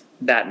life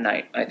that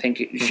night. I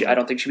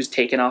don't think she was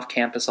taken off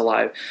campus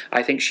alive.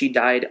 I think she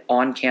died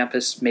on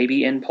campus,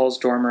 maybe in Paul's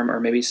dorm room or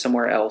maybe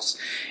somewhere else,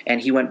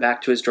 and he went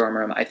back to his dorm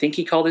room. I think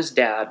he called his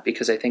dad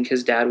because I think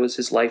his dad was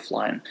his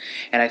lifeline,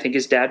 and I think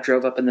his dad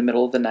drove up in the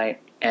middle of the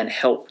night and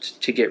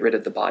helped to get rid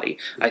of the body.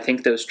 I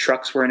think those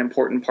trucks were an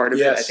important part of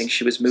it. I think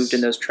she was moved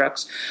in those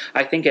trucks.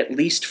 I think at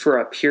least for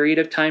a period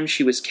of time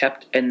she was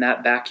kept in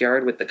that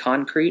backyard with the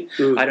concrete.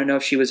 I don't know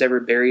if she was ever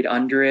buried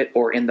under it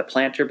or in the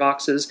planter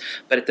boxes,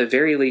 but at the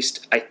very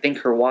least I think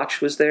her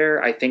watch was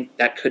there. I think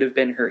that could have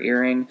been her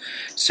earring.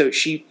 So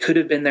she could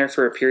have been there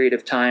for a period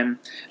of time.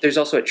 There's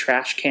also a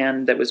trash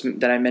can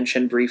that I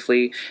mentioned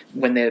briefly.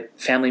 When the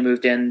family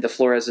moved in, the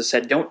Floreses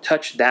said, don't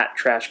touch that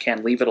trash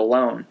can, leave it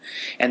alone.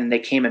 And then they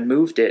came and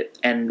moved moved it,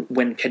 and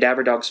when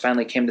cadaver dogs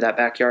finally came to that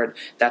backyard,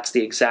 that's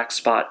the exact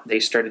spot they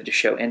started to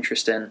show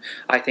interest in.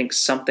 I think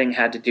something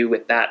had to do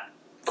with that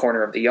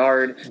corner of the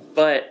yard,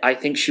 but I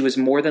think she was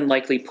more than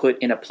likely put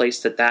in a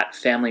place that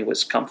family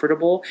was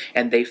comfortable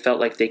and they felt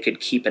like they could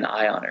keep an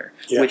eye on her,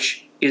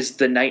 which is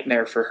the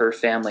nightmare for her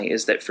family,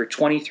 is that for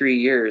 23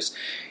 years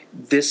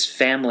this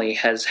family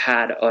has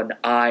had an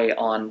eye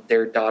on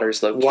their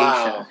daughter's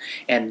location,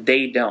 and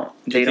they don't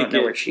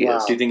know where she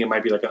is. Do you think it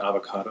might be like an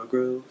avocado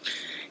grove?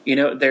 You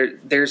know,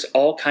 there's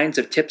all kinds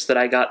of tips that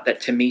I got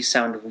that to me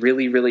sound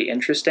really, really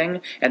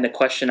interesting. And the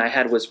question I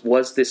had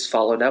was this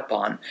followed up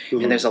on?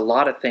 Mm-hmm. And there's a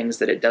lot of things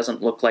that it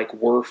doesn't look like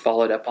were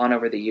followed up on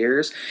over the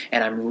years.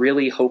 And I'm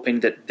really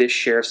hoping that this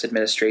sheriff's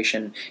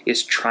administration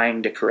is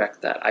trying to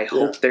correct that. I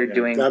hope they're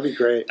doing. That'd be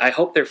great. I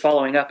hope they're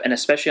following up, and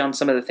especially on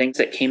some of the things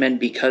that came in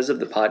because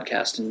of the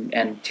podcast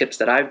and tips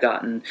that I've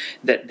gotten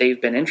that they've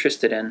been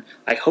interested in.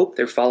 I hope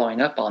they're following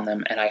up on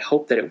them, and I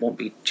hope that it won't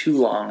be too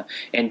long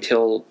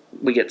until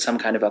we get some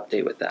kind of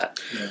update with that.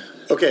 Yeah.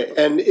 Okay,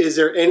 and is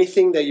there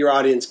anything that your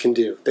audience can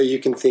do that you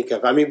can think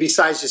of? I mean,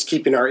 besides just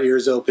keeping our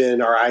ears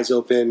open, our eyes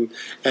open,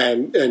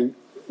 and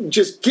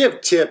just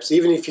give tips,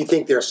 even if you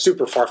think they're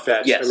super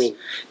far-fetched. Yes. I mean,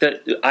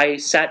 I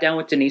sat down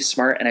with Denise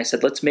Smart and I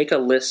said, let's make a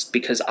list,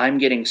 because I'm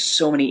getting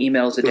so many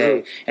emails a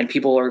day and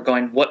people are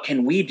going, what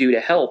can we do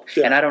to help?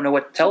 Yeah. And I don't know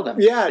what to tell them.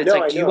 Yeah, it's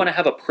like, do you want to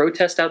have a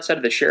protest outside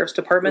of the sheriff's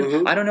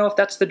department? I don't know if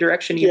that's the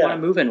direction you want to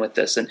move in with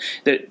this. And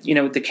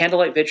the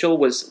candlelight vigil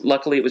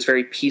luckily it was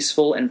very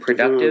peaceful and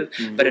productive,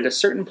 but at a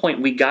certain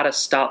point we got to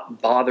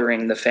stop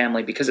bothering the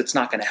family because it's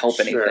not going to help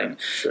anything.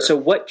 Sure. So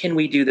what can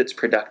we do that's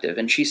productive?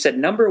 And she said,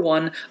 number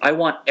one, I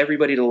want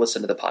everybody to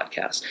listen to the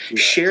podcast. Yes.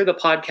 Share the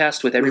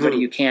podcast with everybody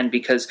you can,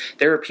 because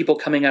there are people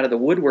coming out of the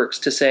woodworks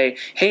to say,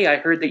 hey, I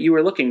heard that you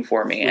were looking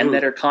for me, and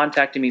that are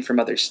contacting me from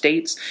other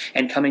states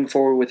and coming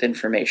forward with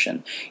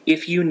information.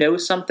 If you know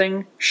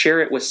something, share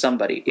it with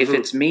somebody. If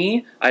it's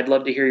me, I'd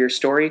love to hear your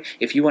story.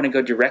 If you want to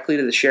go directly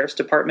to the sheriff's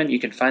department, you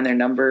can find their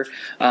number.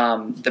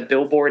 The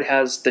billboard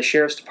has the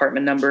sheriff's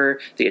department number,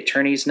 the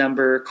attorney's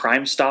number,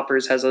 Crime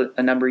Stoppers has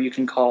a number you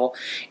can call.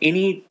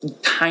 Any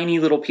tiny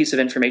little piece of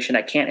information,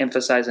 I can't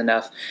emphasize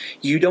enough.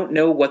 You don't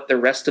know what the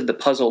rest of the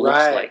puzzle looks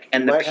like.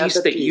 And the piece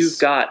that you've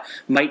got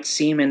might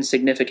seem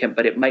insignificant,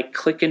 but it might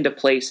click into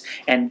place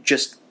and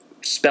just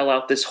spell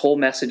out this whole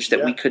message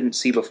that we couldn't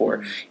see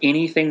before.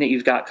 Anything that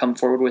you've got, come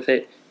forward with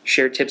it.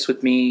 Share tips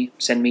with me.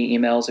 Send me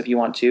emails if you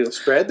want to.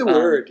 Spread the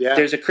word,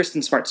 There's a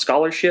Kristen Smart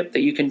scholarship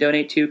that you can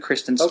donate to,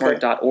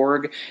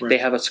 kristensmart.org. Right. They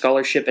have a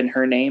scholarship in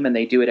her name, and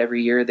they do it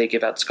every year. They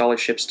give out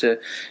scholarships to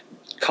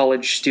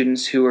college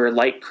students who are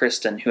like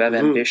Kristen, who have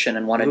ambition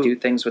and want to do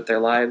things with their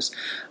lives.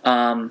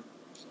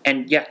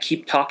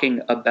 Keep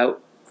talking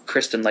about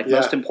Kristen.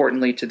 Most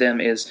importantly to them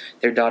is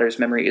their daughter's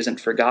memory isn't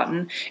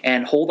forgotten,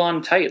 and hold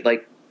on tight.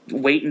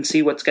 Wait and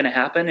see what's going to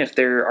happen. If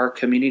there are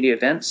community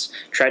events,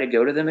 try to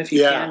go to them if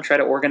you can. Try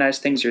to organize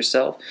things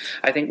yourself.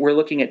 I think we're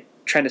looking at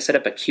trying to set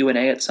up a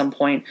Q&A at some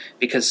point,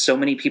 because so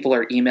many people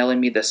are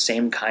emailing me the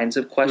same kinds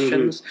of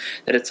questions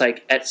that it's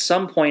like, at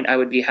some point I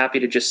would be happy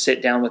to just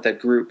sit down with a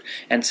group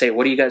and say,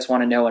 what do you guys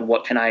want to know, and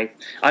what can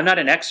I'm not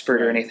an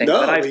expert or anything,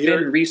 but I've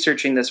been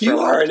researching this for a long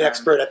time. You are an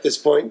expert at this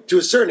point, to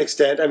a certain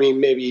extent. I mean,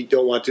 maybe you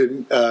don't want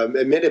to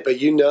admit it, but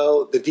you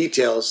know the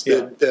details,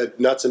 the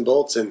nuts and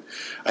bolts, and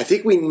I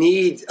think we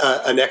need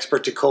an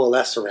expert to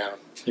coalesce around.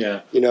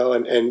 Yeah.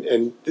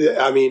 And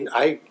I mean,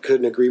 I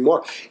couldn't agree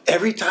more.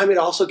 Every time it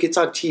also gets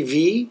on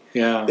TV.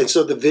 Yeah. And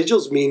so the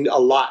vigils mean a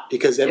lot,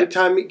 because every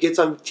time it gets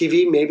on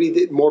TV,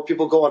 maybe more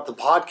people go on the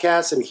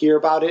podcast and hear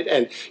about it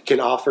and can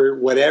offer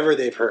whatever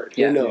they've heard.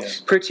 Yeah. Who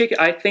knows?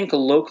 I think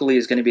locally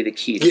is going to be the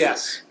key to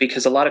this,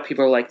 because a lot of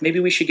people are like, maybe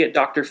we should get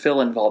Dr.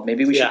 Phil involved.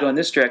 Maybe we should go in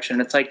this direction.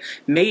 And it's like,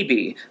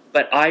 maybe.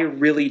 But I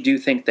really do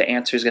think the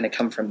answer is going to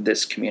come from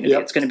this community.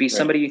 It's going to be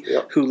somebody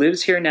who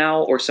lives here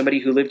now, or somebody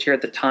who lived here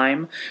at the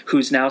time,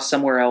 who's now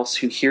somewhere else,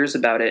 who hears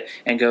about it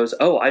and goes,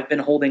 oh, I've been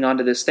holding on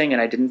to this thing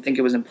and I didn't think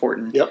it was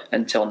important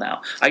until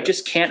now. I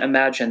just can't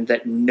imagine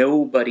that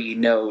nobody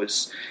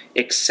knows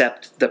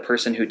except the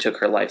person who took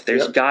her life.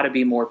 There's got to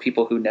be more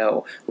people who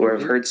know, who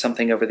have heard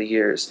something over the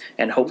years,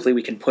 and hopefully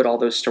we can put all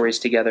those stories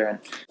together and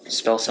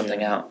spell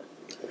something out.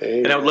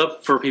 And I would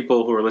love for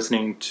people who are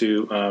listening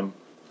to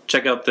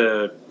check out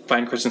the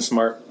Find Kristen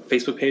Smart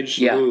Facebook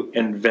page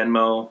and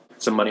Venmo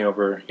some money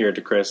over here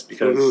to Chris,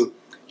 because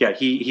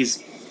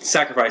he's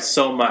sacrificed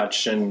so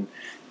much, and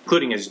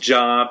including his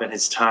job and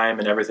his time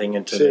and everything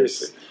into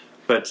this.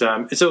 But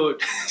so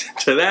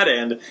to that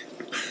end,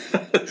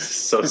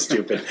 so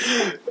stupid.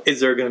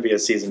 Is there going to be a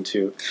season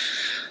 2?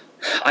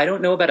 I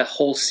don't know about a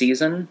whole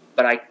season,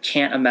 but I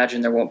can't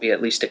imagine there won't be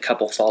at least a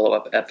couple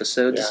follow-up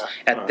episodes.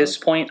 Yeah. At this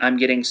point, I'm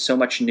getting so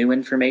much new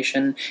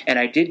information, and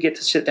I did get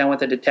to sit down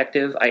with a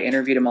detective. I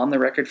interviewed him on the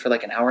record for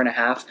like an hour and a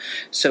half.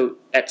 So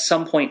at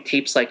some point,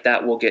 tapes like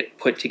that will get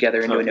put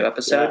together into a new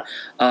episode.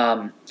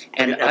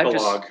 And an I'm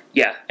just epilogue.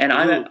 and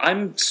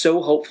I'm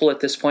so hopeful at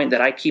this point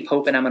that I keep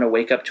hoping I'm going to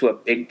wake up to a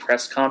big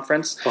press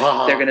conference.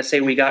 They're going to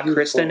say we got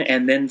Kristen,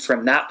 and then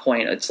from that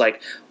point, it's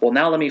like, well,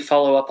 now let me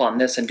follow up on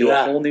this and do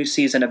a whole new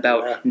season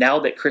about now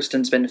that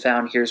Kristen's been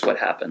found. Here's what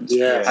happens.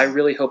 Yes. I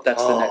really hope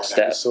that's the next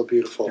step. So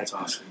beautiful. That's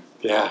awesome.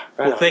 Yeah.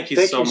 Well, thank you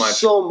so much.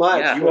 so much.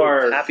 Yeah, You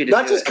are happy to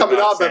Not do just it. coming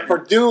on, but for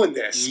doing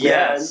this.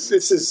 Yes. Man.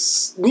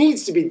 This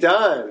needs to be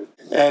done.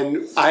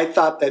 And I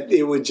thought that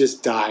it would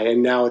just die,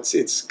 and now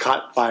it's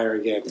caught fire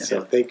again.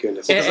 So thank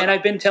goodness. And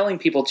I've been telling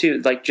people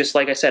too, like just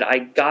like I said, I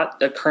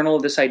got a kernel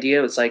of this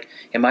idea. It's like,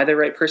 am I the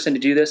right person to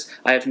do this?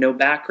 I have no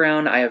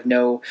background.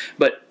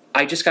 But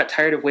I just got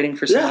tired of waiting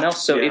for someone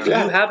else. So if you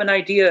have an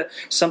idea,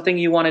 something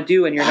you want to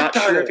do, and you're not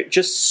sure if it,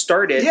 just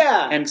start it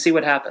and see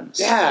what happens.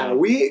 Yeah,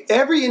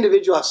 every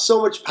individual has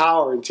so much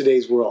power in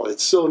today's world.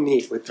 It's so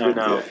neat. I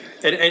know.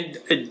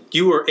 And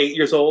you were 8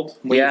 years old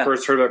when you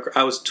first heard about her.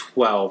 I was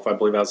 12. I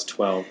believe I was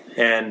 12.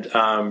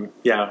 And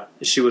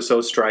she was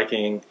so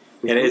striking.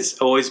 And it's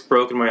always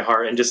broken my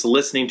heart. And just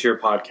listening to your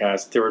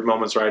podcast, there were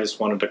moments where I just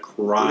wanted to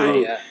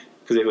cry.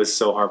 Because it was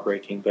so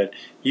heartbreaking. But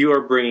you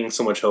are bringing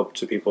so much hope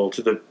to people,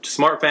 to the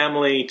Smart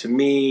family, to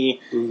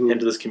me, and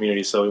to this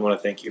community. So we want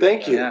to thank you.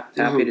 Thank you. Yeah,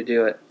 happy to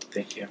do it.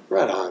 Thank you.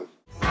 Right on.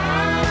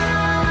 I'm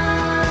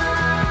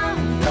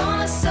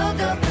gonna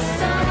soak up the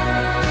sun.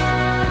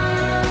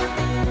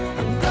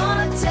 I'm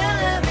gonna tell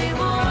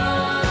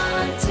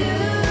everyone to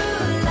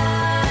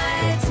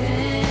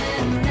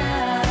lighten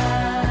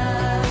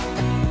up.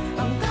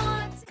 I'm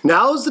gonna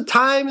Now's the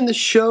time in the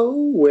show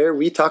where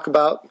we talk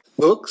about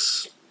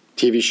books,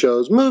 TV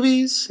shows,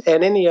 movies,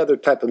 and any other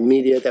type of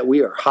media that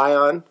we are high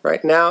on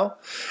right now.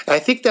 And I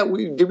think that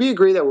did we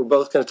agree that we're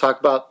both going to talk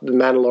about The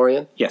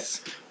Mandalorian?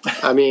 Yes.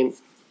 I mean,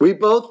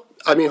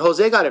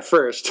 Jose got it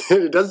first.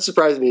 It doesn't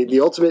surprise me. The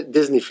ultimate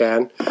Disney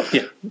fan,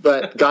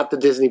 but got the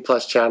Disney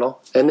Plus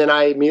channel. And then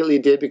I immediately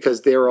did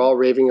because they were all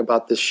raving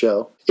about this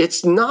show.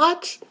 It's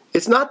not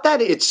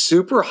that it's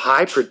super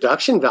high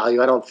production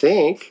value, I don't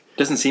think.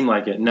 Doesn't seem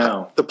like it,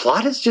 no. The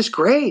plot is just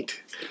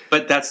great.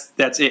 But that's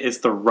it. It's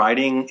the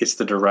writing, it's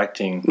the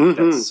directing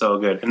that's so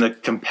good. And the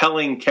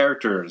compelling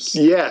characters.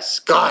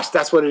 Yes. Gosh,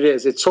 that's what it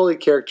is. It's totally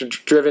character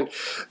driven.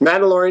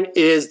 Mandalorian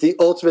is the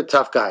ultimate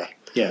tough guy.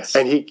 Yes.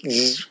 And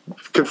he's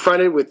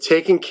confronted with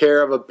taking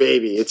care of a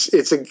baby. It's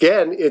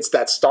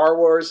that Star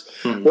Wars.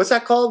 What's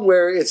that called?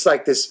 Where it's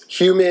like this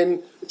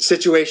human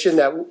situation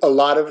that a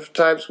lot of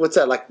times, what's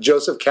that, like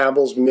Joseph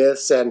Campbell's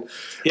Myths and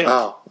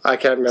I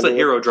can't remember. It's a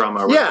hero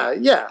drama. Right?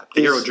 Yeah.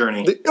 The hero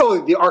journey.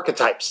 The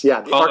archetypes.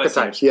 Yeah, the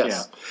archetypes.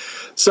 Yes. Yeah.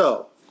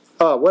 So,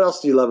 what else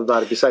do you love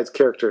about it besides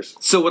characters?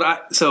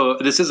 So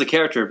this is a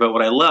character, but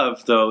what I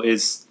love though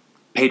is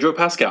Pedro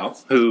Pascal,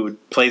 who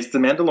plays the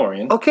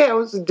Mandalorian. Okay,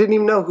 didn't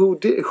even know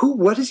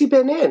what has he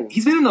been in?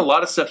 He's been in a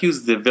lot of stuff. He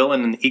was the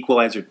villain in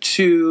Equalizer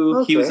 2.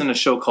 Okay. He was in a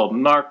show called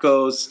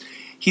Narcos.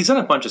 He's done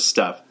a bunch of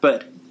stuff,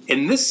 but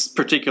in this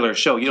particular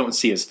show, you don't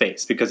see his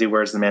face because he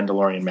wears the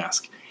Mandalorian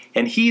mask.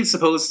 And he's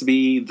supposed to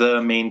be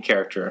the main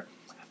character.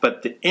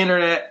 But the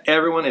internet,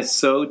 everyone is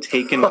so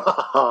taken with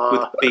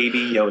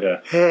Baby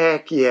Yoda.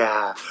 Heck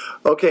yeah.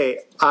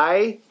 Okay,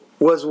 I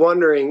was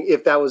wondering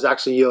if that was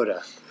actually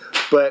Yoda.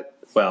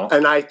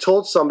 And I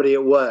told somebody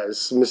it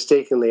was,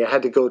 mistakenly. I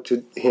had to go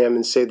to him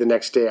and say the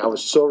next day I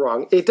was so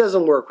wrong. It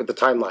doesn't work with the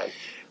timeline.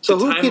 So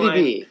who could he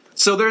be?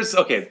 So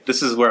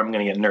this is where I'm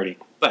going to get nerdy.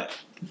 But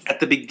at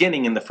the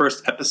beginning, in the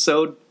first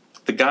episode,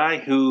 the guy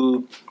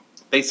who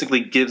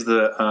basically gives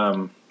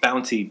the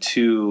bounty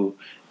to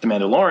the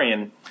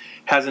Mandalorian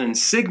has an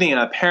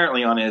insignia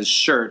apparently on his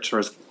shirt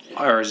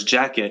or his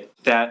jacket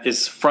that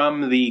is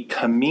from the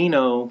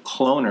Camino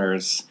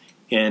cloners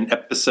in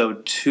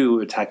episode 2,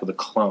 Attack of the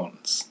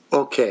Clones.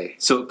 Okay.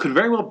 So it could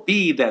very well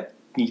be that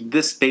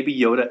this Baby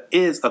Yoda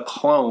is a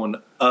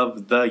clone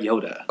of the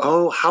Yoda.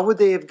 Oh, how would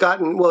they have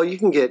gotten... Well, you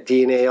can get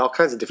DNA all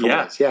kinds of different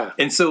ways. Yeah.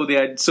 And so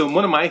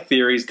one of my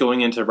theories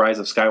going into Rise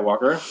of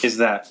Skywalker is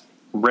that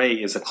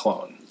Rey is a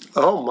clone.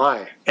 Oh,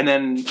 my. And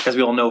then, as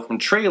we all know from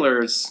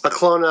trailers... A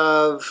clone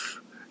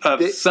of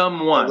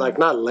someone. Like,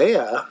 not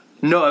Leia.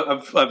 No,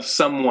 of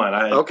someone.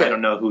 I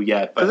don't know who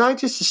yet. Because I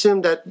just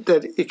assumed that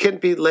it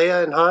couldn't be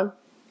Leia and Han.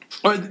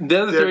 Or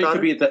the other theory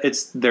could be that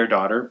it's their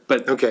daughter,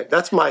 but okay,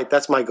 that's my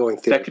going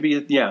theory. That could be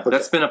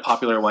That's been a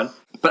popular one.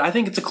 But I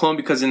think it's a clone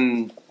because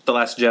in The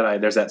Last Jedi,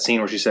 there's that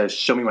scene where she says,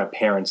 "Show me my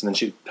parents," and then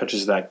she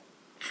touches that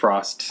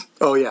frost.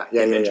 Oh yeah,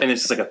 image, and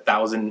it's just like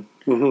 1,000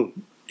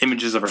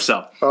 images of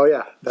herself. Oh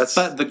yeah,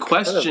 But the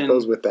question kind of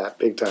goes with that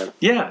big time.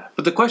 Yeah,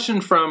 but the question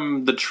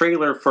from the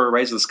trailer for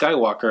Rise of the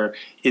Skywalker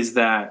is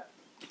that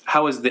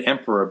how is the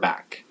Emperor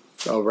back?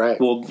 Oh right.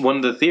 Well, one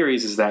of the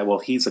theories is that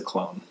he's a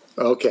clone.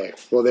 Okay,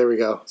 well there we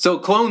go. So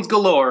clones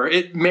galore.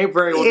 It may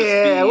very well just be...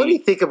 Yeah, what do you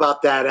think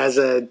about that as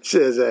a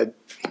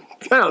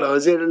I don't know.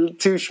 Is it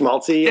too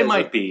schmaltzy? It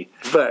might be,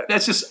 but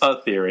that's just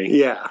a theory.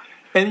 Yeah.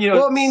 And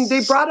well, I mean,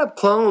 they brought up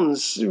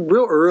clones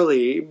real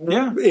early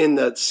in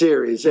the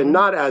series, and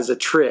not as a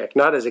trick,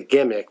 not as a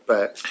gimmick,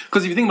 but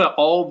because if you think about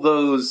all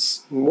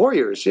those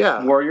warriors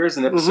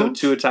in episode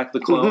 2 attacked the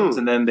clones,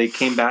 and then they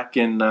came back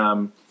in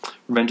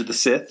Revenge of the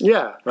Sith.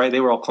 Yeah, right. They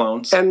were all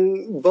clones.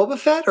 And Boba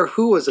Fett, or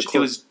who was a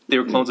clone? They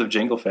were clones of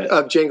Jango Fett.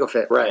 Of Jango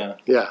Fett, right?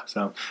 Yeah.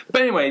 So,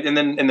 but anyway, and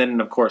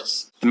then of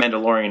course, the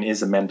Mandalorian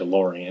is a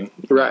Mandalorian,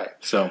 right?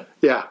 So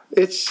yeah,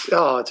 it's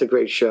a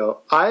great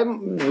show.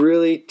 I'm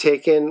really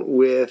taken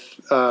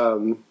with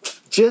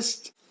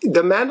just.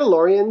 The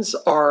Mandalorians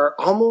are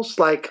almost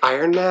like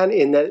Iron Man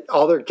in that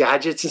all their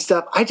gadgets and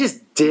stuff. I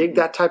just dig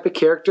that type of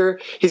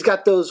character. He's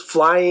got those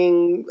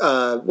flying,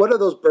 what are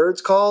those birds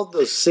called?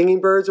 Those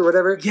singing birds or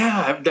whatever?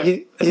 Yeah, I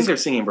think they're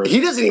singing birds.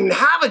 He doesn't even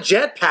have a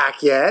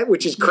jetpack yet,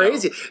 which is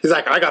crazy. No. He's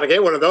like, I got to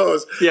get one of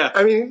those. Yeah.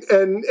 I mean,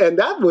 and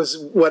that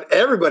was what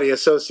everybody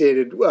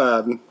associated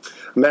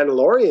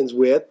Mandalorians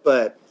with,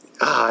 but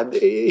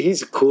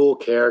he's a cool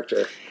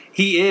character.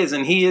 He is,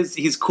 and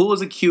he's cool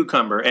as a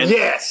cucumber. And,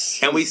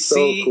 yes! And we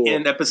see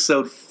in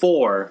episode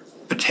 4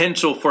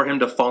 potential for him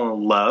to fall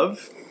in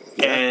love,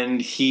 and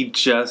he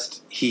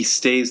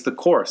stays the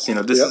course. You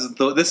know, this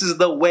is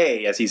the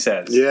way, as he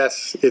says.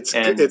 Yes, it's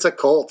a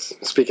cult.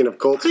 Speaking of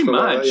cults, pretty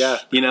much.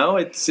 You know,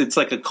 it's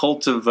like a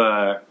cult of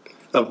warriors.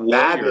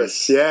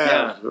 Madness,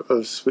 yeah.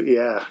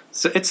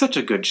 So it's such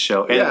a good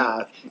show.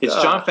 And it's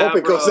Jon Favreau. I hope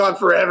it goes on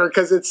forever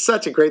because it's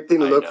such a great thing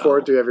to look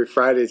forward to every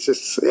Friday. It's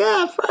just,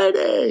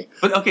 Friday.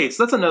 But okay,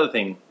 so that's another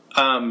thing.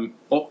 I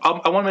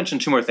want to mention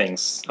 2 more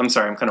things. I'm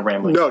sorry, I'm kind of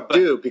rambling. No,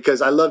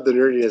 because I love the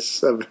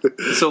nerdiness of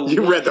so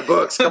you read the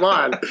books. Come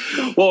on.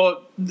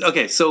 Well,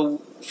 okay, so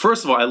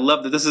first of all, I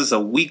love that this is a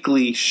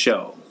weekly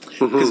show.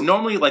 Because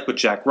normally, like with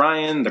Jack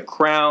Ryan, The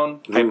Crown,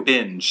 I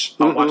binge.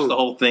 I'll watch the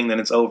whole thing, then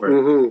it's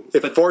over.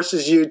 It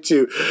forces you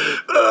to...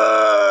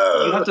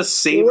 you have to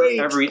savor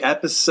every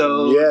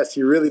episode. Yes,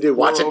 you really do.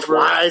 Watch it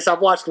twice.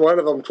 I've watched one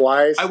of them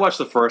twice. I watched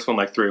the first one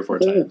like 3 or 4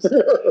 times.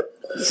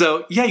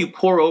 So, you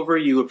pour over,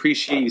 you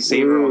appreciate, you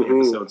savor all the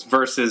episodes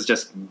versus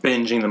just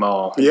binging them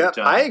all. Yeah,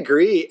 I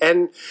agree.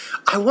 And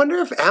I wonder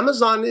if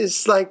Amazon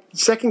is like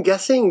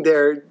second-guessing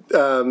their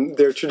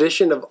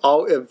tradition of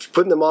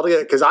putting them all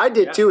together. Because I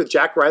did too with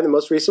Jack Ryan, the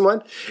most recent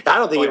one. I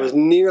don't think it was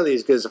nearly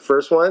as good as the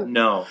first one.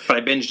 No, but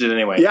I binged it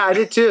anyway. Yeah, I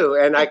did too.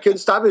 And I couldn't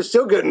stop it. It was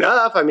still good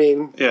enough. I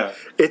mean,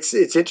 it's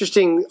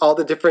interesting, all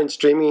the different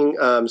streaming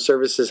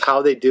services,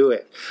 how they do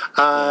it.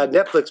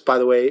 Netflix, by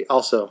the way,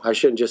 also. I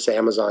shouldn't just say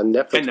Amazon.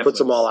 Netflix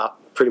puts them all out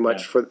pretty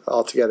much for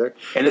all together.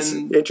 And it's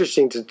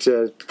interesting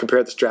to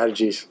compare the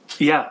strategies.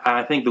 Yeah,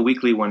 I think the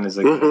weekly one is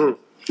a good one.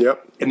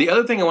 Yep. And the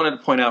other thing I wanted to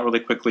point out really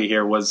quickly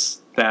here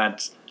was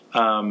that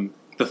the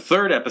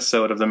 3rd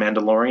episode of The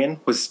Mandalorian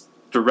was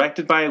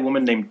directed by a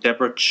woman named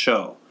Deborah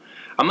Chow.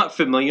 I'm not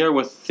familiar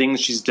with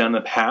things she's done in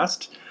the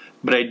past,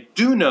 but I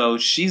do know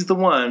she's the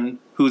one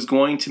who's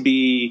going to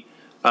be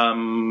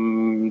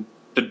the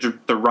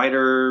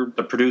writer,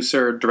 the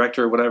producer,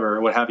 director, whatever,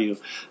 what have you,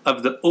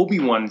 of the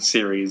Obi-Wan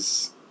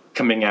series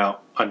coming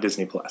out on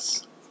Disney+.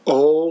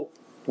 Oh,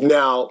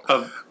 now...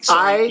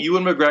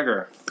 Ewan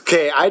McGregor.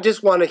 Okay, I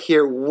just want to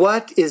hear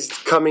what is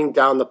coming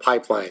down the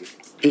pipeline,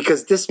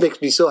 because this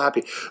makes me so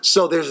happy.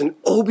 So there's an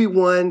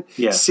Obi-Wan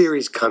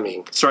series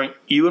coming. Starring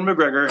Ewan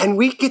McGregor. And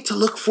we get to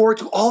look forward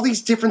to all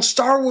these different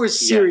Star Wars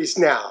series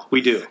now.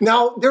 We do.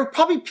 Now, there are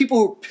probably people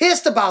who are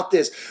pissed about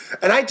this.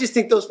 And I just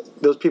think those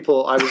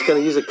people, I was going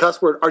to use a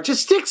cuss word, are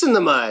just sticks in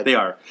the mud. They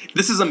are.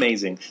 This is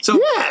amazing. So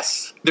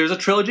there's a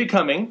trilogy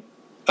coming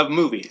of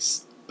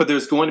movies, but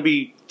there's going to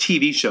be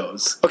TV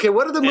shows. Okay,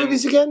 what are the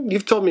movies again?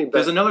 You've told me.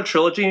 There's another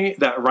trilogy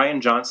that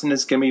Rian Johnson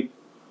is going to be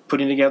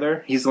putting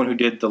together. He's the one who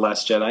did The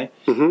Last Jedi.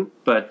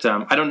 But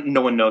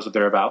no one knows what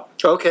they're about.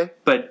 Okay.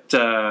 But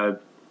the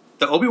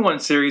Obi-Wan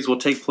series will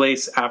take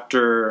place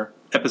after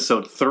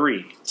episode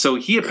 3. So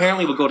he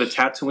apparently will go to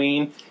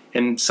Tatooine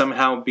and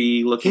somehow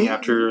be looking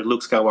after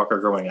Luke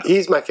Skywalker growing up.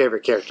 He's my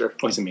favorite character.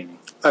 Oh, he's amazing.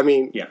 I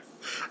mean,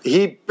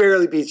 he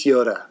barely beats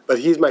Yoda, but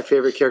he's my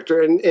favorite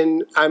character.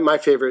 And my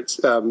favorite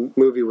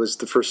movie was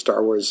the first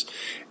Star Wars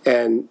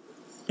and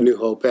New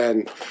Hope.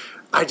 And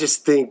I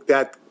just think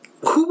that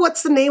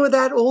what's the name of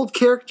that old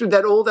character,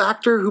 that old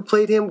actor who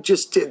played him?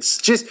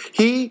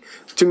 He,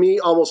 to me,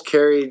 almost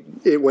carried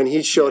it when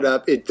he showed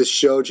up.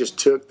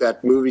 That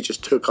movie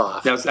just took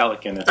off. That was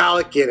Alec Guinness.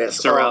 Alec Guinness.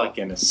 Sir Alec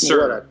Guinness.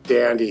 Sir. What a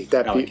dandy.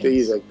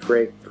 He's a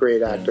great,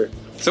 great actor.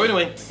 So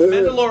anyway,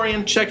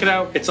 Mandalorian, check it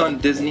out. It's on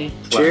Disney+.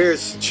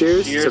 Cheers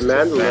to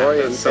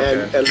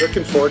Mandalorian. And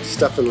looking forward to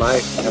stuff in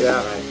life.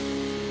 Right.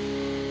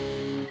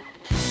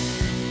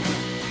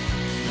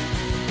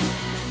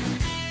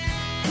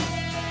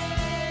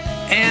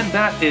 And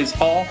that is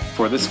all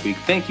for this week.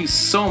 Thank you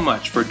so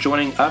much for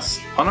joining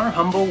us on our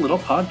humble little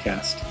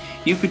podcast.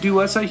 You could do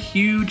us a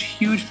huge,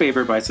 huge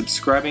favor by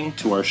subscribing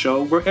to our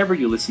show wherever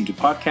you listen to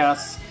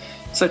podcasts,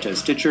 such as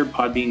Stitcher,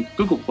 Podbean,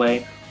 Google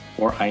Play,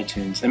 or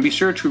iTunes. And be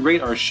sure to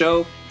rate our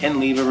show and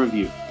leave a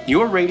review.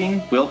 Your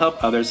rating will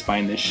help others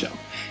find this show.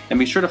 And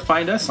be sure to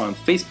find us on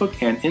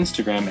Facebook and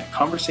Instagram at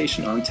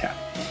Conversation on Tap.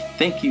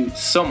 Thank you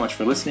so much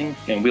for listening,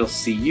 and we'll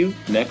see you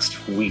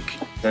next week.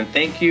 And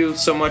thank you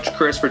so much,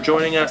 Chris, for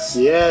joining us.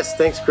 Yes,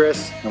 thanks,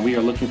 Chris. And we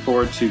are looking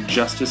forward to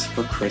Justice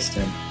for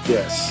Kristen.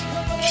 Yes.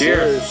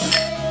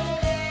 Cheers.